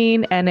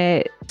 2016 and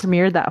it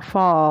premiered that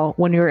fall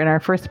when we were in our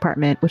first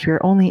apartment, which we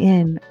were only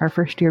in our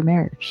first year of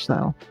marriage.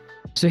 So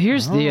So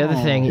here's the other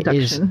Oh. thing is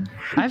deduction.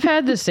 I've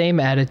had the same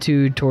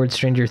attitude towards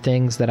Stranger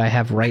Things that I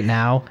have right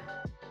now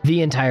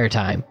the entire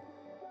time.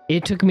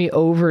 It took me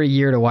over a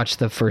year to watch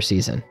the first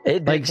season.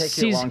 It did Like, take you a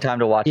seas- long time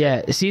to watch it.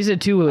 Yeah, season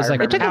 2 was I like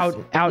remember. It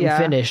out and yeah.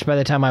 finished by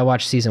the time I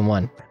watched season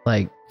 1.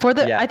 Like, for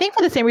the Yeah. I think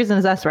for the same reason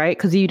as us, right?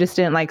 Because you just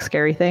didn't like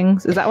scary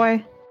things. Is that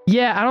why?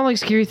 yeah, I don't like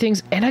scary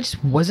things, and I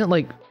just wasn't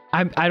like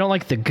I don't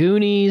like the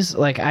Goonies.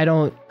 Like, I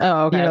don't,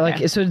 Oh, okay. you know, okay.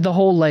 like so the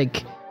whole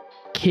like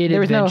kid There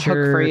was no hook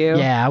adventure. for you.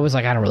 Yeah, I was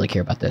like, I don't really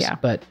care about this. Yeah.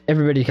 But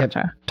everybody kept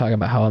Gotcha. talking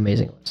about how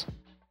amazing it was.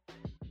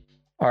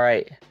 All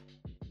right.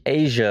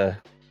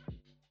 Asia.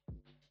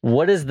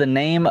 What is the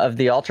name of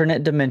the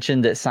alternate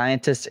dimension that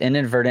scientists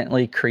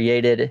inadvertently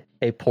created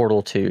a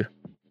portal to?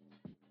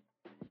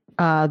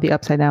 The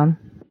Upside Down.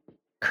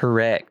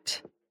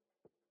 Correct.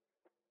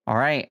 All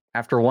right.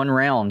 After one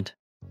round,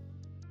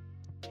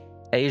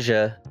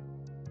 Asia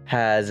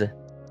has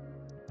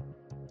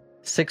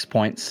 6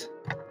 points.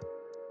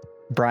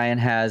 Brian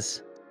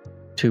has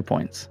 2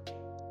 points.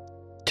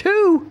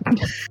 2.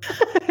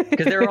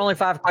 Because there were only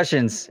 5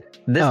 questions.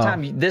 This Oh.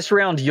 time, this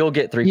round, you'll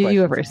get 3 questions.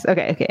 You go first.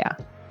 Okay. Okay. Yeah.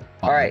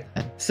 All right.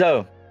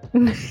 So,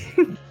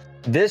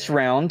 this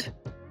round,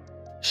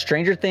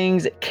 Stranger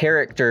Things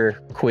character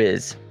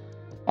quiz.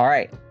 All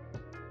right.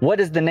 What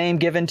is the name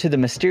given to the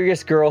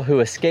mysterious girl who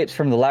escapes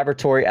from the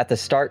laboratory at the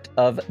start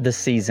of the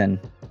season?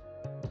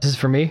 This is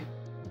for me.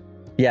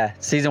 Yeah,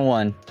 season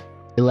 1.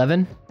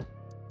 11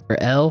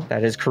 or L.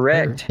 That is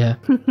correct. Yeah.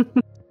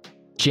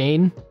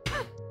 Jane.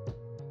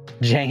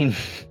 Jane.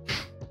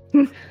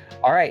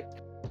 All right.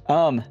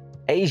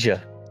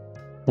 Asia.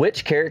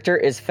 Which character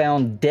is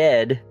found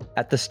dead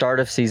at the start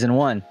of season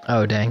 1?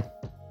 Oh dang.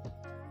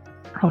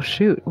 Oh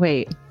shoot!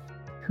 Wait,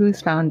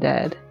 who's found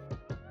dead?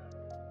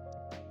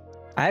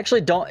 I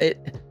actually don't.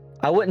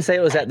 I wouldn't say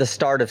it was at the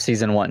start of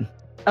season 1.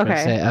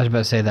 Okay, I was about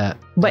to say that.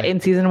 but in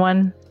season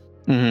 1.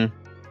 Mm-hmm.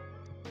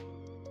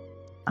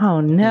 Oh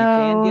You can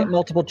no. get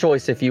multiple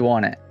choice if you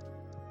want it.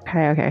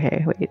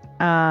 Okay. Wait.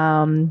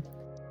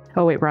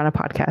 Oh wait, we're on a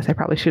podcast. I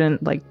probably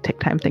shouldn't take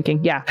time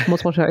thinking. Yeah,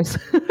 multiple choice.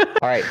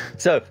 All right.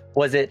 So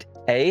was it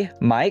A,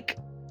 Mike,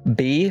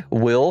 B,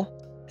 Will,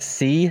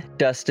 C,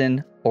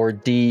 Dustin, or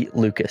D,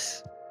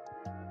 Lucas?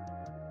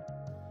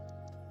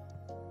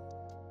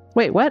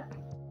 Wait, what?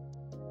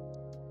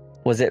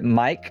 Was it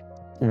Mike,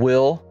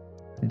 Will,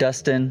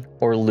 Dustin,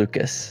 or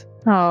Lucas?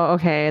 Oh,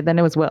 okay. Then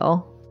it was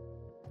Will.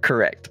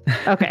 Correct.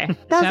 Okay.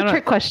 That was a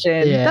trick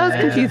question. Yeah.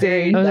 That was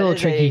confusing. That was a little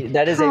tricky.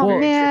 That is a Oh,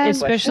 very man. trick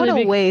question. What a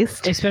Especially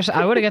waste. Especially,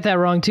 I would have got that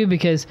wrong too,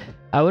 because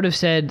I would have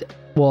said,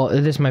 well,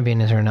 this might be an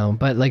yes or no,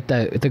 but like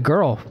the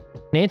girl,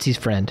 Nancy's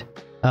friend.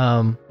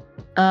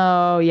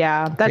 Oh,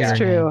 yeah. That's Yeah.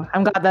 true.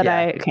 I'm glad that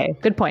Yeah. okay.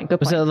 Good point. Good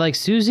Was point. it like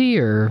Susie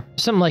or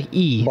something like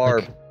E?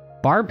 Barb. Like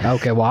Barb?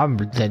 Okay, well, I'm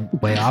dead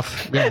way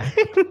off. Yeah.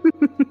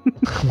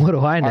 What do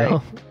I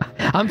know?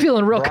 I'm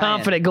feeling real Brian.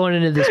 confident going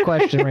into this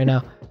question right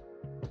now.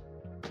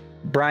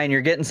 Brian,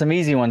 you're getting some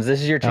easy ones.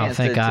 This is your Oh, chance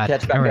thank to God.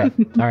 catch back All right.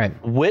 up. All right.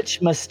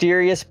 Which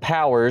mysterious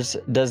powers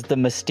does the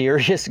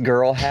mysterious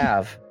girl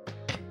have?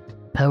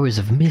 Powers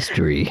of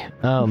mystery.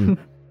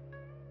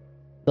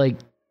 Like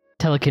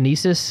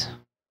telekinesis?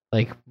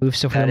 Like move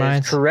stuff with That your is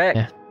minds? correct.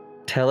 Yeah.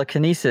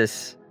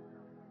 Telekinesis.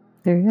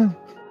 There you go.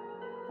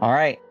 All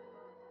right.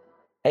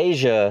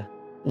 Asia,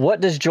 what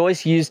does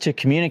Joyce use to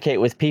communicate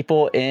with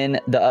people in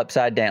the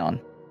Upside Down?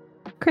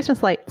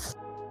 Christmas lights.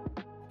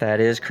 That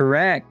is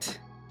correct.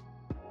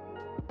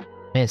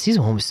 Man,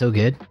 season 1 was so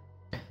good.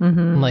 Mm-hmm.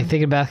 I'm like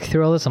thinking back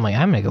through all this. I'm like,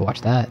 I'm gonna go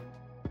watch that.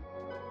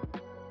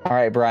 All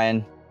right,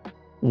 Brian.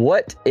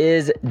 What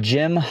is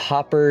Jim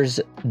Hopper's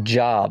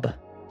job?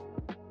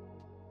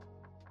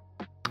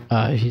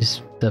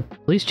 He's the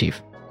police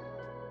chief.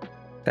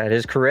 That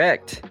is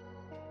correct.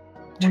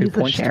 He's 2 the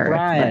points to sheriff,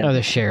 Brian. Oh,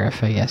 the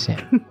sheriff, I guess.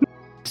 Yeah.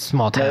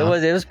 Small town. No,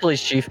 it was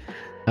police chief.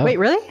 Oh. Wait,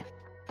 really?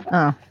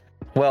 Oh.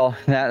 Well,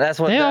 that's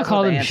what They all that's call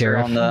what the him answer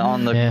sheriff.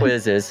 on the Yeah.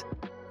 quiz is.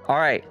 All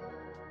right.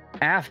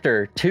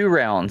 After 2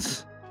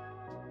 rounds,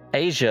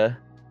 Asia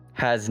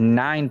has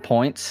 9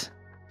 points.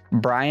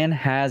 Brian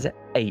has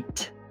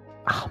 8.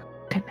 Oh,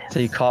 goodness. So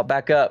you caught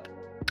back up.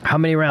 How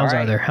many rounds All are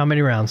right. there? How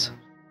many rounds?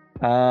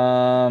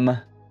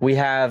 We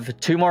have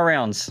 2 more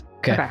rounds.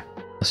 Okay.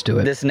 Let's do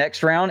it. This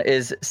next round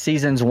is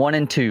seasons 1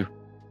 and 2.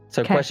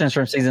 So Okay. questions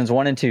from seasons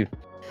 1 and 2.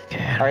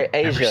 Okay, I All right,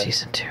 don't remember Asia.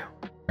 Season 2.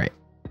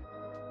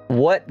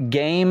 What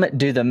game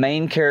do the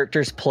main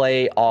characters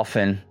play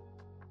often?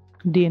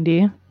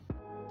 D&D.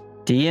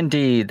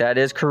 D&D, that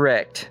is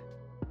correct.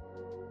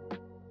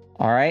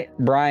 All right,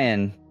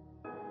 Brian.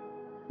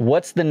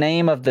 What's the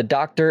name of the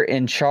doctor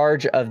in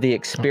charge of the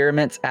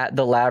experiments at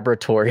the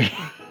laboratory?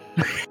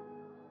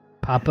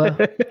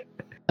 Papa.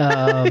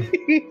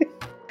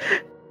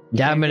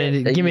 Yeah, I'm gonna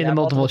You give me got the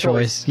multiple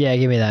choice. Yeah,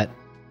 give me that.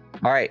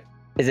 All right,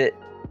 is it...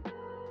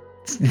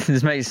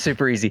 This makes it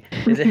super easy.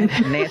 Is it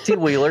Nancy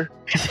Wheeler?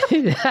 Is She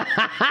is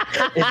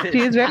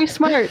it, very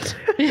smart.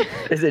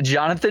 is it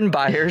Jonathan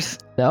Byers?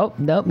 Nope,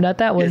 not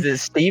that one. Is it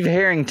Steve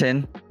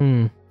Harrington?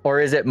 Hmm. Or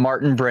is it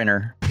Martin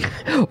Brenner?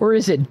 Or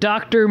is it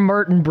Dr.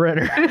 Martin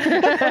Brenner?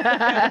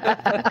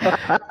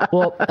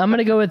 Well, I'm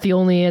gonna go with the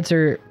only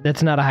answer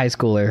that's not a high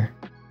schooler.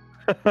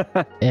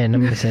 And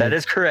I'm gonna say That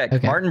is correct.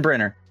 Okay. Martin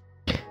Brenner.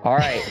 All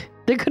right.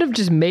 they could have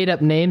just made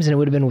up names and it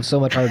would have been so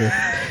much harder.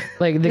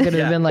 Like they could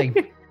have Yeah. been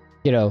like,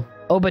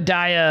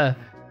 Obadiah,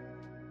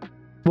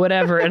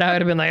 whatever, and I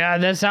would have been like,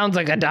 that sounds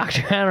like a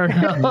doctor. I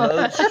don't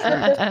know.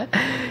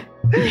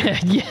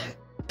 yeah.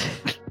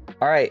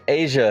 All right,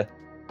 Asia.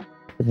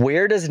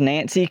 Where does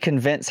Nancy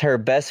convince her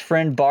best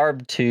friend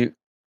Barb to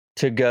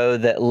go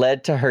that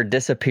led to her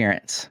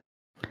disappearance?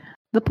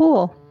 The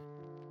pool.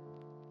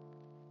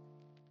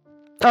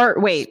 Or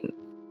wait,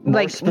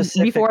 More before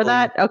specifically-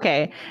 that?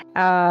 Okay.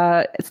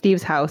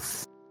 Steve's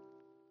house.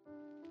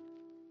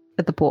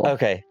 At the pool.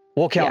 Okay,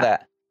 we'll count Yeah.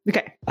 that.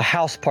 Okay. A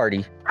house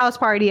party. House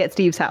party at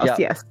Steve's house. Yep.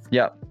 Yes.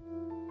 Yep.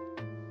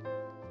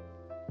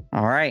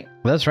 All right.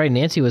 Well, that's right.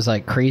 Nancy was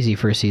like crazy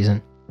for a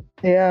season.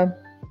 Yeah.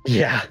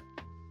 Yeah.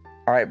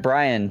 All right,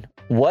 Brian.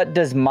 What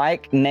does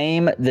Mike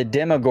name the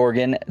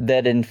Demogorgon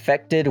that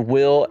infected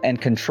Will and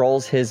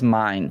controls his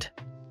mind?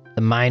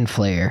 The Mind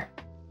Flayer.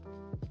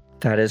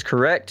 That is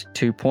correct.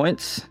 2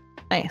 points.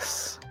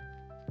 Nice.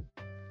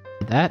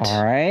 That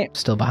All right.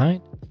 still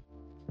behind.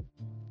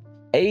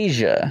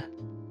 Asia.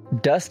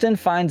 Dustin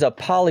finds a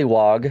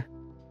pollywog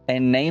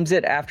and names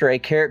it after a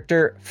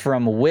character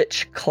from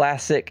which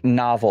classic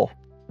novel?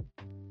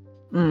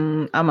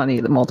 I'm gonna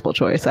need the multiple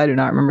choice. I do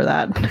not remember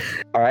that.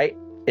 All right.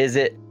 Is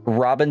it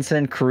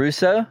Robinson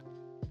Crusoe,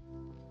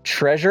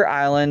 Treasure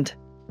Island,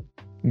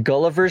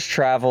 Gulliver's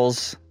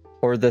Travels,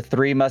 or The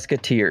Three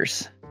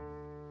Musketeers?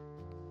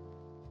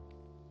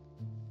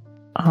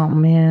 Oh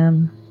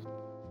man.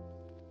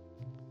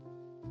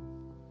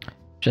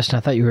 Justin, I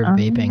thought you were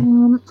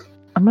vaping.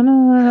 I'm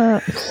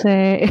gonna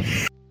say.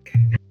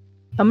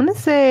 I'm gonna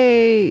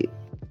say.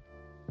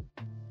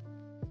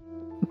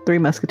 Three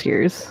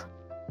Musketeers,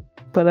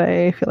 but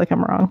I feel like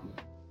I'm wrong.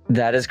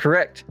 That is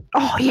correct.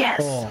 Oh yes.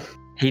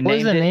 He What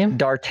was named the it name?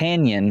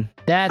 D'Artagnan.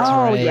 That's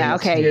Oh right. yeah.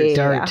 Okay. Yeah,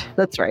 Dart.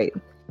 That's right.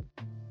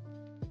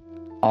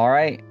 All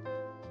right.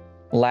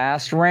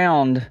 Last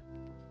round.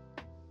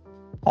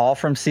 All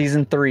from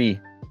season 3.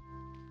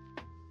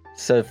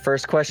 So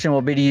first question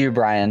will be to you,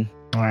 Brian.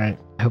 All right.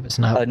 I hope it's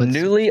not. A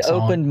newly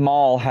opened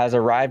mall has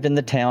arrived in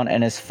the town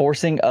and is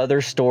forcing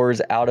other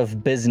stores out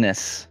of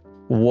business.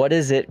 What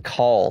is it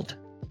called?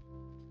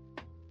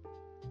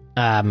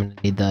 I'm going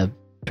to need the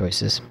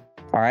choices.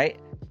 All right.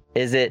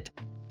 Is it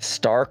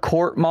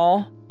Starcourt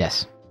Mall,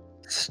 Yes.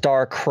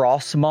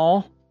 Starcross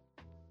Mall,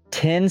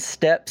 10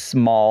 Steps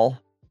Mall,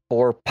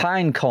 or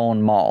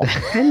Pinecone Mall?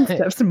 10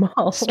 Steps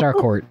Mall.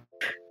 Starcourt.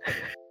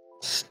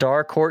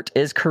 Starcourt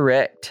is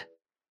correct.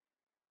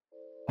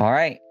 All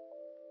right.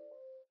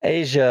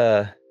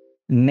 Asia,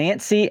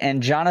 Nancy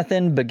and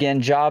Jonathan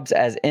begin jobs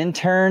as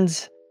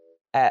interns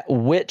at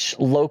which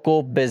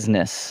local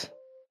business?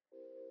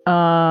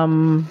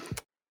 Oh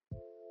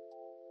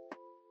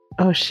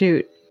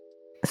shoot.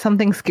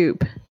 Something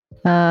Scoop.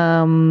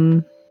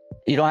 You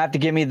don't have to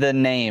give me the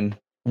name.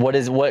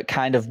 What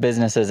kind of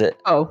business is it?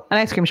 Oh, an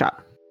ice cream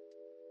shop.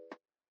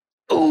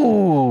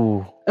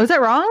 Ooh. Was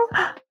that wrong?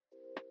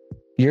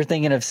 You're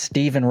thinking of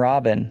Steve and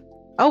Robin.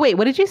 Oh wait,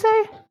 what did you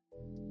say?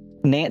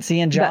 Nancy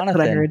and Jonathan. That's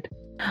what I heard.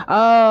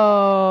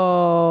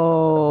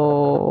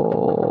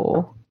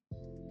 Oh.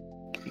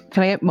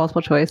 Can I get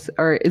multiple choice?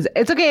 Or it's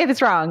okay if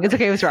it's wrong. It's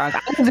okay if it's wrong.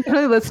 I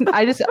definitely listen.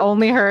 I just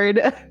only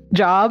heard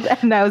job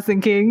and I was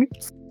thinking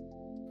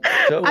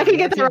So I can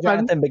get Nancy that and wrong.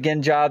 Jonathan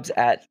begin jobs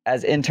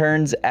as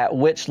interns at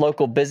which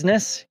local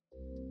business?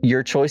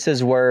 Your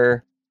choices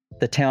were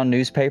the town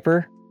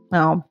newspaper,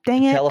 Oh,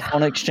 dang it.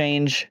 telephone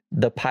exchange,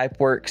 the pipe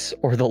works,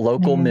 or the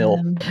local mill.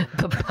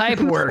 The pipe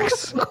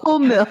works. Local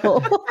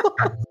mill.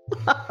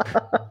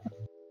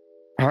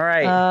 All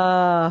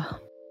right, Rookie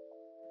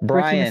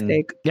Brian.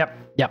 mistake. Yep.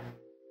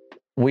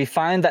 We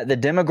find that the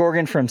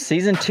Demogorgon from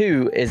season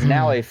 2 is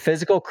now a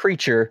physical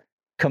creature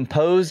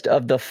composed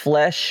of the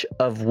flesh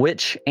of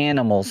which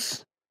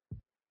animals?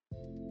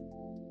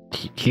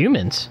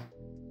 Humans.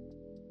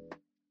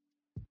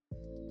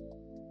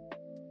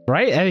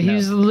 Right? I mean, he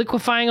was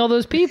liquefying all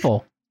those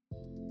people.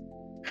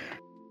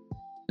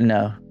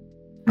 No.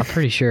 I'm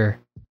pretty sure.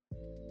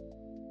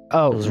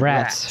 Oh, It was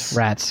rats.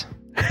 Rats.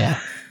 Yeah.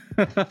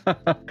 But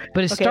it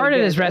Okay, started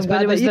good. as rats, I'm but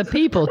glad it was that the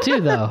people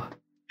too, though.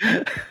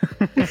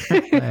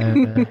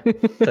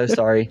 So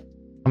sorry.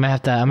 I'm gonna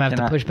have to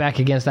Cannot- push back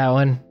against that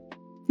one.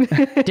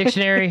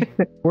 Dictionary,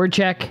 word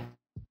check.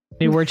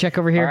 Need a word check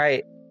over here. All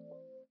right.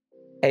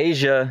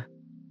 Asia.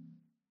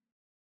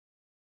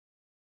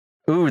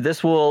 Ooh,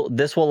 this will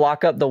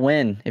lock up the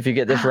win if you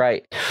get this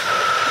right.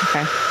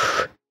 Okay.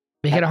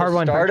 Make it a hard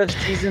one. Start of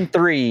season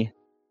 3,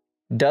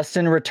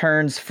 Dustin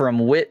returns from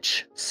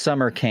which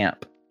summer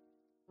camp?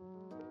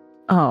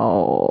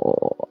 Oh.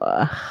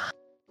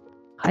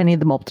 I need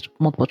the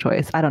multiple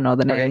choice. I don't know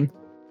the name. Okay.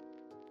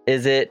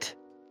 Is it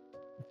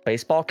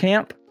baseball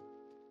camp,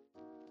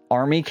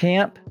 army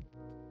camp,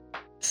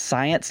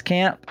 science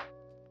camp,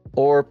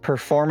 or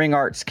performing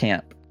arts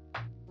camp?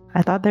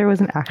 I thought there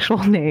was an actual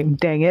name.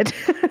 Dang it.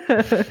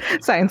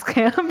 Science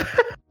camp.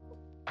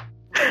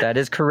 That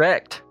is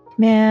correct.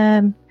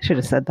 Man, I should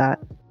have said that.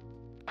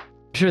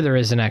 I'm sure there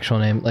is an actual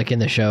name, like in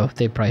the show.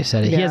 They probably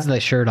said it. He Yeah. has the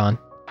shirt on.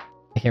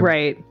 I can't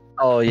Right.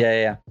 Oh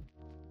yeah.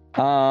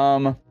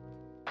 All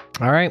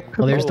right.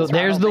 Well, there's I the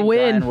don't think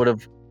win.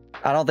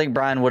 I don't think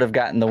Brian would have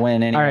gotten the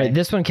win anyway. All right,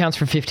 this one counts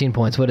for 15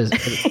 points. What's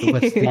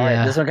the? All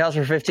right, this one counts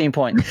for 15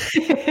 points.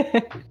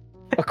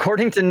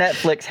 According to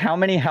Netflix, how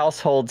many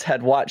households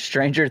had watched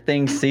Stranger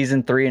Things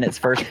season 3 in its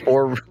first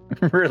 4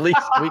 release?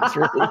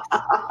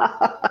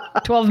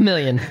 12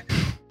 million.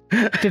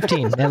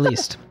 15 at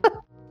least.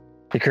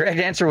 The correct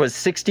answer was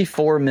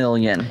 64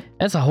 million.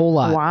 That's a whole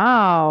lot.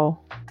 Wow.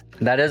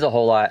 That is a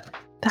whole lot.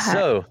 That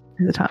So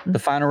is a ton. the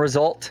final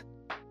result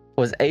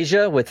was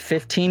Asia with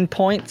 15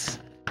 points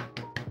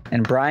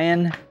and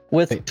Brian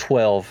with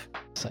 12.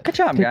 Good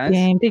job, Good guys.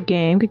 game. Good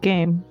game. Good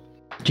game.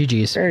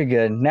 GG's. Very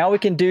good. Now we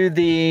can do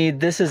the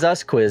This Is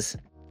Us quiz.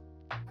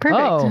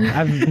 Perfect. Oh,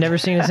 I've never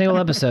seen a single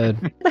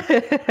episode.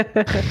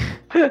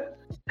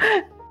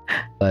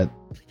 But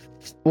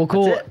well,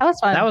 cool. That's it. That was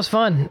fun. That was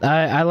fun.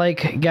 I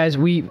like, guys,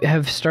 we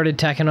have started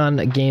tacking on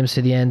games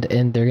to the end,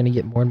 and they're going to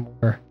get more and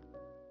more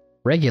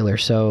regular.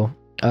 So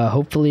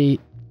hopefully you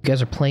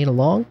guys are playing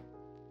along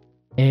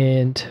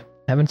and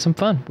having some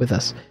fun with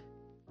us.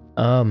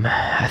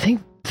 I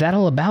think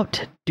that'll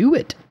about do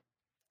it.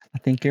 I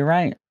think you're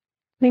right.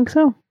 I think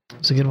so.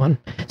 It's a good one.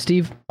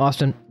 Steve,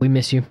 Austin, we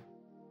miss you.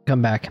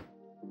 Come back.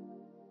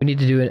 We need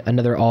to do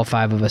another all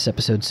 5 of us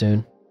episode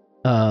soon.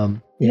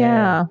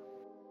 Yeah.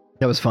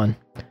 That was fun.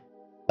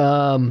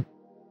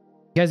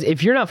 Guys,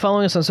 if you're not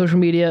following us on social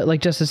media,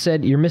 like Justice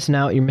said, you're missing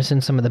out. You're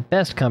missing some of the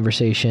best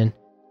conversation.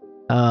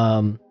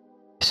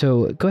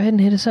 So go ahead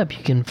and hit us up.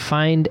 You can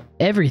find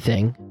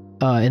everything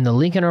in the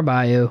link in our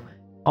bio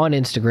on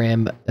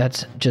Instagram.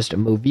 That's just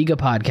Moviga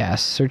Podcast.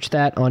 Search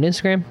that on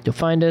Instagram. You'll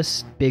find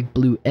us. Big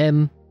Blue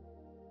M.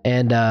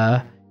 And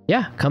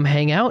yeah, come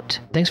hang out.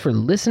 Thanks for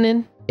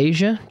listening.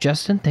 Asia,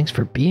 Justin, thanks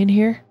for being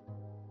here.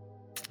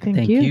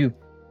 Thank you.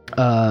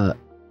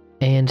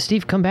 And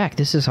Steve, come back.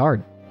 This is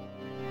hard.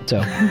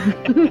 So,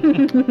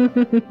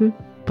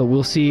 but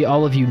we'll see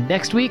all of you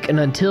next week, and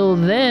until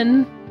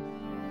then,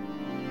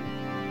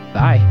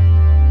 bye.